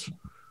 They don't.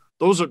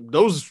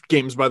 Those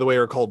games, by the way,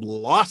 are called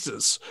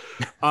losses.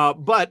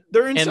 But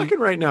they're in second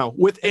right now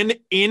with an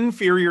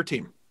inferior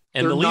team.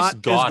 And the Leafs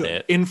got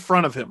it in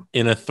front of him.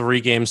 In a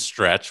 3-game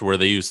stretch where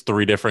they used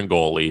 3 different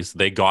goalies.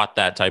 They got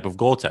that type of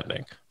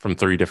goaltending from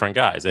 3 different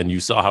guys. And you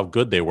saw how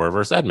good they were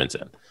versus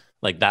Edmonton.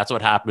 Like, that's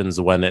what happens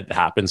when it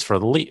happens for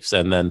the Leafs.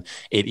 And then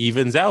it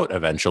evens out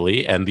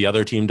eventually, and the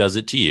other team does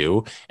it to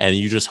you. And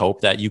you just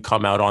hope that you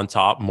come out on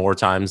top more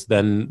times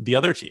than the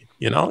other team.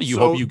 You know,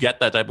 hope you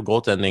get that type of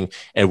goaltending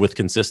and with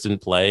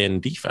consistent play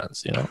and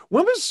defense, you know.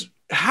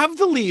 Have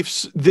the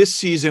Leafs this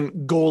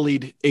season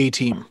goalied a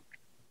team?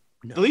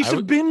 No, the Leafs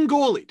have been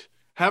goalied.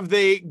 Have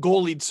they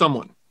goalied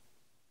someone?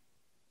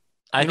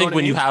 I think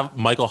when you have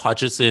Michael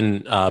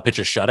Hutchison pitch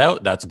a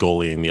shutout, that's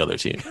goalying the other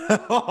team.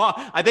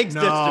 I think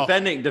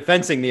that's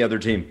defensing the other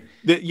team.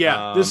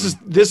 This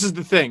is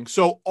the thing.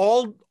 So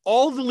all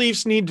the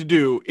Leafs need to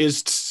do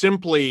is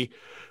simply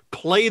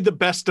play the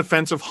best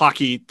defensive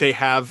hockey they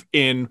have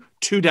in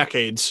 2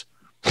 decades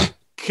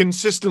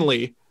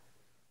consistently.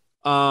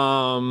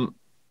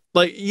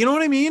 Like, you know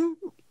what I mean?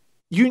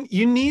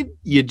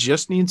 You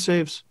just need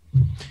saves.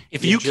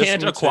 If you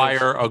can't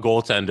acquire a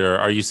goaltender,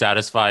 are you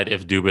satisfied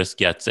if Dubas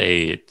gets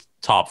a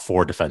top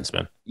 4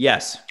 defenseman?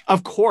 Yes.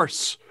 Of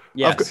course.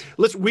 Yes.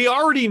 We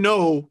already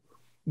know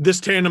this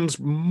tandem's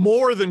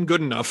more than good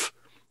enough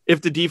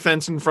if the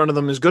defense in front of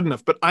them is good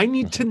enough. But I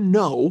need to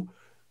know,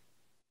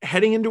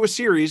 heading into a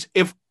series,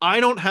 if I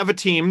don't have a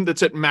team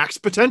that's at max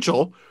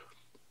potential,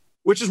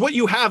 which is what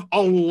you have a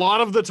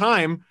lot of the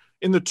time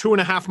in the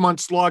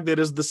 2.5-month slog that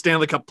is the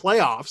Stanley Cup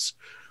playoffs,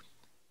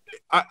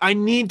 I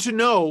need to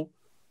know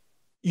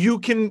you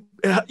can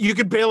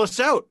bail us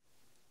out.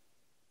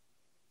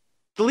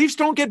 The Leafs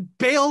don't get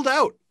bailed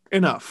out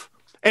enough.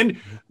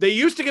 And they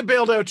used to get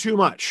bailed out too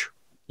much.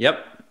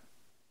 Yep.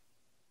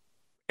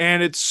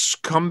 And it's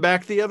come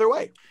back the other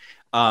way.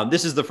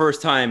 This is the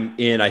first time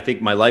in, I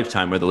think, my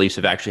lifetime where the Leafs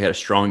have actually had a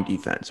strong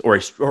defense or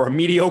a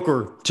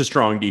mediocre to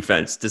strong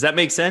defense. Does that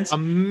make sense? A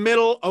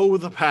middle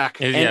of the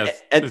pack. And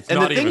it's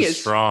not the thing even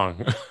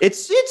strong. It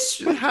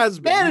has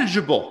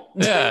manageable.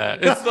 Yeah,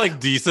 it's like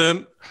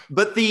decent.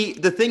 But the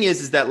thing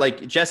is that,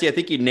 like, Jesse, I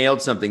think you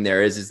nailed something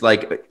there. Is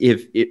like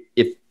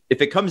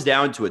if it comes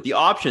down to it, the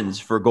options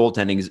for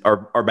goaltending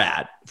are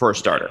bad for a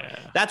starter. Yeah.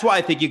 That's why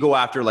I think you go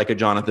after like a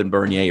Jonathan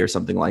Bernier or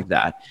something like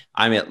that.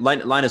 I mean,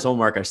 Linus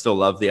Ullmark, I still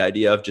love the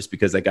idea of, just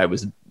because that guy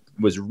was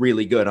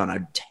really good on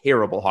a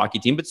terrible hockey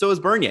team, but so is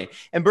Bernier.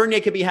 And Bernier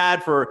can be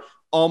had for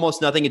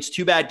almost nothing. It's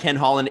too bad Ken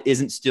Holland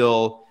isn't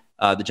still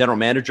the general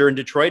manager in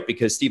Detroit,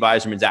 because Steve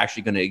Yzerman's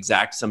actually going to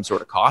exact some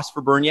sort of cost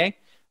for Bernier.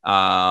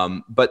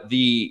 But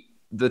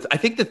I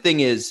think the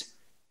thing is,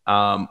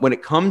 when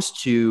it comes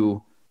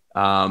to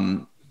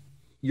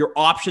your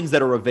options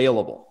that are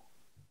available,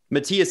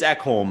 Mattias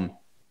Ekholm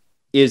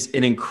is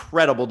an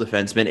incredible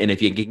defenseman, and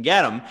if you can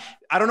get him,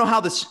 I don't know how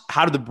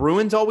do the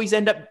Bruins always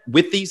end up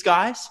with these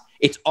guys?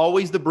 It's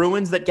always the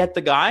Bruins that get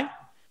the guy.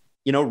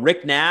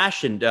 Rick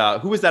Nash and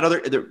who was that other?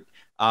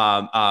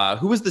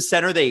 Who was the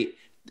center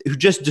who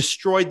just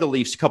destroyed the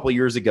Leafs a couple of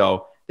years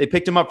ago? They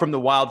picked him up from the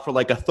Wild for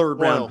like a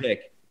third-round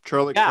pick.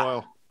 Charlie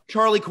Coyle.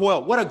 Charlie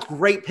Coyle. What a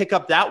great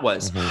pickup that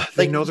was. Mm-hmm.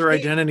 They know their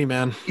identity,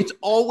 man. It's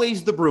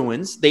always the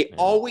Bruins. They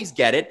always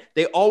get it.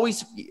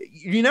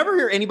 You never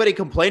hear anybody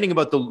complaining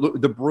about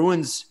the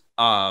Bruins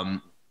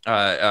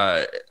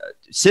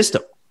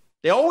system.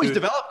 They always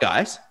develop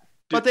guys,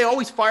 but they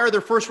always fire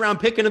their first-round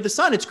pick into the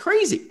sun. It's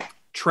crazy.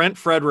 Trent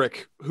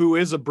Frederick, who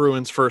is a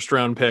Bruins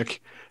first-round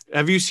pick.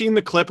 Have you seen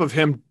the clip of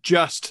him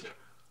just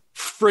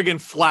friggin'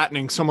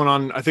 flattening someone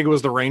on, I think it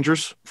was the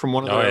Rangers from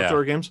one of the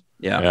outdoor games?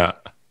 Yeah.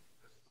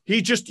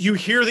 You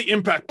hear the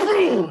impact,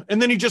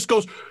 and then he just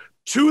goes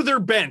to their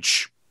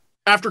bench.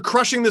 After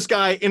crushing this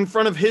guy in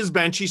front of his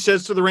bench, he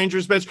says to the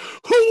Rangers bench,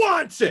 "Who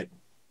wants it?"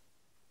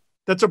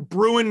 That's a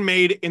Bruin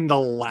made in the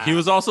lab. He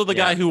was also the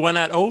guy who went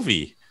at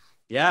Ovi.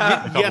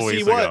 Yeah. Yes,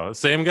 he was.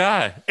 Same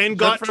guy. And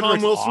got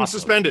Tom Wilson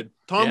suspended.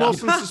 Tom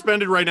Wilson's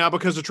suspended right now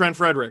because of Trent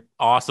Frederick.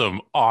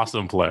 Awesome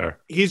player.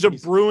 He's a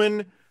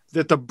Bruin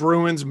that the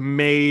Bruins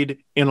made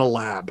in a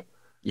lab.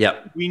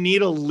 Yep. We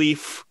need a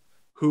Leaf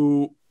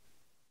who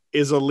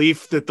is a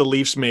Leaf that the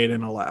Leafs made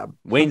in a lab.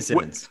 Wayne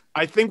Simmonds.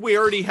 I think we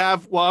already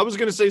have. Well, I was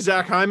going to say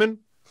Zach Hyman.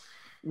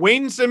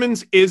 Wayne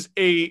Simmonds is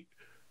it's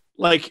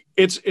like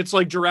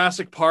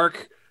Jurassic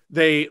Park.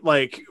 They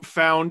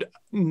found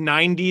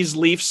 90s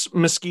Leafs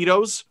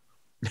mosquitoes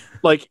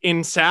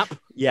in sap.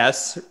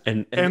 Yes.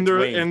 And he's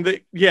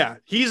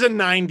a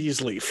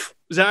 90s Leaf.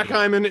 Zach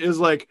Hyman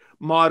is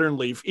modern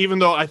Leaf, even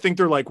though I think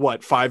they're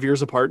 5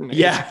 years apart in age.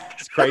 Yeah.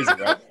 It's crazy,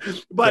 right?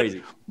 But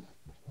crazy.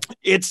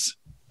 It's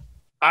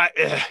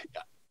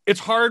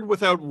hard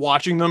without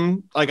watching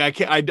them.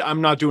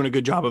 I'm not doing a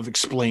good job of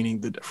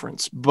explaining the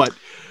difference. But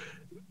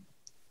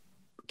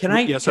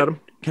yes,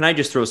 Adam? Can I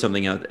just throw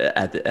something out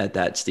at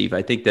that, Steve?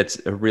 I think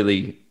that's a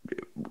really.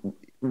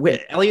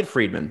 Elliot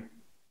Friedman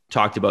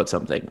talked about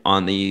something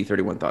on the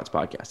 31 Thoughts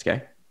podcast.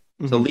 Okay,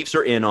 So the Leafs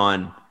are in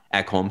on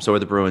Ekholm. So are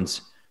the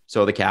Bruins.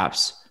 So are the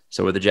Caps.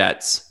 So are the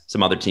Jets.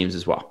 Some other teams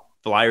as well.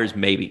 Flyers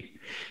maybe,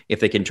 if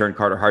they can turn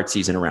Carter Hart's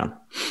season around.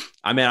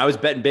 I was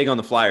betting big on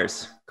the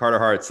Flyers. Carter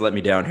Hart's let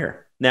me down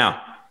here.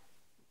 Now,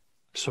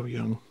 so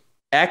young.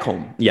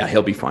 Ekholm, yeah,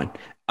 he'll be fine.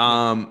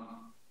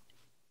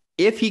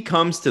 If he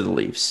comes to the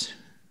Leafs,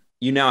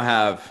 you now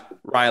have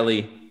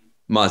Riley,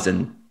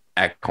 Muzzin,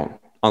 Ekholm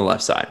on the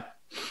left side.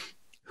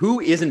 Who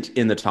isn't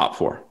in the top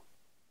four?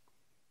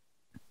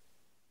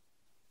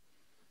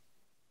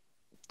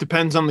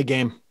 Depends on the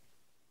game.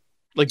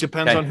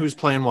 Depends on who's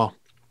playing well.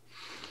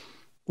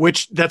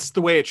 Which, that's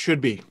the way it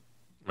should be.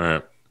 All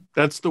right.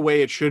 That's the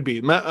way it should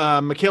be.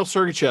 Mikhail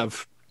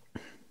Sergachev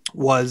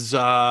was,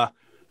 I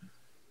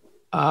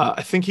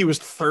think he was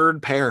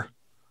third pair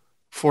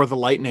for the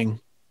Lightning.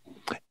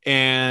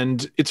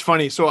 And it's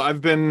funny. So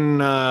I've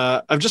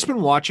just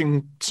been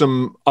watching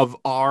some of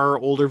our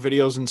older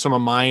videos and some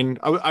of mine.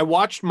 I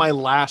watched my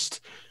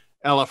last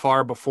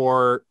LFR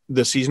before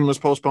the season was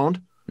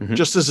postponed,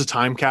 just as a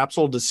time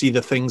capsule to see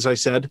the things I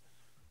said.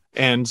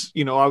 And,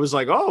 I was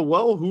like, oh,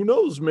 well, who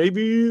knows?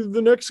 Maybe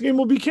the next game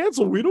will be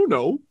canceled. We don't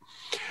know.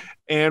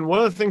 And one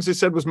of the things they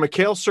said was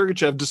Mikhail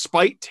Sergachev,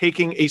 despite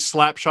taking a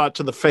slap shot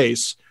to the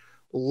face,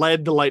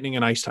 led the Lightning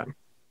in ice time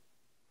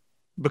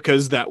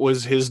because that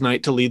was his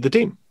night to lead the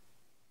team.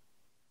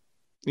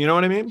 You know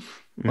what I mean?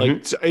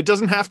 It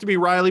doesn't have to be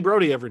Riley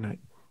Brody every night.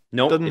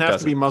 No, nope, it doesn't have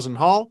to be Muzzin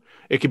Hall.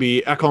 It could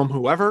be Ekholm,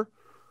 whoever.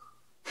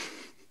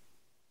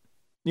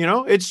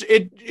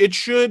 It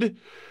should,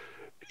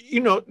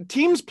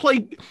 teams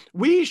play.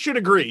 We should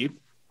agree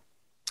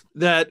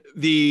that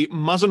the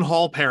Muzzin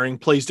Hall pairing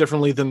plays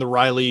differently than the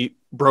Riley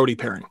Brody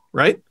pairing,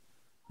 right?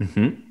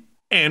 Mm-hmm.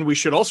 And we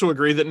should also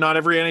agree that not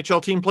every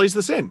NHL team plays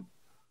the same.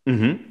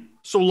 Mm-hmm.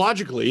 So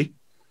logically,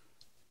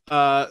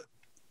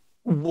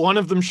 one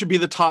of them should be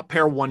the top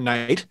pair one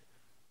night,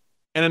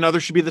 and another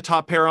should be the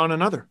top pair on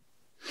another.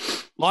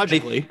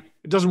 Logically,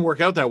 it doesn't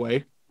work out that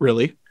way,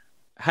 really.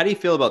 How do you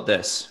feel about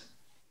this?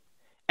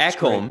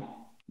 Ekholm,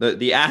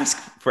 the ask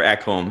for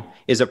Ekholm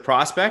is a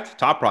prospect,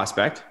 top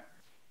prospect.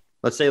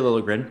 Let's say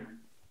Liljegren.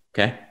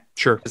 Okay.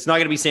 Sure. It's not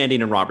going to be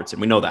Sandin and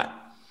Robertson. We know that.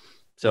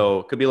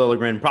 So it could be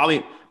Liljegren.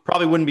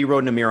 Probably wouldn't be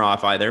Rodin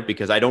Amirov either,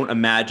 because I don't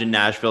imagine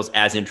Nashville's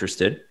as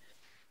interested.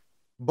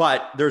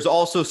 But there's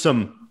also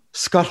some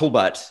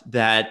scuttlebutt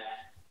that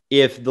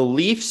if the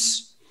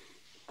Leafs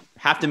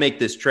have to make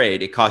this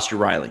trade, it costs you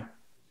Riley.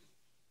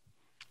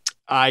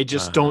 I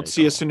just don't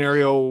see a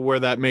scenario where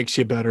that makes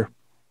you better.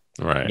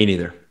 Right. Me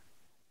neither.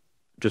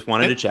 Just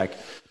wanted to check.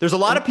 There's a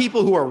lot of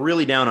people who are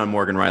really down on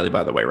Morgan Riley,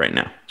 by the way, right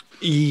now.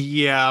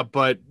 Yeah,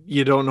 but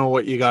you don't know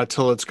what you got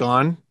till it's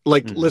gone.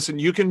 Like, listen,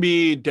 you can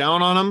be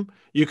down on him.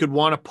 You could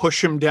want to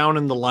push him down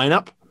in the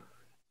lineup.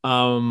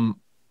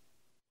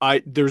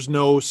 There's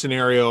no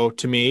scenario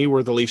to me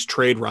where the Leafs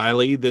trade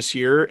Riley this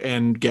year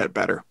and get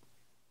better.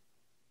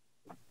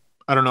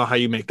 I don't know how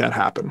you make that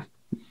happen.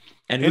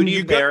 And who do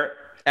you pair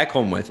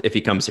Ekholm with if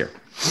he comes here?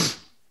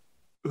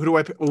 Who do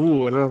I?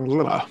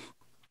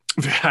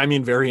 I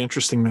mean, very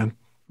interesting, man.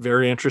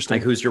 Very interesting.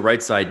 Like, who's your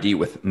right side D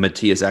with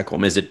Matthias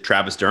Ekholm? Is it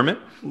Travis Dermott?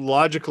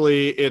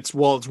 Logically, it's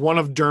one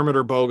of Dermott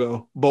or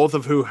Bogo, both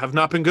of who have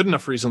not been good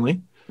enough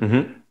recently.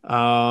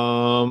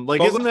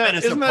 Bogo's isn't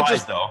that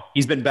just though?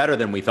 He's been better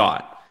than we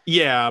thought.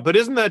 Yeah, but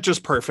isn't that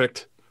just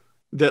perfect?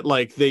 That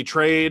like they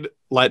trade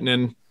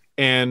Lettinen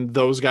and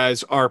those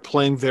guys are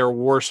playing their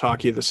worst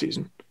hockey of the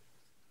season.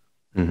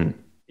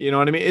 You know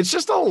what I mean? It's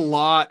just a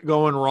lot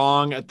going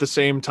wrong at the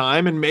same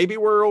time, and maybe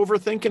we're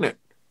overthinking it.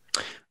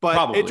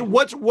 But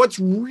what's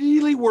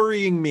really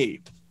worrying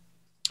me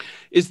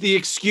is the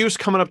excuse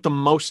coming up the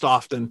most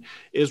often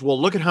is, well,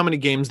 look at how many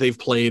games they've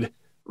played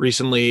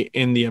recently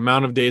in the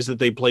amount of days that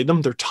they played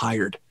them. They're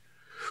tired.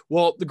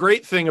 Well, the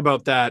great thing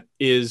about that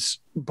is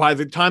by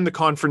the time the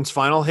conference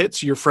final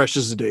hits, you're fresh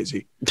as a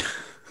daisy.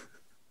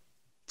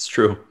 It's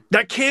true.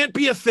 That can't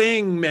be a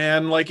thing,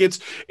 man. Like it's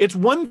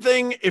one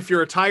thing if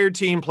you're a tired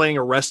team playing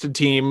a rested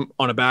team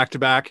on a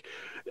back-to-back.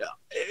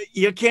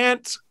 You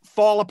can't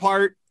fall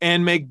apart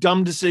and make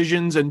dumb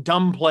decisions and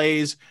dumb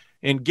plays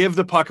and give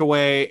the puck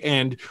away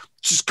and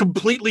just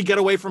completely get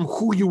away from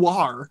who you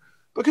are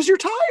because you're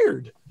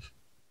tired.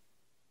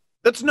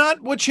 That's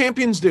not what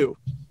champions do.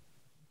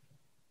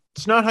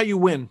 It's not how you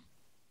win.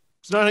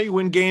 It's not how you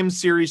win games,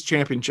 series,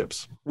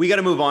 championships. We got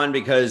to move on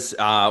because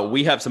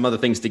we have some other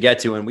things to get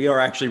to, and we are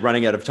actually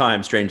running out of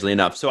time, strangely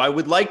enough. So I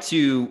would like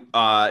to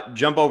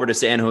jump over to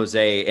San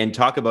Jose and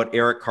talk about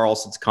Erik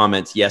Karlsson's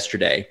comments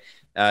yesterday,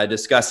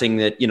 discussing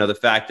that, the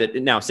fact that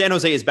now San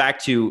Jose is back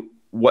to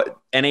what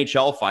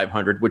NHL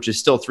 500, which is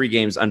still 3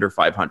 games under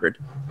 500.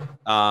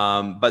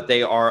 But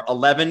they are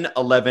 11,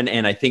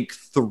 and I think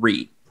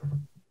 3.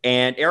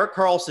 And Erik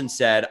Karlsson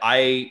said,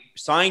 I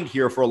signed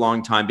here for a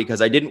long time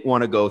because I didn't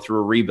want to go through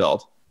a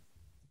rebuild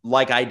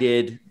like I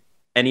did.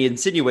 And he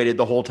insinuated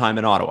the whole time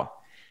in Ottawa.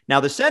 Now,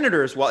 the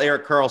Senators, while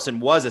Erik Karlsson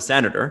was a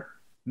Senator,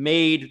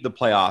 made the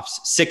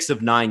playoffs 6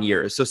 of 9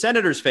 years. So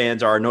Senators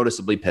fans are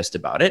noticeably pissed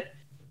about it.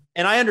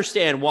 And I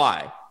understand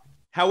why.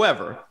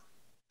 However,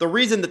 the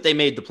reason that they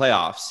made the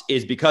playoffs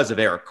is because of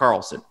Erik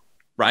Karlsson,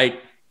 right?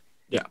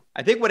 Yeah.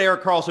 I think what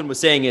Erik Karlsson was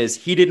saying is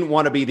he didn't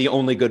want to be the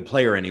only good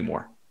player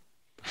anymore.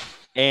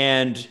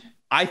 And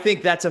I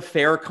think that's a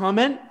fair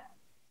comment.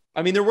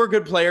 I mean, there were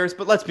good players,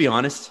 but let's be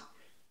honest.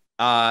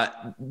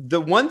 The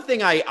one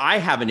thing I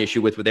have an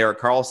issue with Erik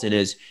Karlsson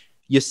is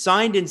you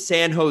signed in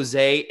San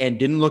Jose and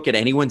didn't look at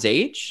anyone's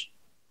age.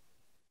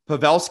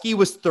 Pavelski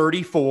was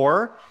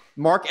 34.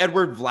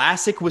 Mark-Edward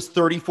Vlasic was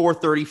 34,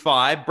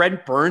 35.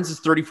 Brent Burns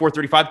is 34,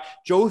 35.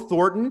 Joe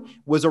Thornton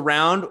was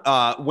around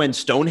when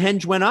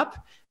Stonehenge went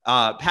up.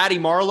 Patty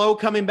Marleau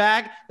coming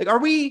back.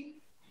 Like,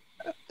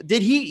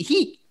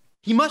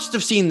 he must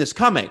have seen this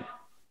coming.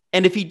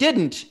 And if he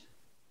didn't,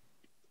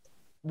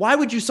 why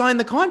would you sign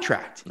the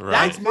contract?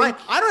 Right.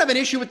 I don't have an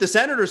issue with the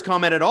Senators'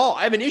 comment at all.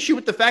 I have an issue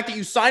with the fact that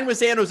you signed with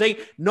San Jose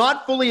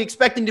not fully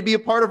expecting to be a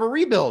part of a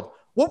rebuild.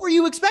 What were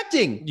you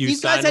expecting?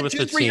 These guys had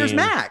 2-3 years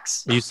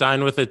max. You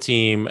signed with a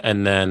team,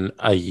 and then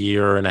a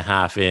year and a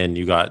half in,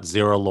 you got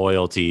zero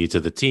loyalty to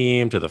the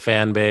team, to the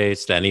fan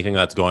base, to anything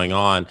that's going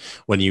on.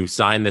 When you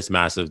sign this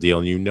massive deal,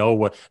 and you know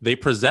what they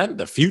present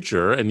the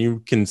future, and you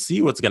can see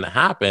what's going to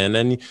happen,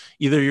 and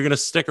either you're going to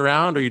stick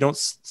around or you don't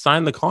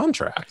sign the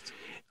contract.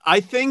 I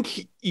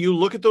think you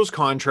look at those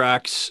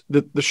contracts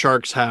that the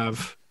Sharks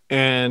have,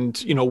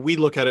 and we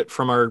look at it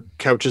from our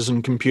couches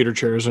and computer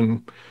chairs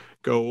and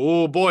go,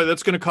 oh boy,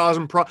 that's going to cause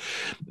them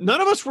None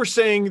of us were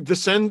saying the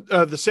San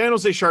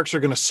Jose Sharks are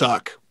going to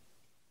suck.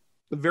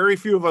 Very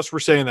few of us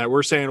were saying that.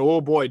 We're saying, oh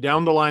boy,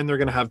 down the line, they're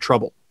going to have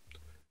trouble.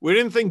 We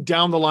didn't think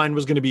down the line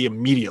was going to be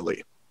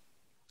immediately.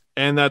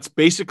 And that's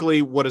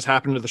basically what has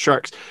happened to the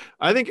Sharks.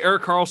 I think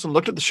Erik Karlsson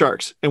looked at the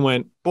Sharks and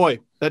went,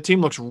 boy, that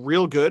team looks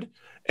real good.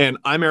 And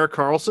I'm Erik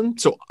Karlsson,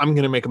 so I'm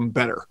going to make them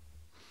better.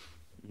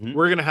 Mm-hmm.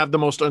 We're going to have the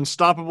most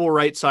unstoppable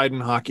right side in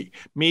hockey.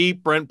 Me,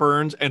 Brent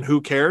Burns, and who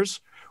cares?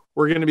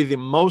 We're going to be the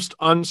most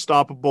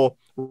unstoppable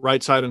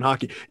right side in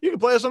hockey. You can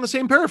play us on the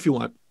same pair if you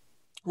want.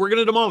 We're going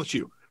to demolish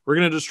you. We're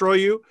going to destroy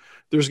you.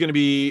 There's going to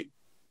be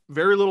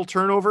very little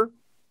turnover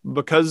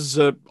because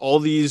all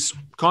these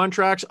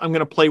contracts, I'm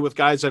going to play with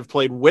guys I've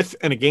played with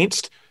and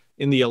against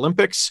in the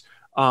Olympics.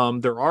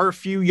 There are a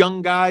few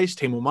young guys,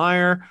 Timo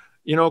Meier,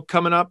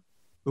 coming up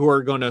who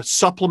are going to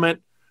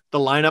supplement the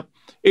lineup.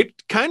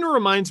 It kind of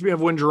reminds me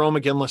of when Jarome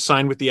Iginla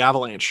signed with the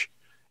Avalanche.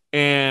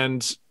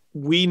 And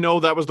we know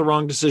that was the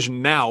wrong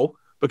decision now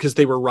because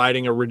they were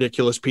riding a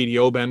ridiculous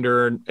PDO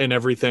bender and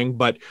everything.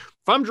 But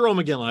if I'm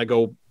Jarome Iginla, I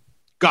go,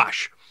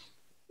 gosh,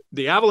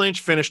 the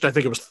Avalanche finished, I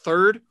think it was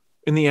 3rd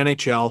in the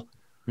NHL.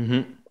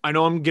 Mm-hmm. I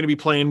know I'm going to be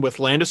playing with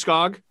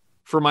Landeskog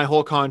for my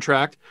whole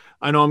contract.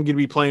 I know I'm going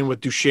to be playing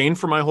with Duchesne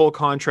for my whole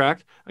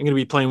contract. I'm going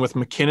to be playing with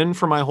McKinnon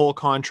for my whole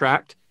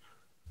contract.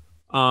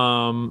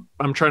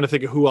 I'm trying to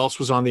think of who else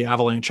was on the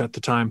Avalanche at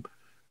the time,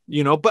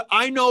 but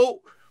I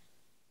know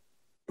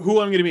who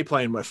I'm going to be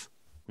playing with.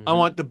 Mm-hmm. I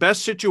want the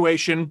best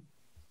situation.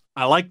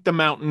 I like the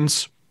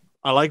mountains.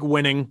 I like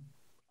winning.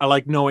 I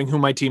like knowing who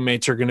my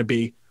teammates are going to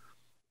be.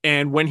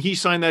 And when he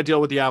signed that deal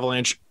with the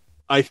Avalanche,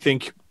 I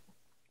think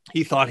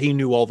he thought he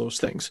knew all those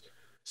things.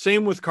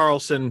 Same with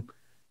Karlsson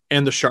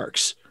and the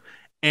Sharks.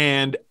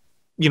 And,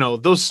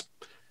 those,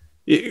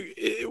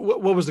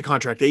 what was the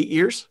contract? 8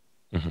 years?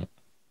 Mm-hmm.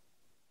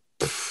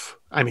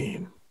 I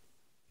mean,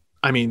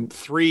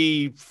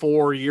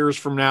 3-4 years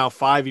from now,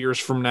 5 years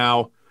from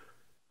now,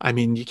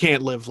 you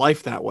can't live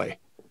life that way.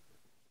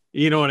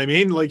 You know what I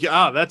mean? Like,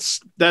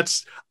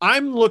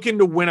 I'm looking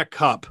to win a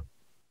cup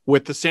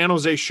with the San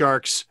Jose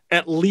Sharks,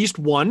 at least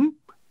one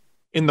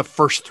in the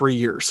first 3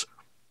 years.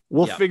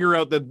 We'll figure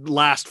out the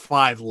last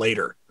 5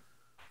 later.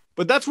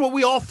 But that's what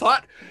we all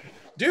thought.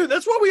 Dude,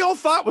 that's what we all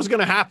thought was going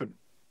to happen.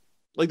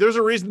 Like, there's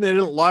a reason they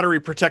didn't lottery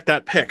protect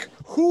that pick.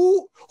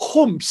 Who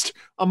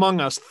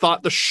among us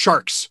thought the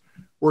Sharks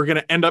were going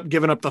to end up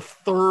giving up the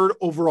 3rd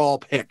overall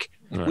pick?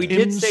 Right. We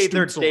did say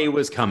their day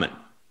was coming.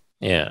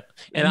 Yeah.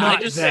 And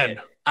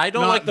I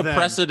don't like the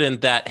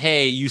precedent that,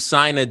 hey, you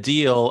sign a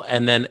deal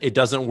and then it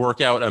doesn't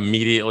work out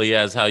immediately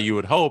as how you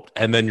had hoped,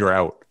 and then you're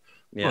out.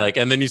 Yeah.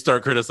 And then you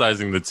start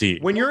criticizing the team.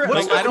 When you're,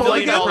 I don't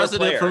like that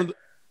precedent from.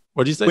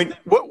 What did you say?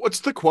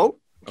 What's the quote?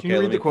 Can you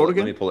read the quote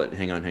again? Let me pull it.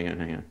 Hang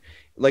on.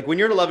 Like, when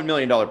you're an $11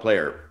 million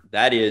player,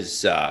 that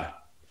is,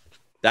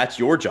 that's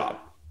your job.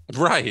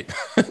 Right.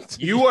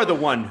 You are the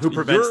one who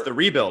prevents the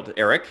rebuild,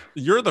 Erik.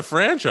 You're the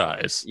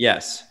franchise.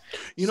 Yes.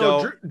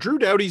 Drew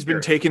Doughty's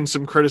been taking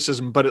some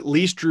criticism, but at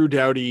least Drew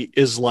Doughty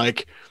is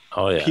like,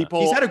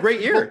 he's had a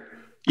great year.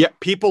 Yeah.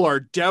 People are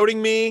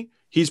doubting me.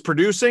 He's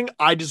producing.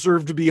 I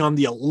deserve to be on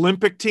the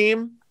Olympic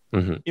team.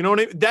 Mm-hmm. You know what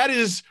I mean? That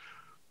is,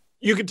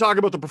 you can talk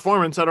about the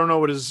performance. I don't know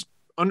what his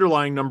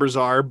underlying numbers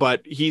are,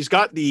 but he's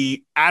got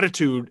the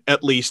attitude,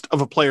 at least,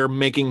 of a player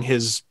making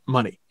his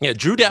money. Yeah,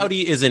 Drew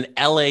Doughty is an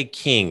LA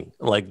king.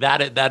 Like,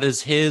 that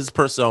is his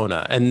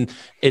persona. And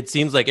it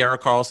seems like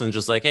Erik Karlsson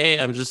just like, hey,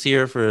 I'm just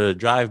here for a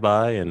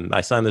drive-by, and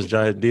I signed this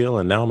giant deal,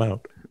 and now I'm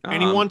out.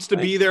 And he wants to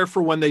be there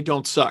for when they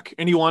don't suck.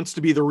 And he wants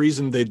to be the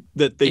reason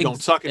that they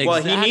don't suck.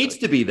 Well, he needs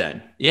to be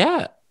then.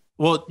 Yeah.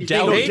 Well,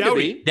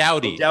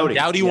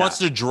 Doughty wants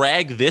to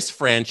drag this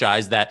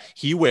franchise that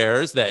he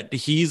wears, that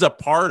he's a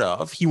part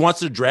of. He wants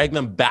to drag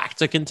them back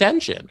to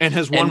contention. And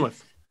has won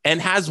with.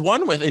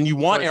 And you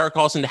want Erik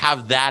Karlsson to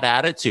have that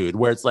attitude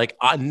where it's like,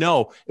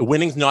 no,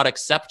 winning's not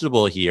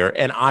acceptable here,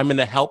 and I'm going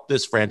to help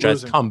this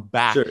franchise come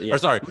back. Sure, yeah. Or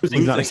sorry,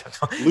 losing's not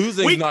acceptable.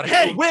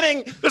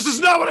 Winning. This is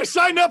not what I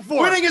signed up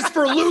for. Winning is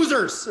for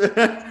losers.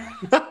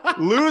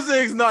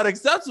 Losing's not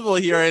acceptable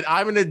here, and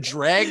I'm going to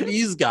drag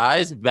these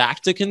guys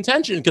back to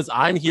contention because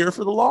I'm here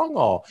for the long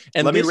haul.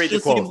 And this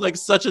just seems like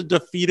such a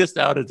defeatist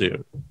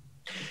attitude.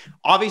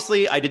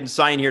 Obviously, I didn't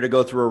sign here to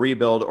go through a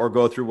rebuild or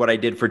go through what I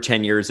did for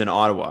 10 years in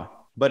Ottawa.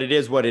 But it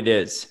is what it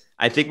is.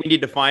 I think we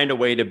need to find a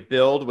way to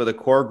build with a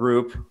core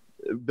group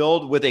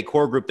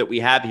that we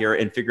have here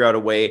and figure out a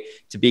way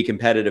to be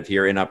competitive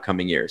here in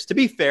upcoming years. To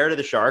be fair to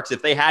the Sharks,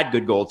 if they had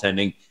good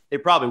goaltending, they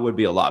probably would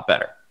be a lot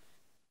better.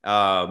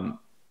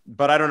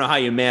 But I don't know how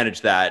you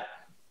manage that.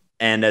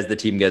 And as the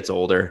team gets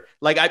older,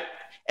 I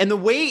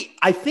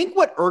think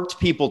what irked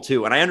people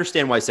too, and I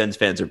understand why Sens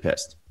fans are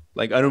pissed.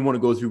 Like, I don't want to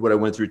go through what I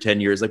went through 10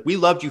 years. Like, we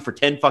loved you for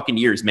 10 fucking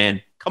years,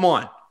 man. Come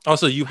on.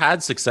 Also, you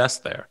had success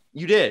there.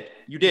 You did.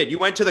 You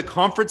went to the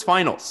conference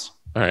finals.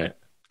 All right.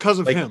 Because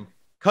of him.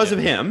 Because of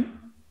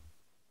him.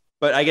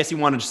 But I guess he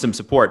wanted some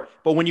support.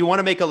 But when you want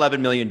to make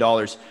 $11 million,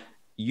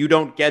 you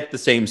don't get the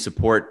same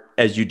support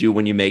as you do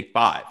when you make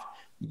 $5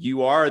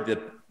 million.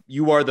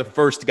 You are the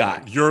first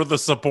guy. You're the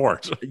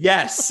support.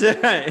 Yes.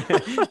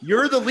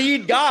 You're the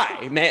lead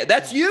guy, man.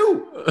 That's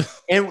you.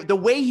 And the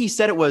way he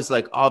said it was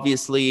like,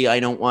 obviously, I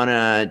don't want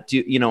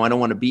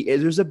to be,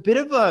 there's a bit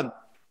of a,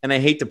 and I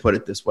hate to put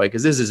it this way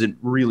because this isn't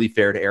really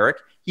fair to Erik.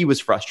 He was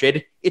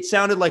frustrated. It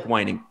sounded like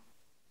whining.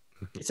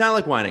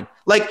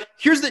 Like,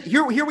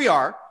 here we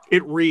are.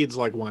 It reads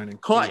like whining.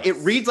 It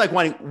reads like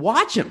whining.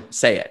 Watch him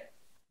say it.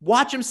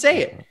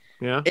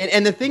 Yeah.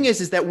 And the thing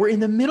is that we're in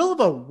the middle of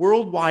a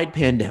worldwide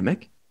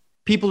pandemic.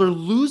 People are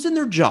losing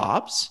their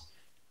jobs.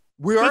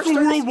 That's what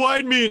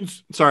worldwide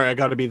means. Sorry, I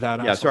got to be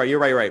that. Yeah, sorry, you're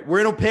right. We're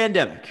in a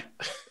pandemic.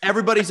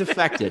 Everybody's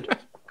affected.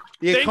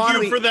 Thank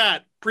you for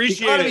that.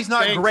 Appreciate it. The economy's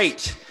not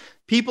great.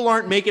 People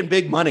aren't making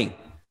big money.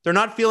 They're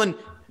not feeling.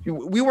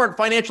 We weren't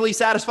financially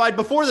satisfied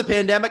before the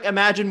pandemic.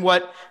 Imagine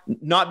what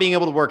not being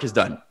able to work has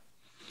done.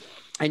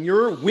 And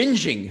you're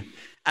whinging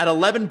at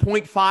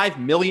 $11.5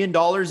 million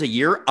a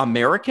year,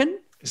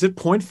 American. Is it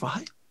 0.5?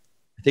 I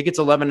think it's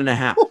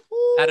 11.5.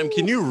 Adam,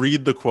 can you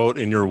read the quote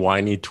in your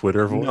whiny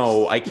Twitter voice?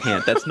 No, I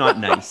can't. That's not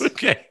nice.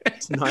 Okay.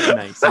 It's not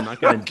nice. I'm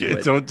not going to do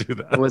it. Don't do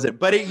that. Was it?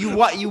 But you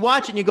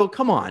watch and you go,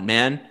 come on,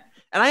 man.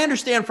 And I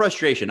understand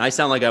frustration. I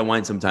sound like I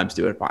whine sometimes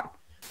too. It's fine.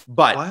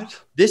 But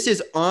This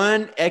is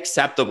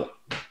unacceptable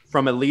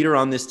from a leader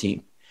on this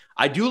team.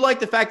 I do like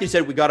the fact that you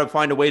said we got to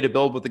find a way to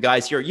build with the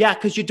guys here. Yeah,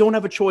 because you don't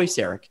have a choice,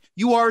 Erik.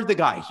 You are the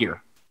guy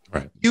here.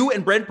 Right. You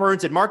and Brent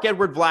Burns and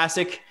Mark-Edward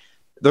Vlasic.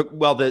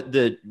 Mark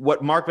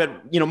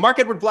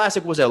Edward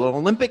Vlasic was an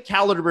Olympic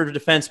caliber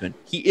defenseman.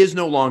 He is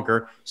no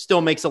longer,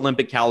 still makes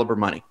Olympic caliber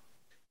money.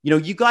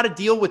 You got to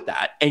deal with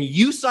that. And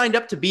you signed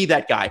up to be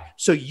that guy.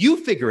 So you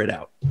figure it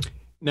out.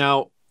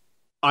 Now,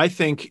 I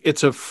think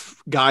it's a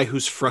guy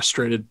who's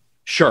frustrated.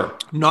 Sure.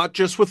 Not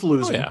just with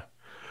losing,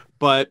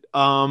 but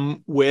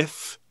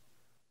with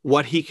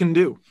what he can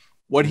do,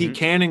 what he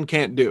can and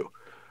can't do.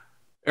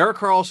 Erik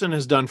Karlsson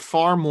has done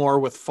far more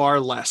with far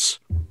less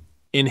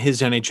in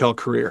his NHL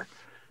career.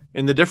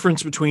 And the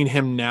difference between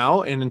him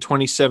now and in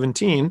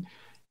 2017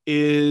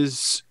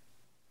 is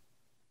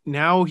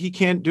now he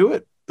can't do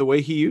it the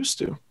way he used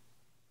to.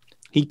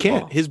 He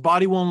can't. His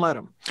body won't let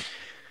him.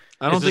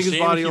 I don't think his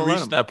body will let him. He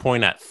reached that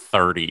point at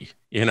 30,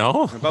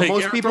 But like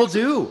most people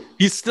do.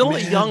 He's still a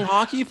young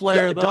hockey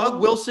player, though.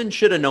 Doug Wilson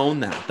should have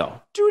known that,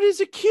 though. Dude,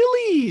 his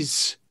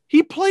Achilles.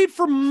 He played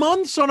for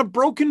months on a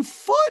broken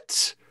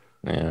foot.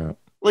 Yeah.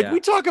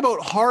 We talk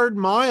about hard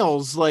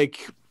miles,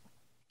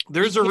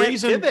 there's a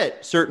reason.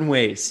 Pivot certain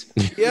ways.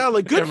 Yeah,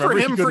 good for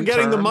him for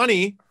getting the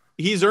money.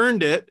 He's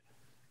earned it.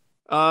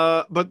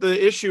 But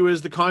the issue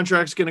is the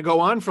contract's going to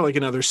go on for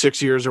another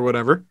 6 years or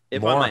whatever.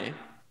 If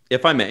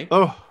I may.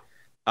 Oh.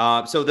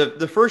 So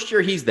the first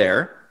year he's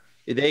there,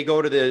 they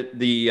go to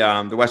the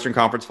Western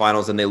Conference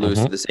Finals and they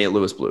lose to the St.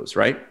 Louis Blues,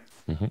 right?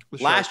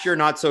 Last year,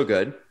 not so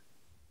good.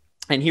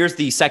 And here's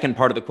the second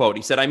part of the quote.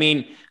 He said, I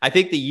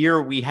think the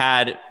year we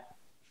had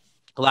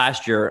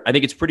last year, I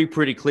think it's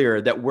pretty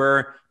clear that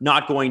we're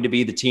not going to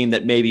be the team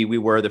that maybe we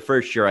were the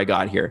first year I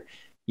got here.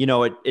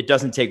 It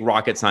doesn't take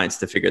rocket science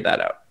to figure that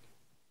out.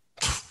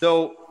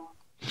 So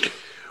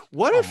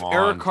what if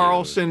Erik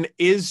Karlsson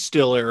is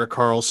still Erik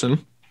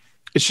Karlsson?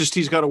 It's just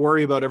he's got to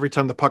worry about every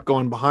time the puck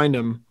going behind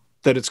him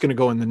that it's going to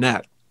go in the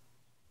net.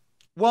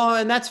 Well,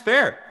 and that's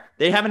fair.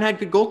 They haven't had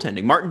good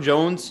goaltending. Martin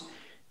Jones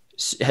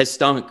has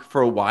stunk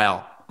for a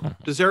while.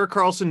 Does Erik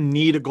Karlsson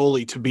need a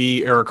goalie to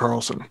be Erik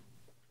Karlsson?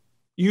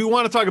 You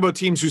want to talk about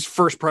teams whose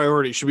first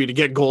priority should be to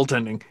get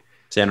goaltending.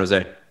 San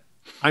Jose.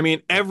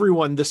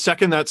 Everyone, the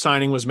second that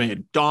signing was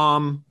made,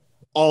 Dom,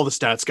 all the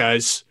stats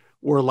guys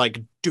were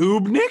like,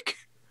 Dubnyk?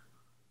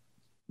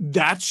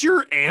 That's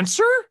your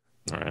answer?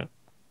 All right.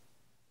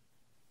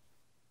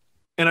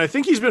 And I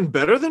think he's been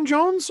better than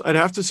Jones. I'd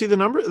have to see the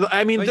number.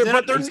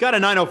 He's got a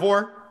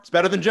 904. It's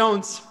better than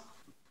Jones.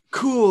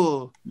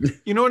 Cool.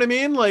 You know what I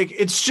mean?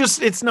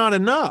 It's not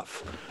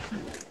enough.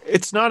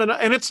 It's not enough.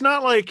 And it's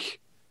not like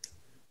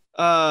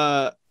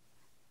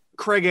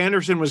Craig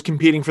Anderson was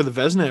competing for the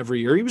Vezina every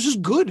year. He was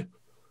just good.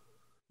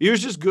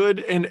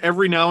 And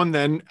every now and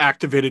then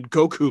activated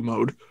Goku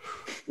mode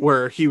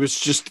where he was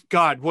just,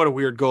 God, what a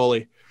weird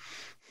goalie.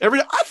 I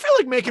feel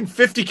like making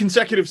 50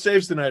 consecutive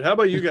saves tonight. How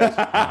about you guys?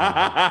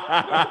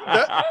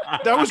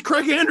 that was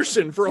Craig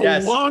Anderson for a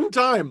long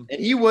time. And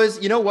he was,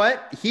 you know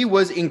what? He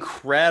was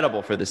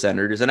incredible for the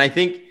Senators. And I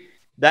think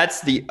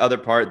that's the other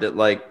part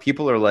that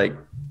people are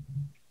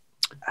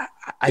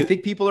I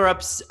think people are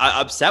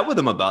upset with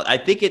him about. I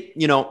think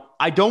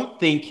I don't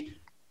think.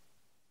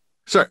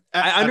 Sorry.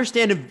 I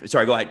understand him.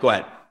 Sorry, go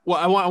ahead. Well,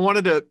 I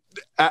wanted to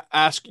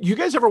ask, you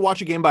guys ever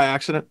watch a game by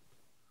accident?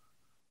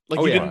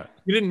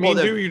 You didn't mean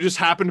to, you just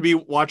happened to be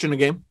watching a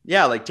game?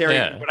 Yeah, Terry,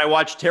 when I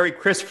watched Terry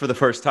Crisp for the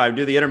first time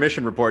do the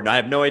intermission report, and I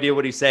have no idea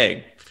what he's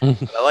saying.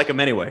 But I like him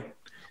anyway.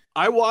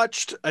 I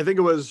watched, I think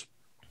it was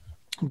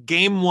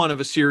game one of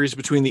a series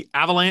between the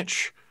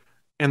Avalanche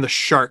and the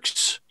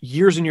Sharks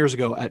years and years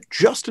ago at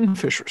Justin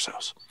Fisher's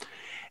house.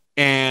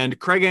 And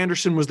Craig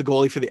Anderson was the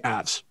goalie for the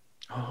Avs.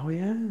 Oh,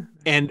 yeah.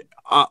 And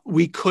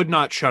we could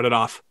not shut it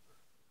off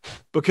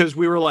because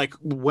we were like,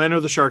 when are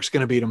the Sharks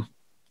going to beat them?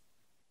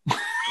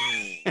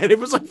 And it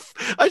was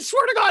I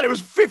swear to God, it was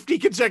 50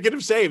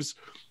 consecutive saves.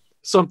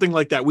 Something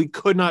like that. We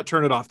could not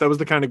turn it off. That was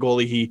the kind of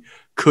goalie he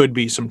could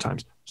be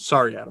sometimes.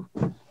 Sorry, Adam.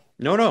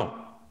 No.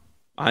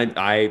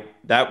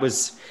 That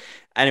was,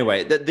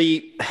 anyway,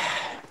 the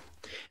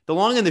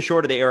long and the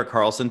short of the Erik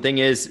Karlsson thing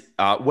is,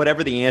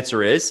 whatever the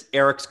answer is,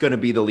 Erik's going to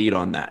be the lead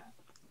on that.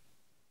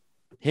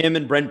 Him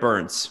and Brent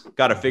Burns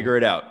got to figure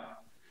it out.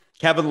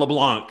 Kevin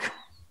LeBlanc.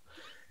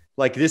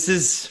 This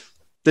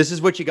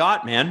is what you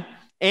got, man.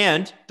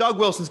 And Doug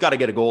Wilson's got to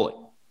get a goalie.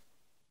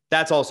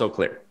 That's also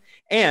clear.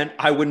 And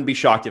I wouldn't be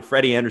shocked if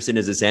Freddie Anderson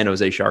is a San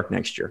Jose Shark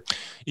next year.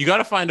 You got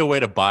to find a way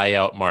to buy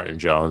out Martin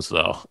Jones,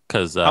 though,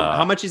 because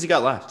how much has he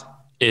got left?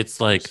 It's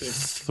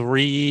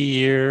 3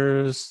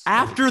 years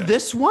after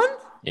this one.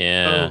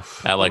 Yeah,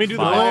 at Let me do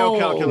the bio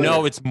calculator.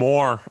 No, it's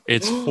more.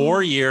 It's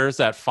 4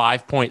 years at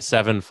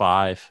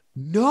 5.75.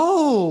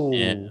 No.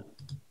 Yeah.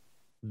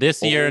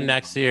 This year,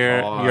 next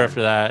year, year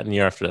after that, and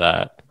year after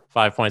that.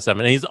 5.7.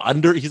 And he's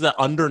an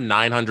under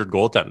 900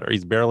 goaltender.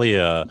 He's barely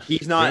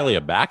barely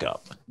a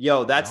backup.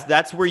 Yo,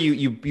 that's where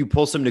you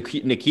pull some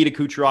Nikita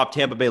Kucherov,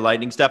 Tampa Bay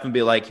Lightning stuff and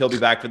be like, he'll be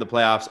back for the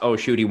playoffs. Oh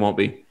shoot, he won't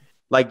be.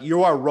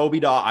 You are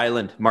Robidaw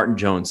Island, Martin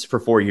Jones, for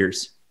 4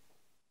 years.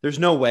 There's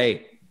no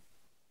way.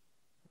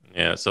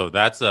 Yeah, so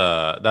that's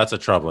a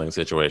troubling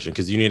situation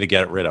because you need to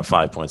get rid of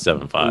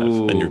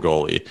 5.75 in your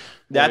goalie.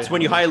 That's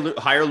when you hire Lou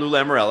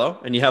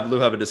Lamoriello and you have Lou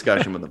have a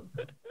discussion with him.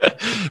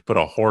 Put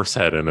a horse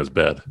head in his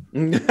bed.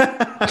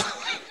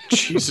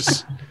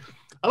 Jesus.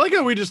 I like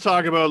how we just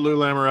talk about Lou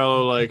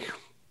Lamoriello like,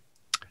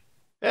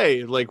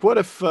 hey, like what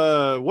if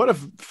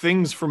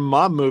things from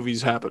mob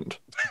movies happened?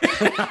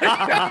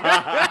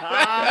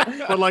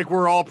 But like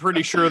we're all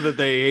pretty sure that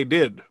they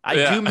did.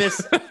 I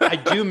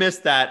do miss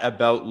that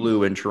about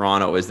Lou in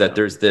Toronto is that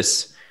there's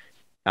this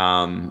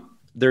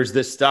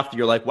stuff that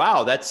you're like,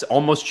 wow, that's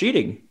almost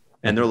cheating.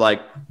 And they're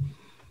like,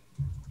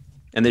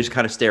 and they just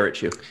kind of stare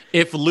at you.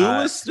 If Lou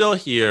was still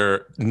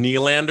here,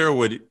 Nylander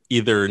would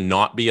either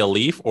not be a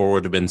Leaf or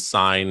would have been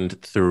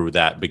signed through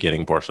that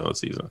beginning portion of the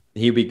season.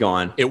 He'd be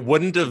gone. It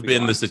wouldn't have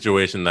been the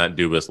situation that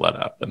Dubas let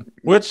happen.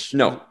 Which,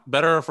 no,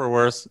 better or for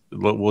worse,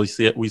 we'll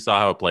see it. We saw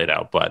how it played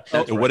out, but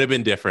it would have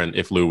been different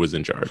if Lou was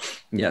in charge.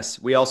 Yes,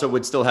 we also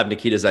would still have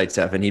Nikita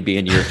Zaitsev, and he'd be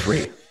in year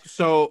 3.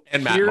 So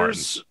and Matt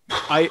Martin.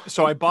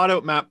 I bought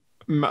out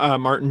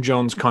Martin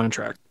Jones'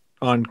 contract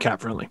on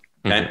Cap Friendly.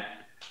 Okay,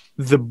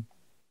 the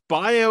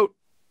buyout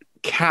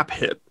cap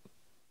hit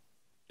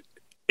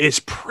is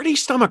pretty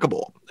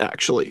stomachable,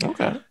 actually.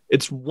 Okay.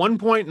 It's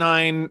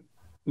 1.9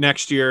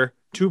 next year,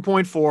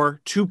 2.4,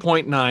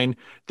 2.9,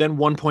 then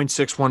 1.6,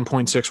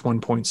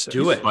 1.6, 1.6.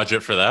 Do it.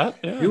 Budget for that?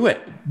 Yeah. Do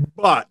it.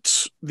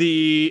 But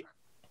the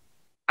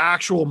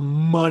actual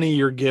money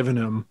you're giving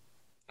him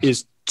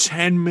is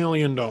 $10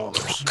 million. Oh,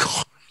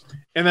 God.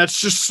 And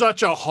that's just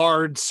such a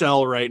hard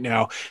sell right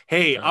now.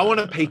 Hey, I want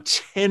to pay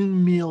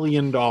 $10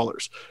 million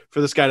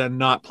for this guy to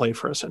not play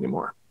for us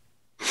anymore.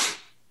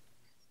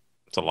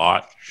 It's a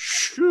lot.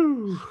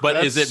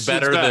 But is it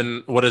better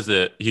than, what is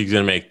it? He's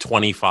going to make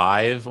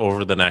 25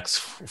 over the next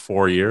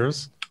 4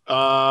 years?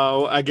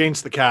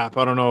 Against the cap.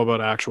 I don't know about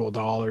actual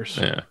dollars.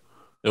 Yeah.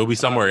 It'll be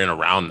somewhere in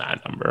around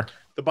that number.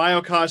 The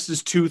bio cost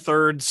is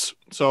 2/3.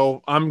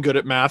 So I'm good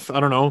at math.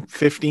 I don't know,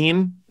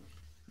 15.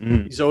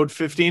 He's owed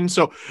 15.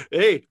 So,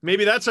 hey,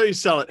 maybe that's how you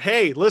sell it.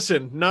 Hey,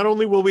 listen, not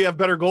only will we have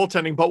better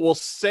goaltending, but we'll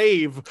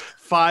save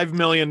 $5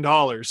 million.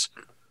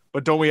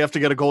 But don't we have to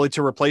get a goalie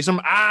to replace him?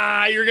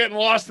 You're getting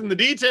lost in the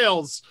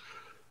details.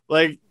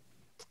 Like,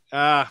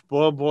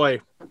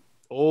 boy.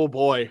 Oh,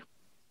 boy.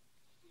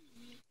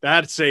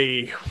 That's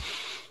an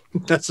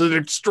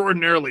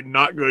extraordinarily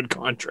not good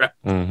contract.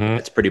 Mm-hmm.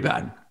 It's pretty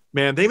bad.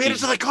 Man, they made it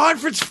to the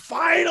conference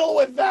final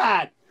with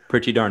that.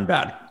 Pretty darn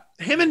bad.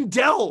 Him and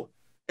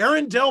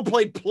Aaron Dell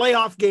played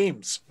playoff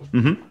games.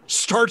 Mm-hmm.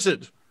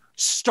 Started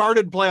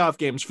playoff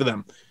games for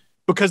them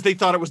because they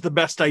thought it was the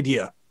best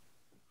idea.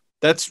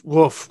 That's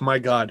woof, my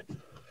God.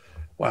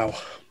 Wow.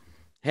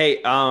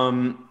 Hey,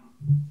 I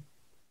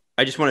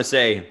just want to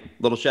say a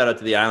little shout out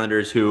to the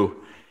Islanders who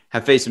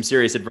have faced some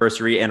serious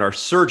adversity and are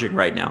surging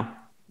right now.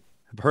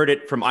 I've heard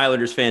it from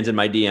Islanders fans in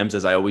my DMs,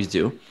 as I always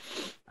do.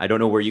 I don't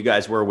know where you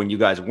guys were when you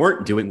guys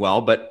weren't doing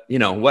well, but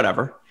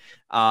whatever.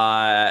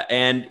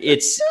 And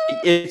it's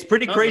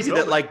pretty crazy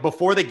that like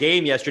before the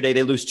game yesterday,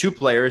 they lose 2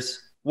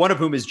 players, one of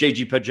whom is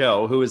JG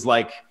Pajot, who is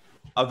like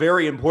a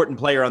very important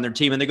player on their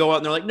team. And they go out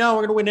and they're like, no,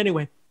 we're going to win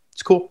anyway.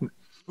 It's cool.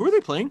 Who are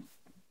they playing?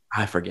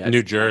 I forget.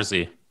 New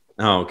Jersey.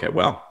 Oh, okay.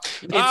 Well,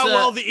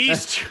 the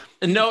East.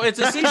 No, it's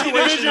a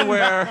situation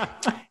where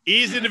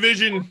East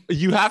Division.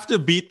 You have to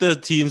beat the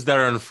teams that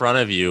are in front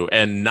of you.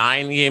 And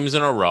 9 games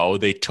in a row,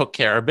 they took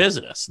care of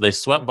business. They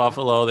swept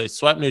Buffalo, they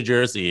swept New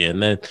Jersey,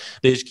 and then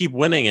they just keep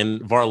winning.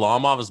 And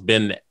Varlamov has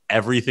been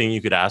everything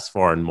you could ask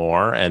for and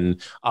more.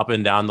 And up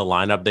and down the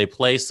lineup, they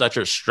play such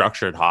a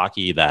structured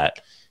hockey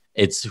that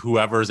it's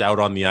whoever's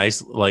out on the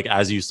ice, like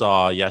as you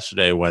saw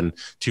yesterday when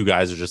 2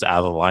 guys are just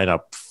out of the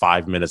lineup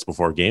 5 minutes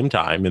before game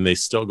time and they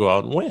still go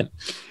out and win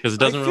because it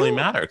doesn't really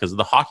matter because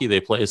the hockey they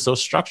play is so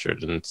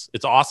structured and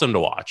it's awesome to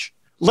watch.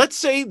 Let's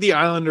say the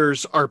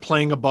Islanders are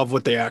playing above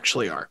what they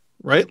actually are,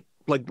 right?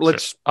 Like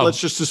let's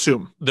just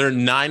assume they're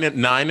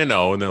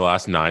 9-0 in their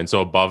last 9.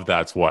 So above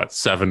that's what,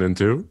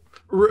 7-2?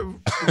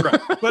 Right.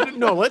 But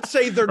no, let's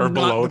say they're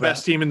not the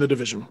best team in the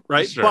division,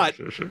 right? Sure.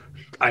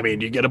 I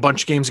mean, you get a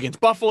bunch of games against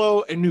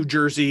Buffalo and New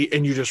Jersey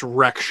and you just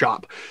wreck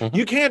shop. Mm-hmm.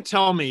 You can't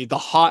tell me the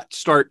hot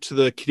start to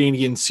the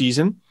Canadian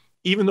season,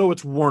 even though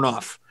it's worn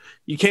off,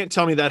 you can't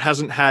tell me that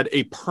hasn't had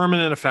a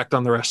permanent effect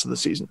on the rest of the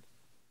season.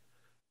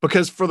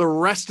 Because for the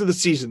rest of the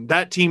season,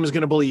 that team is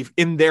going to believe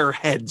in their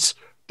heads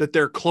that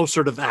they're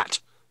closer to that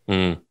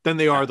than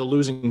they are the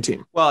losing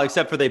team. Well,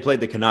 except for they played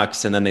the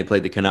Canucks and then they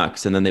played the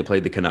Canucks and then they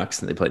played the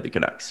Canucks and they played the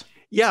Canucks.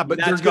 Yeah, but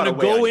they're going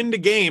to go into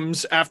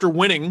games after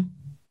winning.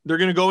 They're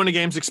going to go into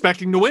games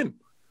expecting to win.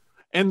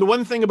 And the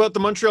one thing about the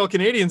Montreal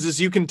Canadiens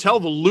is you can tell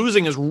the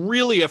losing has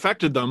really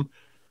affected them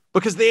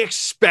because they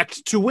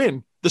expect to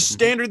win. The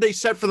standard they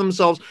set for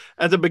themselves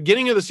at the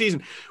beginning of the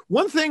season.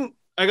 One thing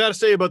I got to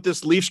say about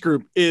this Leafs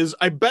group is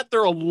I bet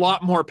they're a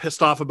lot more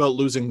pissed off about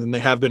losing than they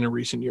have been in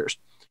recent years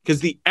because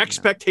the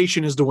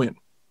expectation is to win.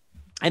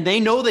 And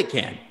they know they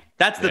can.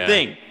 That's the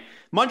thing.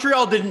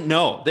 Montreal didn't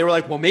know. They were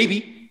like, well,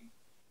 maybe.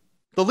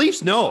 The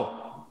Leafs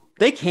know.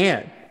 They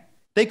can.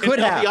 They could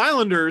have. The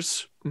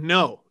Islanders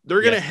know.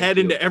 They're going to head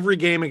into every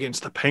game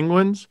against the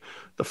Penguins,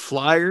 the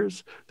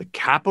Flyers, the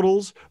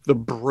Capitals, the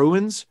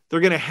Bruins.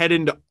 They're going to head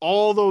into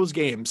all those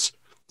games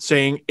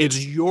saying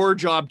it's your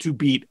job to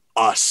beat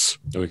us.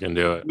 We can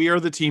do it. We are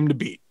the team to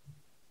beat.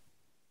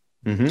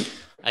 Mm-hmm.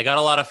 I got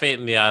a lot of faith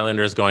in the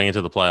Islanders going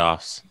into the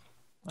playoffs.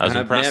 I was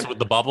impressed with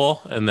the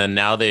bubble, and then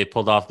now they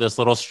pulled off this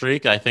little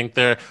streak. I think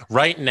they're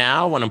right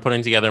now, when I'm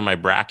putting together my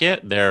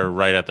bracket, they're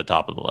right at the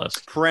top of the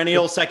list.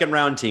 Perennial second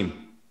round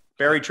team.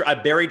 Barry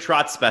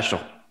Trotz special.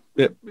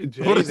 They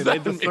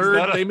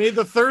made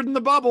the third in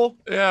the bubble.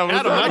 Yeah,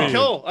 Adam, I'd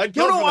kill.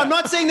 No, I'm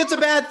not saying that's a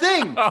bad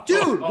thing.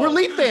 Dude, we're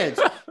Leaf fans.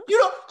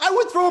 I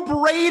would throw a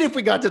parade if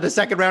we got to the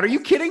second round. Are you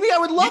kidding me? I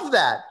would love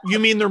that. You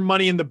mean their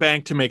money in the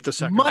bank to make the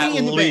second round? Money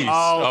in the bank.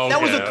 Oh,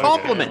 that was a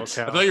compliment.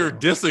 Okay. I thought you were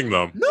dissing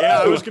them. No. Yeah,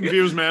 I was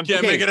confused, man.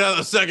 Can't make it out of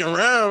the second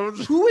round.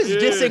 Who is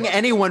dissing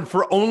anyone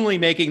for only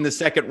making the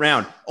second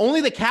round?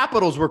 Only the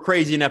Capitals were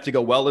crazy enough to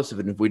go, well,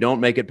 listen, if we don't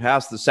make it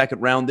past the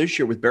second round this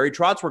year with Barry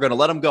Trotz, we're going to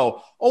let him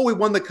go. Oh, we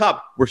won the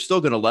cup. We're still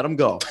going to let him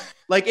go.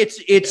 Like, it's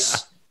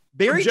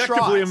Barry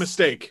objectively Trotz. A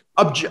mistake.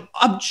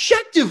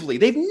 Objectively,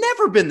 they've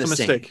never been the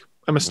same.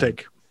 A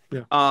mistake.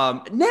 Yeah.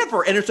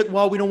 Never. And it's like,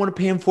 well, we don't want to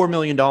pay him $4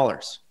 million.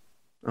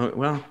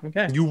 Well,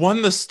 okay. You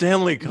won the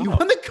Stanley Cup. You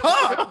won the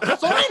cup.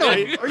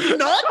 Sign him. Are you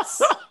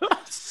nuts?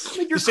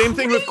 Like, the same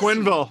thing with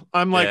Quenneville.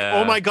 I'm like,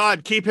 oh my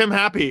God, keep him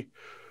happy.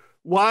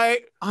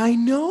 Why? I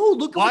know.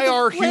 Look why what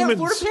are the humans?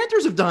 Florida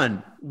Panthers have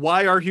done.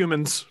 Why are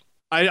humans?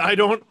 I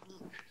don't.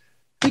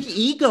 Big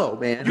ego,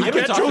 man. You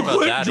get Joel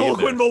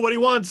Quenneville what he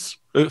wants.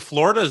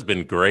 Florida's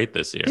been great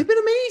this year. They've been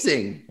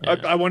amazing.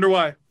 Yeah. I wonder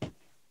why.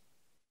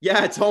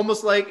 Yeah, it's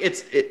almost like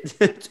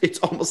it's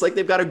almost like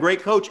they've got a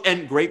great coach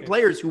and great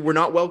players who were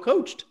not well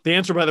coached. The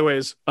answer, by the way,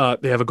 is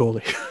they have a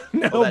goalie.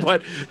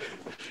 But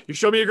you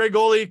show me a great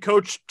goalie,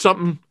 coach,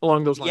 something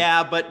along those lines.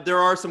 Yeah, but there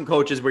are some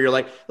coaches where you're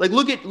like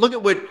look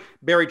at what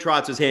Barry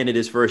Trotz was handed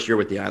his first year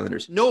with the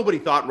Islanders. Nobody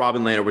thought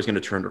Robin Lehner was going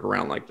to turn it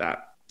around like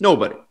that.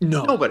 Nobody.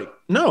 Nobody.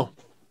 No.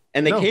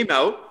 And they came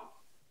out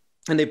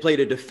and they played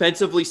a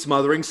defensively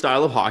smothering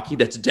style of hockey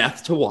that's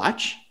death to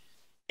watch.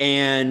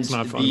 And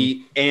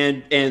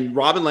and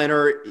Robin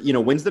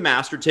Lehner, wins the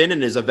Masterton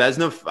and is a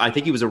Vezina. I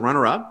think he was a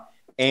runner-up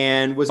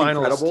and was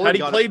incredible. Had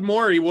he played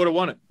more, he would have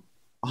won it.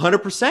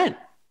 100%.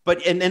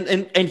 But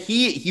and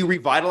he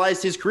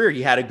revitalized his career.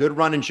 He had a good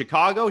run in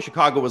Chicago.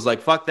 Chicago was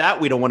like, fuck that.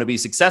 We don't want to be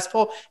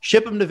successful.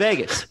 Ship him to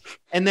Vegas.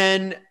 And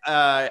then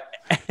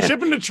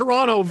ship him to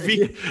Toronto.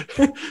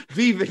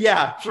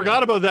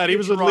 Forgot about that. He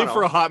was with Leaf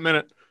for a hot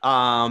minute.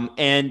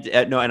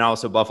 And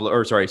also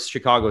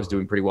Chicago is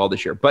doing pretty well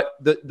this year. But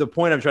the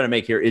point I'm trying to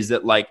make here is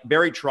that like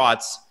Barry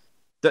Trotz,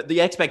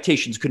 the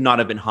expectations could not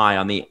have been high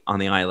on the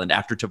island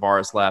after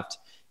Tavares left,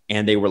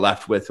 and they were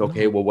left with,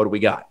 okay, well, what do we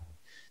got?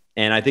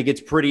 And I think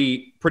it's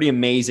pretty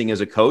amazing as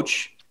a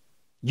coach.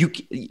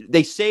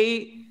 They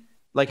say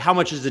like how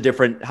much of a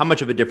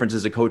difference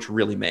does a coach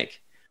really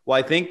make? Well,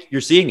 I think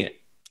you're seeing it.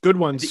 Good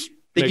ones. I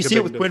think you see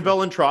it with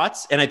Quenneville and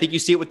Trotz, and I think you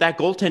see it with that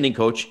goaltending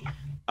coach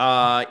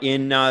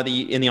in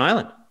the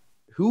island.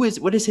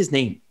 What is his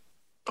name?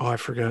 Oh, I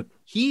forget.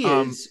 He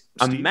is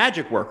a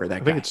magic worker. That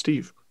guy. I think it's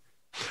Steve.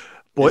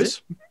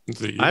 Boys,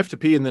 I have to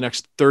pee in the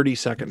next 30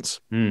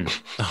 seconds.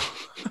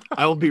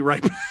 I will be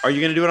right back. Are you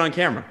going to do it on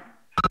camera?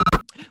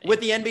 With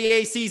the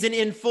NBA season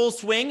in full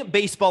swing,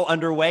 baseball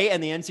underway,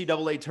 and the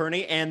NCAA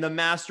tourney and the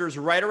Masters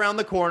right around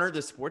the corner,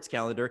 the sports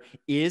calendar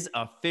is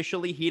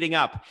officially heating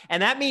up.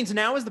 And that means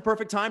now is the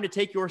perfect time to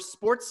take your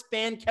sports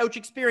fan couch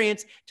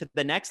experience to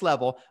the next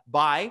level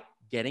by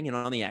getting in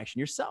on the action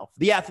yourself.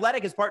 The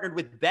Athletic has partnered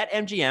with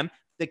BetMGM,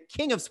 the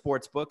king of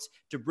sportsbooks,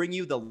 to bring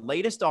you the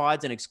latest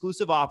odds and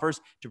exclusive offers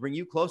to bring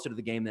you closer to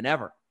the game than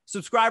ever.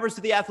 Subscribers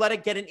to The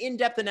Athletic get an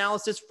in-depth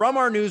analysis from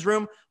our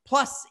newsroom,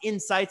 plus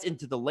insights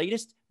into the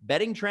latest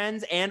betting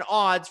trends and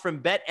odds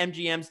from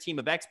BetMGM's team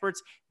of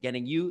experts,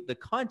 getting you the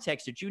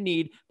context that you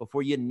need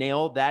before you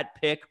nail that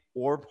pick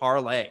or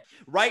parlay.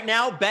 Right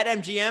now,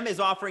 BetMGM is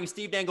offering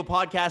Steve Dangle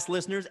Podcast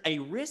listeners a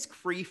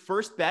risk-free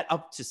first bet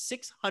up to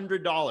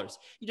 $600.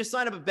 You just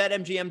sign up at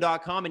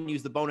BetMGM.com and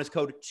use the bonus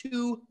code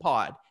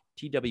 2POD.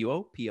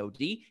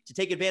 TWOPOD to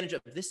take advantage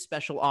of this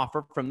special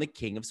offer from the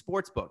king of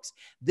sportsbooks.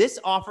 This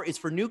offer is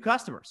for new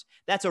customers.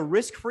 That's a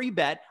risk-free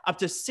bet up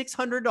to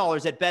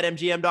 $600 at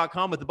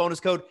BetMGM.com with the bonus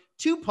code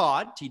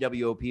 2POD,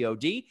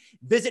 TWOPOD.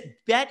 Visit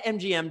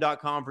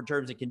BetMGM.com for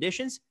terms and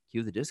conditions.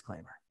 Cue the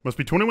disclaimer. Must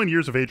be 21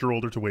 years of age or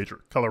older to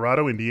wager.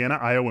 Colorado, Indiana,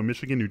 Iowa,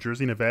 Michigan, New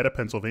Jersey, Nevada,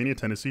 Pennsylvania,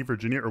 Tennessee,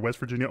 Virginia, or West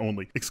Virginia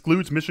only.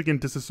 Excludes Michigan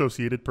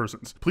disassociated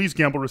persons. Please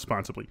gamble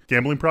responsibly.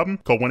 Gambling problem?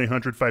 Call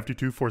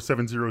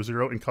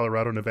 1-800-522-4700 in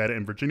Colorado, Nevada,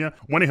 and Virginia.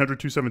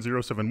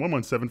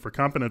 1-800-270-7117 for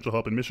confidential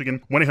help in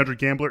Michigan.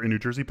 1-800-GAMBLER in New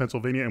Jersey,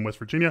 Pennsylvania, and West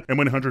Virginia. And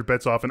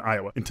 1-800-BETS-OFF in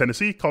Iowa. In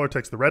Tennessee, call or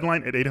text the red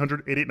line at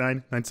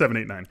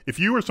 800-889-9789. If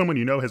you or someone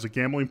you know has a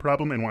gambling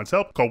problem and wants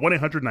help, call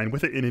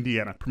 1-800-9-WITH-IT in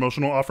Indiana.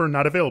 Promotional offer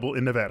not available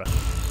in Nevada.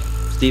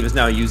 Steve has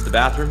now used the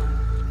bathroom.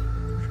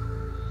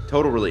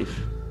 Total relief.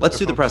 Let's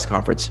do the press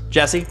conference.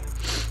 Jesse?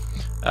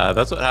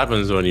 That's what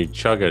happens when you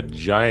chug a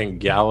giant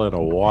gallon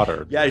of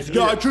water. Yeah,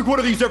 I drink one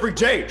of these every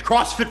day.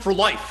 CrossFit for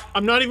life.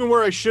 I'm not even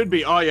where I should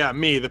be. Oh, yeah,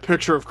 me, the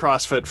picture of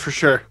CrossFit, for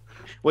sure.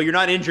 Well, you're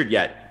not injured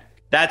yet.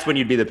 That's when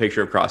you'd be the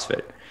picture of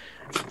CrossFit.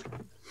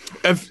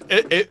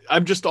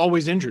 I'm just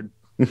always injured.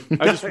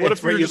 What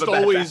if you're just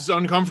always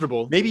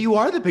uncomfortable? Maybe you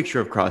are the picture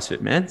of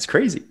CrossFit, man. It's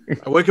crazy.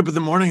 I wake up in the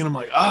morning and I'm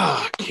like,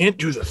 I can't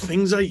do the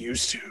things I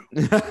used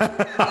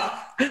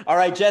to. All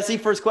right, Jesse,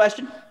 first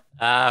question.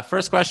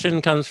 First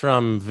question comes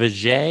from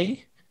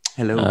Vijay.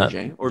 Hello,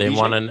 Vijay. Or they VJ?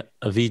 want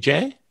a VJ?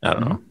 I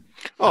don't know.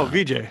 Oh,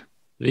 VJ.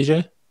 VJ?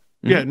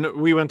 Mm-hmm. Yeah, no,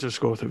 we went to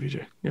school with a VJ.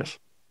 Yes.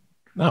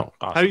 No.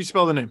 Awesome. How do you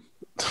spell the name?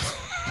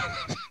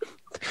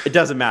 It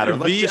doesn't matter.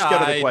 Let's just go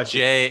to the question.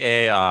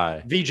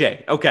 VIJAI. VJ.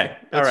 Okay.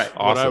 All right.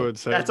 What I would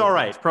say. That's all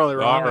right. It's probably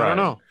wrong. All right. I don't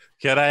know.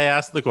 Can I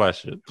ask the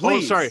question?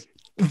 Please. Oh, sorry.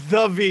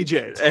 The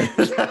VJ.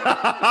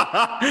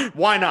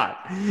 Why not?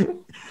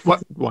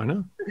 What? Why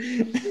not?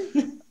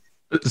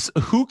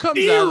 Who comes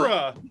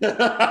Era.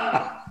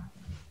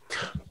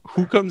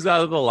 Who comes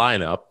out of the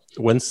lineup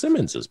when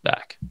Simmonds is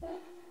back?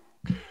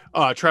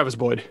 Travis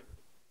Boyd.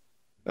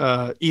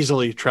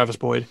 Easily Travis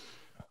Boyd.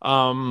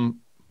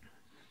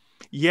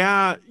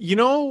 Yeah, you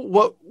know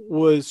what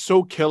was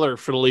so killer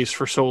for the Leafs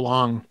for so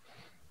long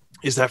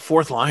is that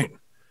fourth line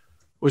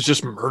was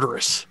just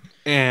murderous.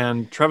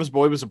 And Travis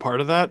Boyd was a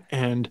part of that.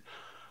 And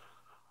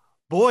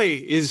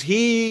boy, is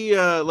he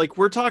like,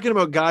 we're talking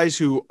about guys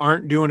who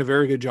aren't doing a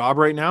very good job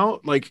right now.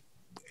 Like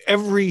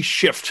every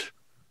shift,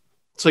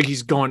 it's like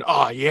he's going,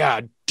 oh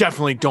yeah,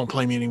 definitely don't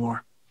play me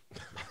anymore.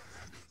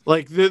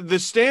 Like the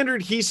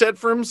standard he set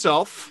for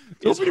himself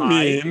is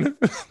high.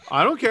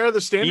 I don't care.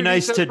 The standard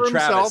he set for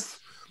himself.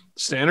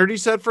 Standard he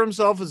set for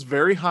himself is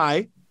very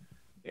high,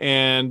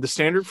 and the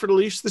standard for the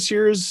Leafs this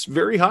year is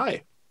very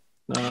high.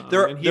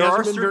 There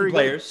are certain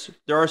players.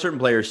 There are certain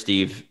players,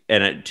 Steve,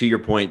 and to your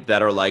point,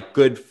 that are like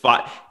good.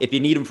 If you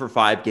need him for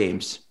 5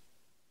 games,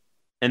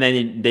 and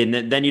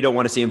then you don't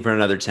want to see him for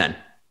another 10,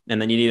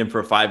 and then you need him for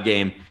a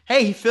 5-game.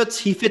 Hey, he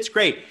fits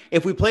great.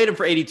 If we played him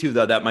for 82,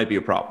 though, that might be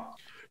a problem.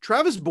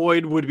 Travis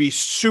Boyd would be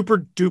super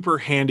duper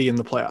handy in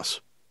the playoffs,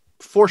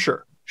 for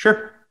sure.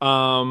 Sure,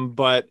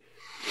 but.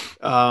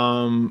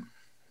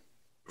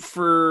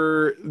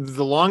 For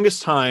the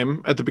longest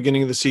time at the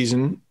beginning of the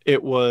season,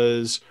 it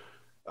was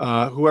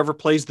whoever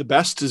plays the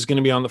best is going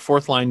to be on the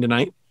fourth line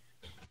tonight.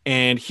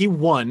 And he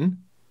won.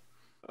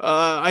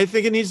 I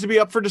think it needs to be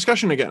up for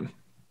discussion again.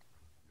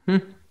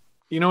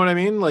 You know what I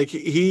mean? Like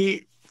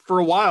he, for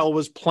a while,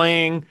 was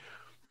playing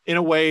in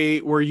a way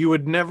where you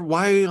would never,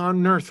 why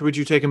on earth would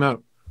you take him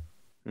out?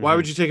 Why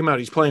would you take him out?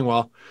 He's playing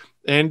well.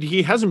 And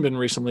he hasn't been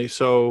recently.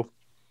 So,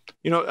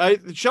 you know,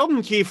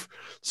 Sheldon Keefe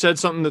said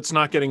something that's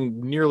not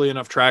getting nearly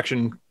enough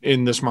traction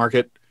in this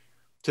market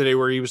today,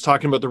 where he was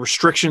talking about the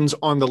restrictions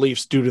on the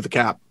Leafs due to the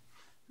cap.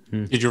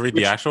 Did you read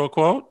the actual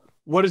quote?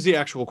 What is the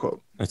actual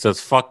quote? It says,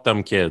 fuck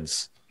them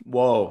kids.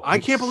 Whoa. I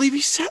can't believe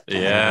he said that.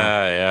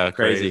 Yeah,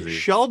 crazy.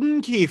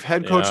 Sheldon Keefe,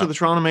 head coach of the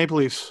Toronto Maple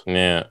Leafs.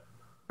 Yeah.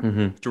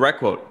 Direct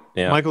quote.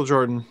 Yeah. Michael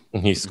Jordan.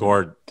 He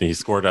scored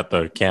at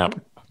the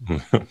camp.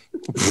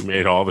 He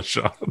made all the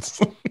shots.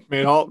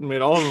 Made all of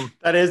them.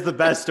 That is the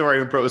best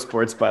story in pro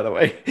sports, by the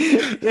way.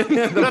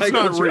 That's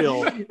not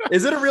real.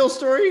 Is it a real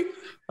story?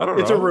 I don't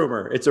know. It's a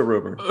rumor.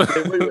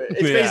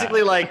 It's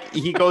basically like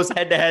he goes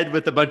head to head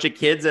with a bunch of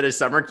kids at a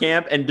summer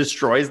camp and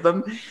destroys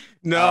them.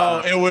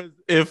 No, it was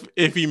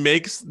if he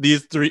makes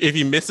these 3, if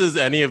he misses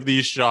any of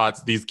these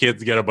shots, these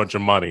kids get a bunch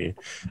of money,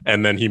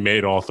 and then he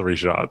made all 3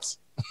 shots.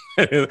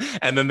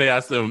 And then they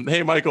asked him,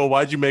 "Hey, Michael,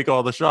 why'd you make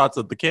all the shots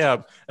at the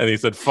camp?" And he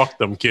said, "Fuck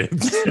them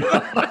kids."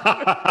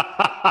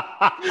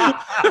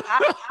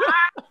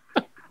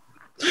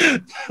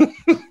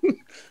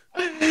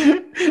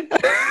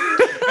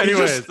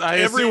 Anyways,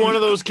 every one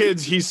of those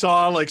kids he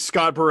saw like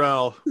Scott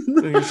Burrell,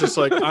 and he's just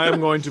like, "I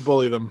am going to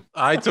bully them."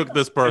 I took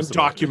this person.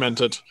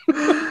 Document it.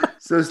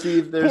 So,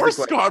 Steve, there's poor the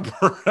Scott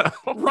Burrell,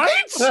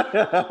 right?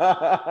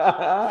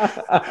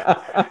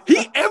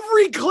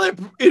 Every clip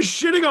is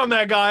shitting on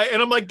that guy,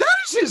 and I'm like, that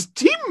is his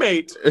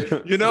teammate.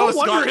 You know, no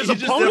wonder Scott, his he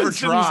just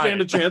opponents never didn't tried.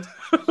 stand a chance.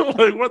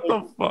 Like, what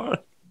the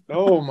fuck?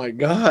 Oh my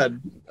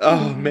god.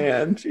 Oh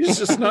man, he's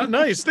just not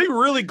nice. They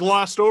really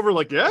glossed over,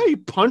 like, yeah, he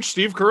punched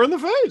Steve Kerr in the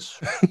face.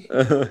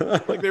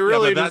 Like they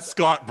really. That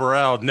Scott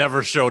Burrell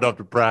never showed up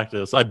to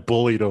practice. I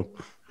bullied him.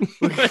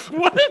 Like,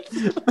 what?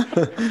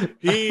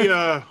 He,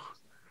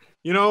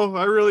 you know,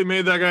 I really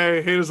made that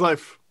guy hate his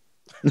life.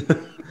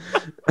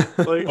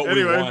 Like,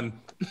 anyway,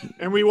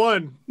 we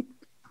won.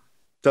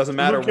 Doesn't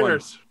matter. Who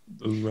cares?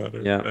 Doesn't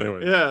matter. Yeah.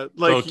 Anyway. Yeah.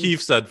 Like so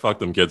Keefe said, "Fuck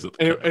them kids." At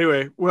the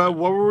anyway, well,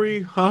 what were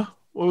we? Huh?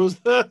 What was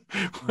that?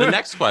 The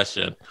next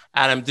question,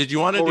 Adam. Did you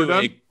want to do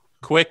a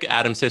quick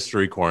Adam's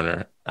history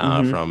corner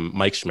from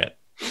Mike Schmidt?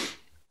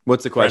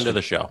 What's the question? Friend of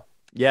the show.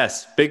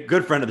 Yes,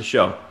 good friend of the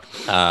show.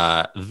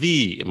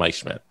 The Mike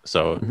Schmidt.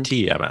 So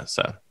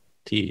TMS.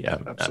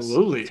 TMS.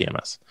 Absolutely.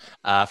 TMS.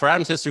 For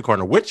Adam's history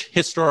corner, which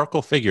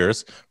historical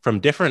figures from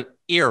different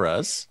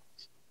eras?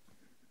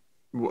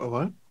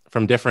 What?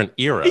 From different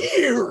eras.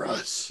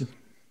 Eras.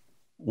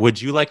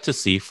 Would you like to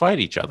see fight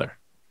each other?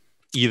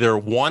 either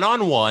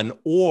one-on-one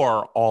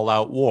or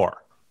all-out war.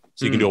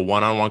 So you can do a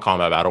one-on-one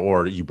combat battle,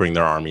 or you bring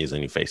their armies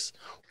and you face.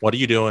 What are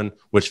you doing?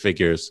 Which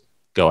figures?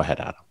 Go ahead,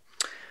 Adam.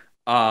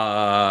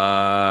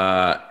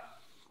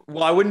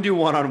 Well, I wouldn't do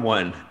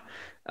one-on-one.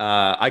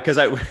 Because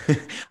I'd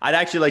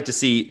actually like to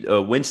see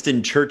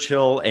Winston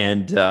Churchill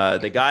and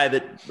the guy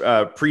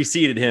that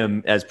preceded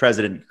him as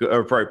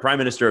Prime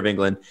Minister of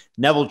England,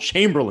 Neville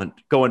Chamberlain,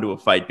 go into a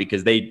fight,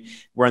 because they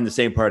were in the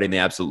same party and they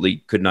absolutely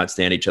could not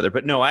stand each other.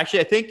 But no,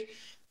 actually, I think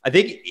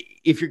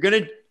if you're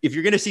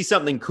gonna see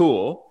something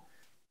cool,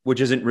 which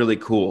isn't really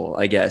cool,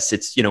 I guess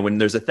it's, when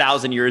there's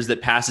 1,000 years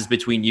that passes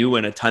between you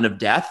and a ton of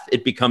death,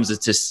 it becomes a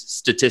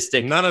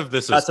statistic. None of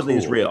this is something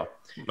cool. is real.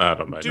 Dude,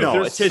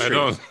 It's history.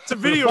 It's a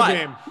video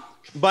game.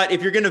 But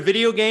if you're going to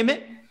video game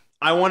it,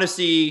 I want to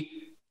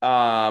see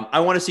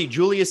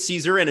Julius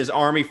Caesar and his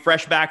army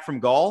fresh back from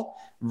Gaul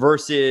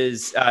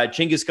versus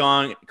Genghis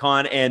Khan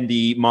and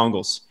the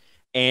Mongols.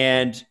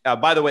 And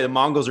by the way, the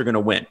Mongols are going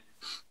to win.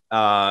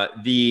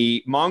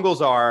 The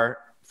Mongols are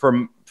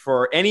when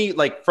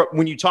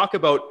you talk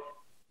about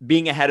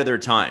being ahead of their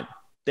time,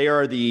 they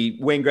are the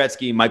Wayne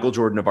Gretzky, Michael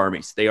Jordan of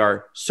armies. They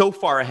are so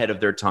far ahead of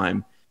their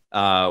time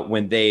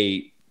when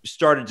they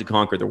started to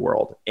conquer the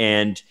world.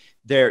 And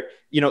they're,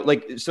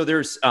 so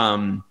there's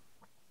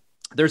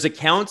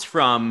accounts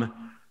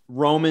from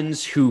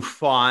Romans who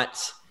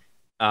fought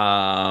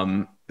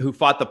the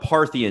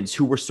Parthians,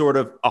 who were sort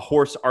of a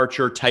horse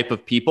archer type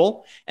of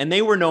people. And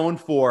they were known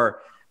for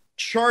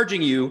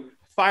charging you,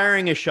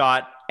 firing a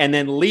shot, and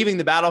then leaving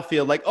the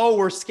battlefield like, oh,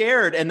 we're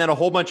scared. And then a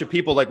whole bunch of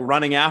people like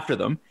running after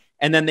them.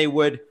 And then they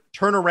would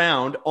turn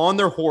around on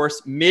their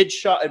horse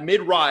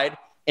mid-ride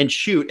and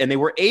shoot. And they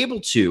were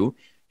able to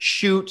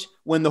shoot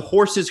when the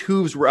horse's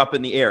hooves were up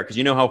in the air. Because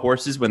you know how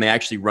horses, when they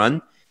actually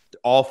run,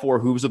 all 4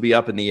 hooves will be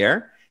up in the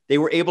air. They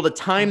were able to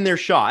time their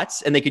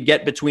shots, and they could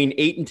get between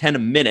 8 and 10 a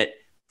minute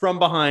from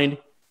behind,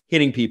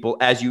 hitting people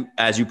as you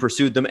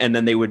pursued them. And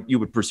then you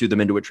would pursue them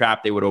into a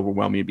trap. They would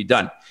overwhelm you and be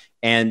done.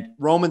 And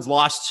Romans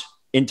lost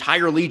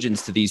entire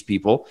legions to these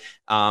people.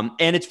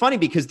 And it's funny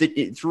because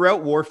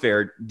throughout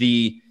warfare,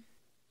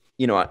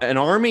 an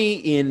army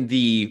in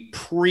the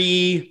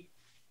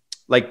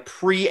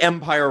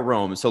pre-Empire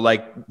Rome, so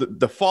like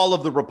the fall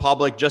of the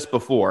Republic just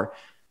before,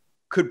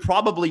 could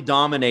probably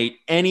dominate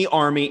any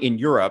army in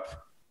Europe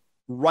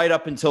right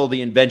up until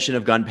the invention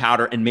of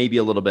gunpowder and maybe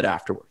a little bit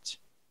afterwards.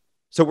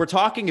 So we're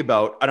talking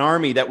about an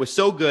army that was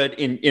so good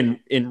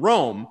in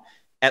Rome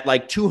at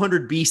like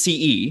 200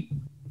 BCE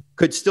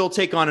could still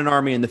take on an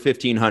army in the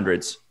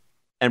 1500s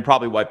and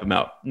probably wipe them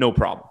out. No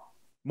problem.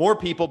 More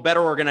people,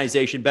 better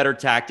organization, better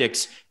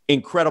tactics,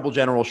 incredible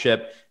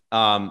generalship,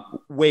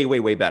 way, way,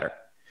 way better.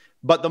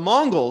 But the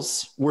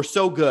Mongols were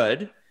so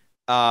good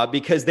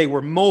because they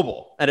were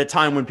mobile at a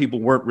time when people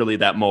weren't really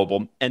that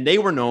mobile. And they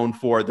were known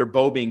for their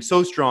bow being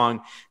so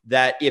strong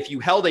that if you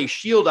held a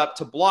shield up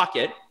to block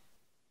it,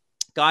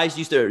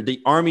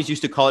 the armies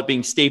used to call it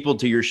being stapled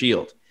to your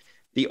shield.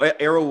 The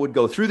arrow would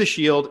go through the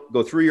shield,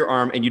 go through your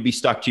arm, and you'd be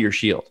stuck to your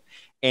shield.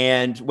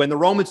 And when the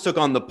Romans took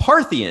on the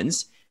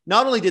Parthians,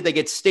 not only did they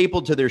get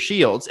stapled to their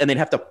shields and they'd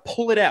have to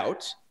pull it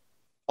out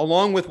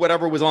along with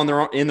whatever was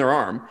in their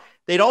arm,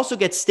 they'd also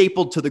get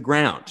stapled to the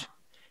ground.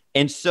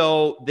 And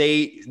so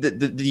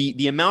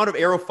the amount of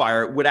arrow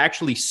fire would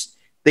actually,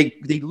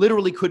 they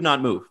literally could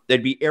not move.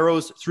 There'd be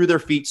arrows through their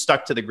feet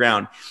stuck to the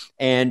ground.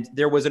 And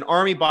there was an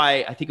army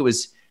by, I think it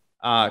was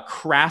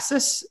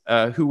Crassus,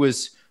 who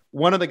was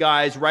one of the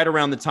guys right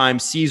around the time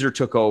Caesar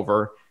took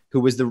over,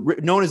 who was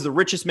known as the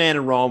richest man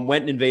in Rome,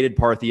 went and invaded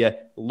Parthia,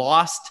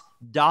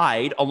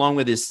 died along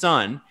with his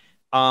son.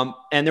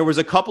 And there was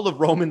a couple of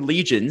Roman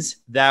legions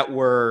that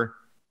were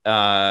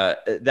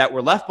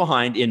left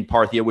behind in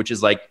Parthia, which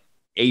is like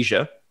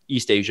Asia,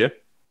 East Asia.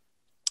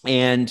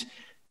 And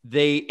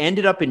they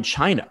ended up in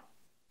China.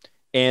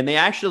 And there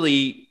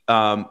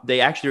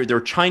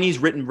are Chinese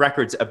written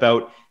records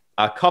about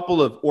a couple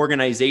of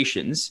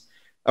organizations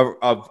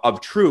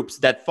of troops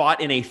that fought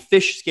in a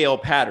fish scale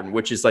pattern,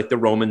 which is like the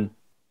Roman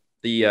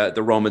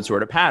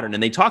sort of pattern.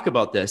 And they talk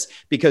about this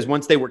because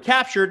once they were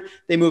captured,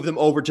 they moved them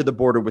over to the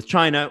border with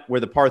China, where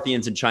the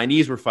Parthians and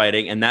Chinese were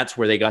fighting. And that's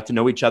where they got to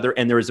know each other.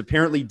 And there is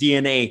apparently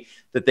DNA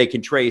that they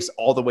can trace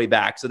all the way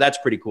back. So that's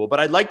pretty cool. But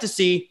I'd like to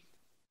see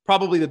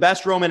probably the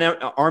best Roman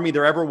army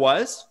there ever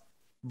was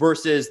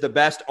versus the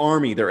best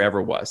army there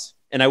ever was.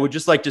 And I would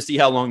just like to see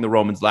how long the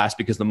Romans last,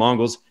 because the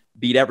Mongols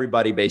beat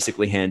everybody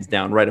basically hands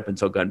down right up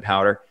until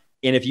gunpowder.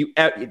 And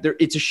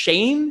it's a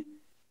shame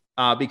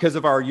because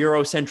of our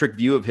Eurocentric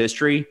view of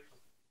history,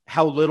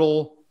 how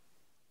little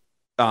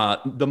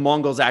the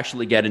Mongols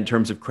actually get in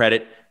terms of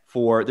credit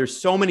for. There's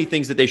so many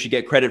things that they should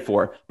get credit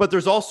for, but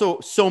there's also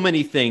so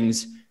many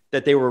things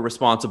that they were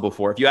responsible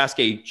for. If you ask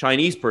a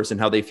Chinese person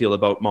how they feel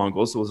about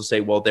Mongols, they'll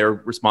say, well, they're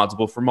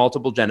responsible for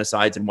multiple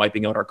genocides and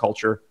wiping out our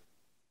culture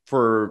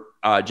for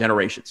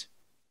generations.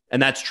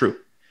 And that's true.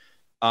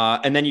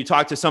 And then you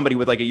talk to somebody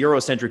with like a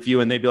Eurocentric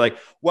view and they'd be like,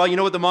 well, you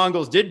know what the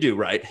Mongols did do,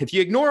 right? If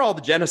you ignore all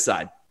the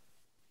genocide,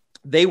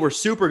 they were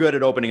super good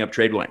at opening up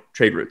trade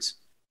routes.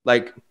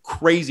 like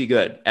crazy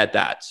good at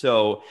that.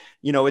 So,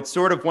 you know, it's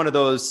sort of one of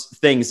those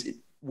things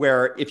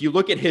where if you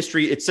look at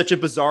history, it's such a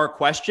bizarre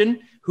question.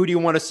 Who do you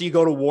want to see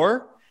go to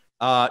war?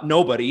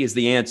 Nobody is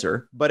the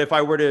answer. But if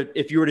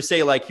you were to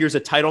say, like, here's a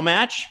title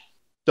match,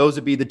 those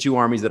would be the two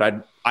armies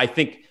that I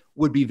think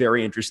would be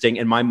very interesting.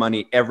 And my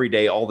money every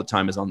day, all the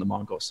time, is on the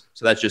Mongols.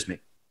 So that's just me.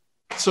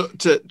 So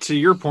to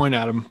your point,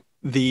 Adam,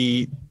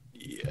 I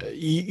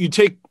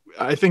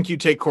think you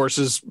take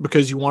courses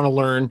because you want to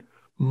learn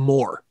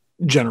more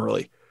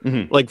generally.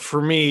 Mm-hmm. Like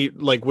for me,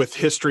 like with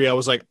history, I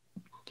was like,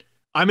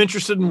 I'm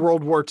interested in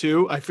World War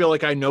II. I feel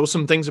like I know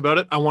some things about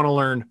it. I want to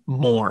learn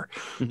more.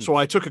 Mm-hmm. So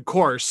I took a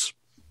course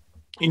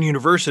in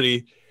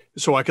university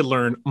so I could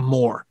learn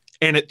more.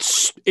 And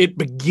it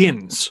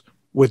begins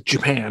with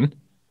Japan.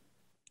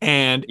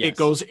 And It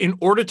goes, in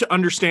order to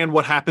understand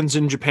what happens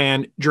in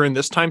Japan during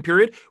this time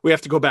period, we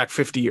have to go back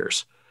 50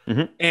 years.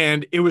 Mm-hmm.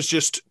 And it was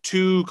just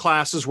 2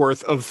 classes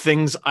worth of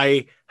things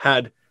I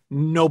had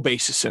no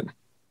basis in,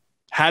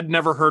 had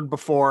never heard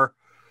before,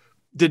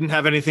 didn't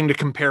have anything to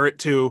compare it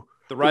to.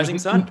 The Rising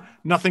Sun?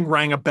 Nothing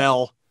rang a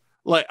bell.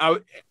 Like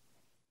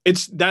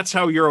that's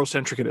how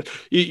Eurocentric it is.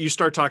 You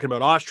start talking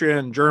about Austria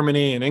and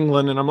Germany and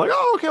England, and I'm like,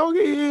 oh, okay,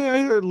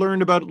 yeah, I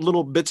learned about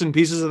little bits and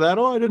pieces of that.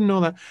 Oh, I didn't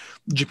know that.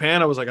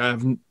 Japan, I was like, I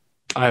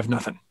have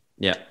nothing.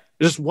 Yeah.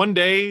 Just one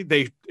day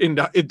in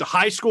the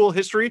high school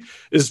history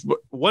is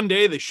one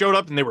day they showed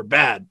up and they were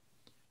bad.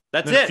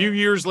 That's it. A few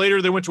years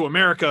later, they went to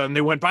America and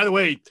they went, by the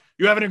way,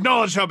 you haven't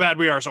acknowledged how bad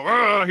we are. So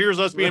here's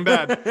us being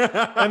bad.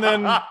 And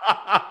then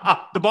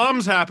the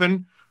bombs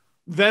happen.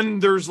 Then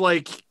there's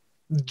like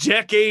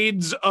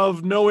decades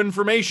of no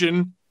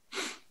information.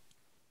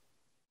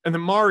 And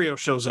then Mario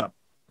shows up.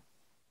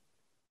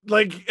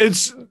 Like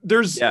it's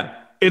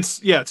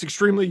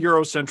extremely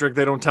Eurocentric.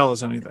 They don't tell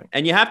us anything.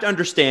 And you have to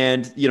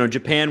understand, you know,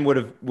 Japan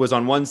was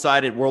on one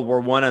side at World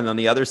War I and on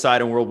the other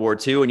side in World War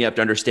II. And you have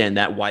to understand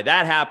why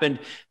that happened,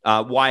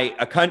 why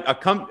a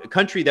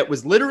country that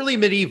was literally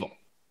medieval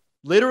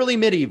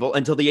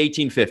until the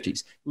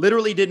 1850s,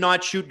 literally did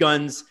not shoot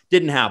guns,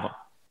 didn't have them,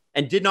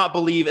 and did not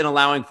believe in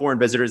allowing foreign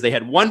visitors. They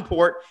had one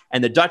port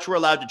and the Dutch were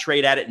allowed to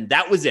trade at it. And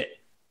that was it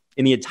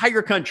in the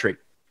entire country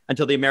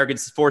until the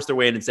Americans forced their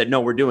way in and said,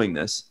 no, we're doing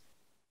this.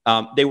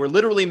 They were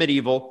literally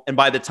medieval. And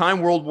by the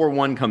time World War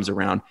I comes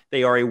around,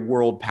 they are a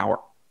world power.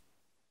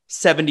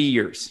 70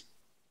 years.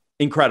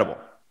 Incredible.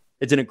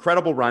 It's an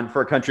incredible run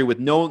for a country with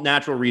no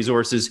natural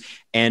resources.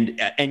 And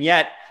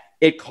yet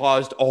it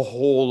caused a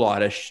whole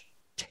lot of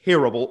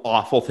terrible,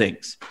 awful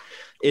things.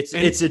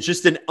 It's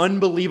just an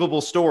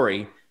unbelievable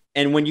story.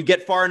 And when you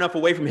get far enough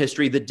away from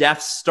history, the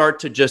deaths start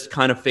to just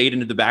kind of fade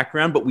into the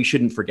background, but we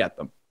shouldn't forget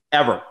them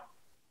ever.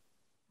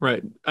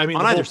 Right. I mean,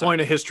 the whole point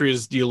of history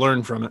is you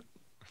learn from it.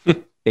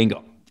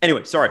 Bingo.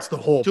 Anyway, sorry. It's the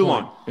whole Too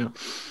point. long. Yeah.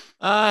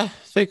 I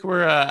think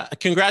we're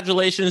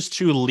congratulations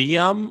to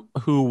Liam,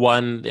 who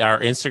won our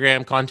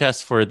Instagram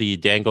contest for the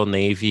Dangle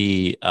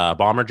Navy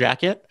bomber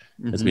jacket.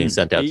 It's being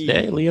sent out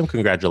today. Liam,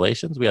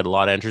 congratulations. We had a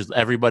lot of entries.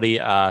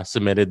 Everybody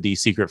submitted the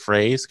secret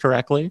phrase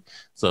correctly.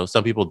 So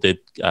some people did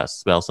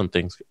spell some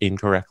things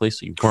incorrectly,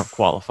 so you weren't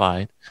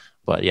qualified.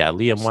 But yeah,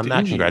 Liam won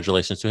that.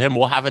 Congratulations to him.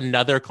 We'll have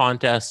another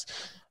contest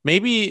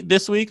maybe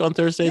this week on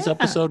Thursday's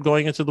episode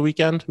going into the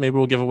weekend. Maybe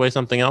we'll give away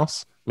something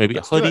else. Maybe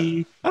a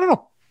hoodie. I don't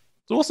know.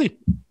 So we'll see.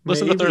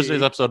 Listen to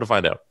Thursday's episode to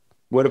find out.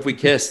 What if we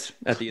kissed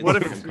at the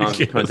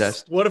Instagram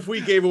contest? What if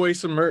we gave away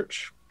some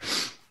merch?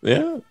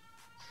 Yeah.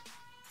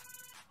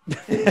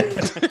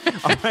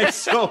 All right,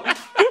 so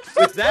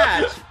with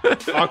that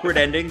awkward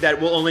ending that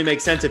will only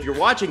make sense if you're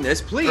watching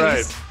this,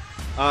 please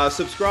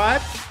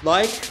subscribe,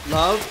 like,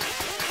 love,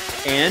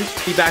 and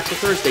be back for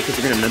Thursday because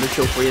we're going to have another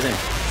show for you then.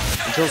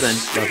 Until then,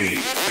 love you.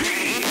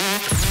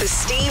 The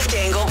Steve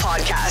Dangle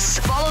Podcast.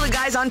 Follow the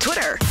guys on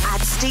Twitter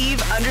at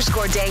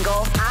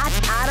Steve_Dangle,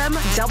 at Adam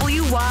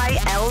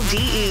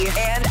WYLDE,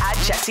 and at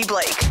Jesse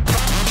Blake.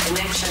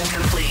 Connection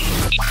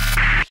complete.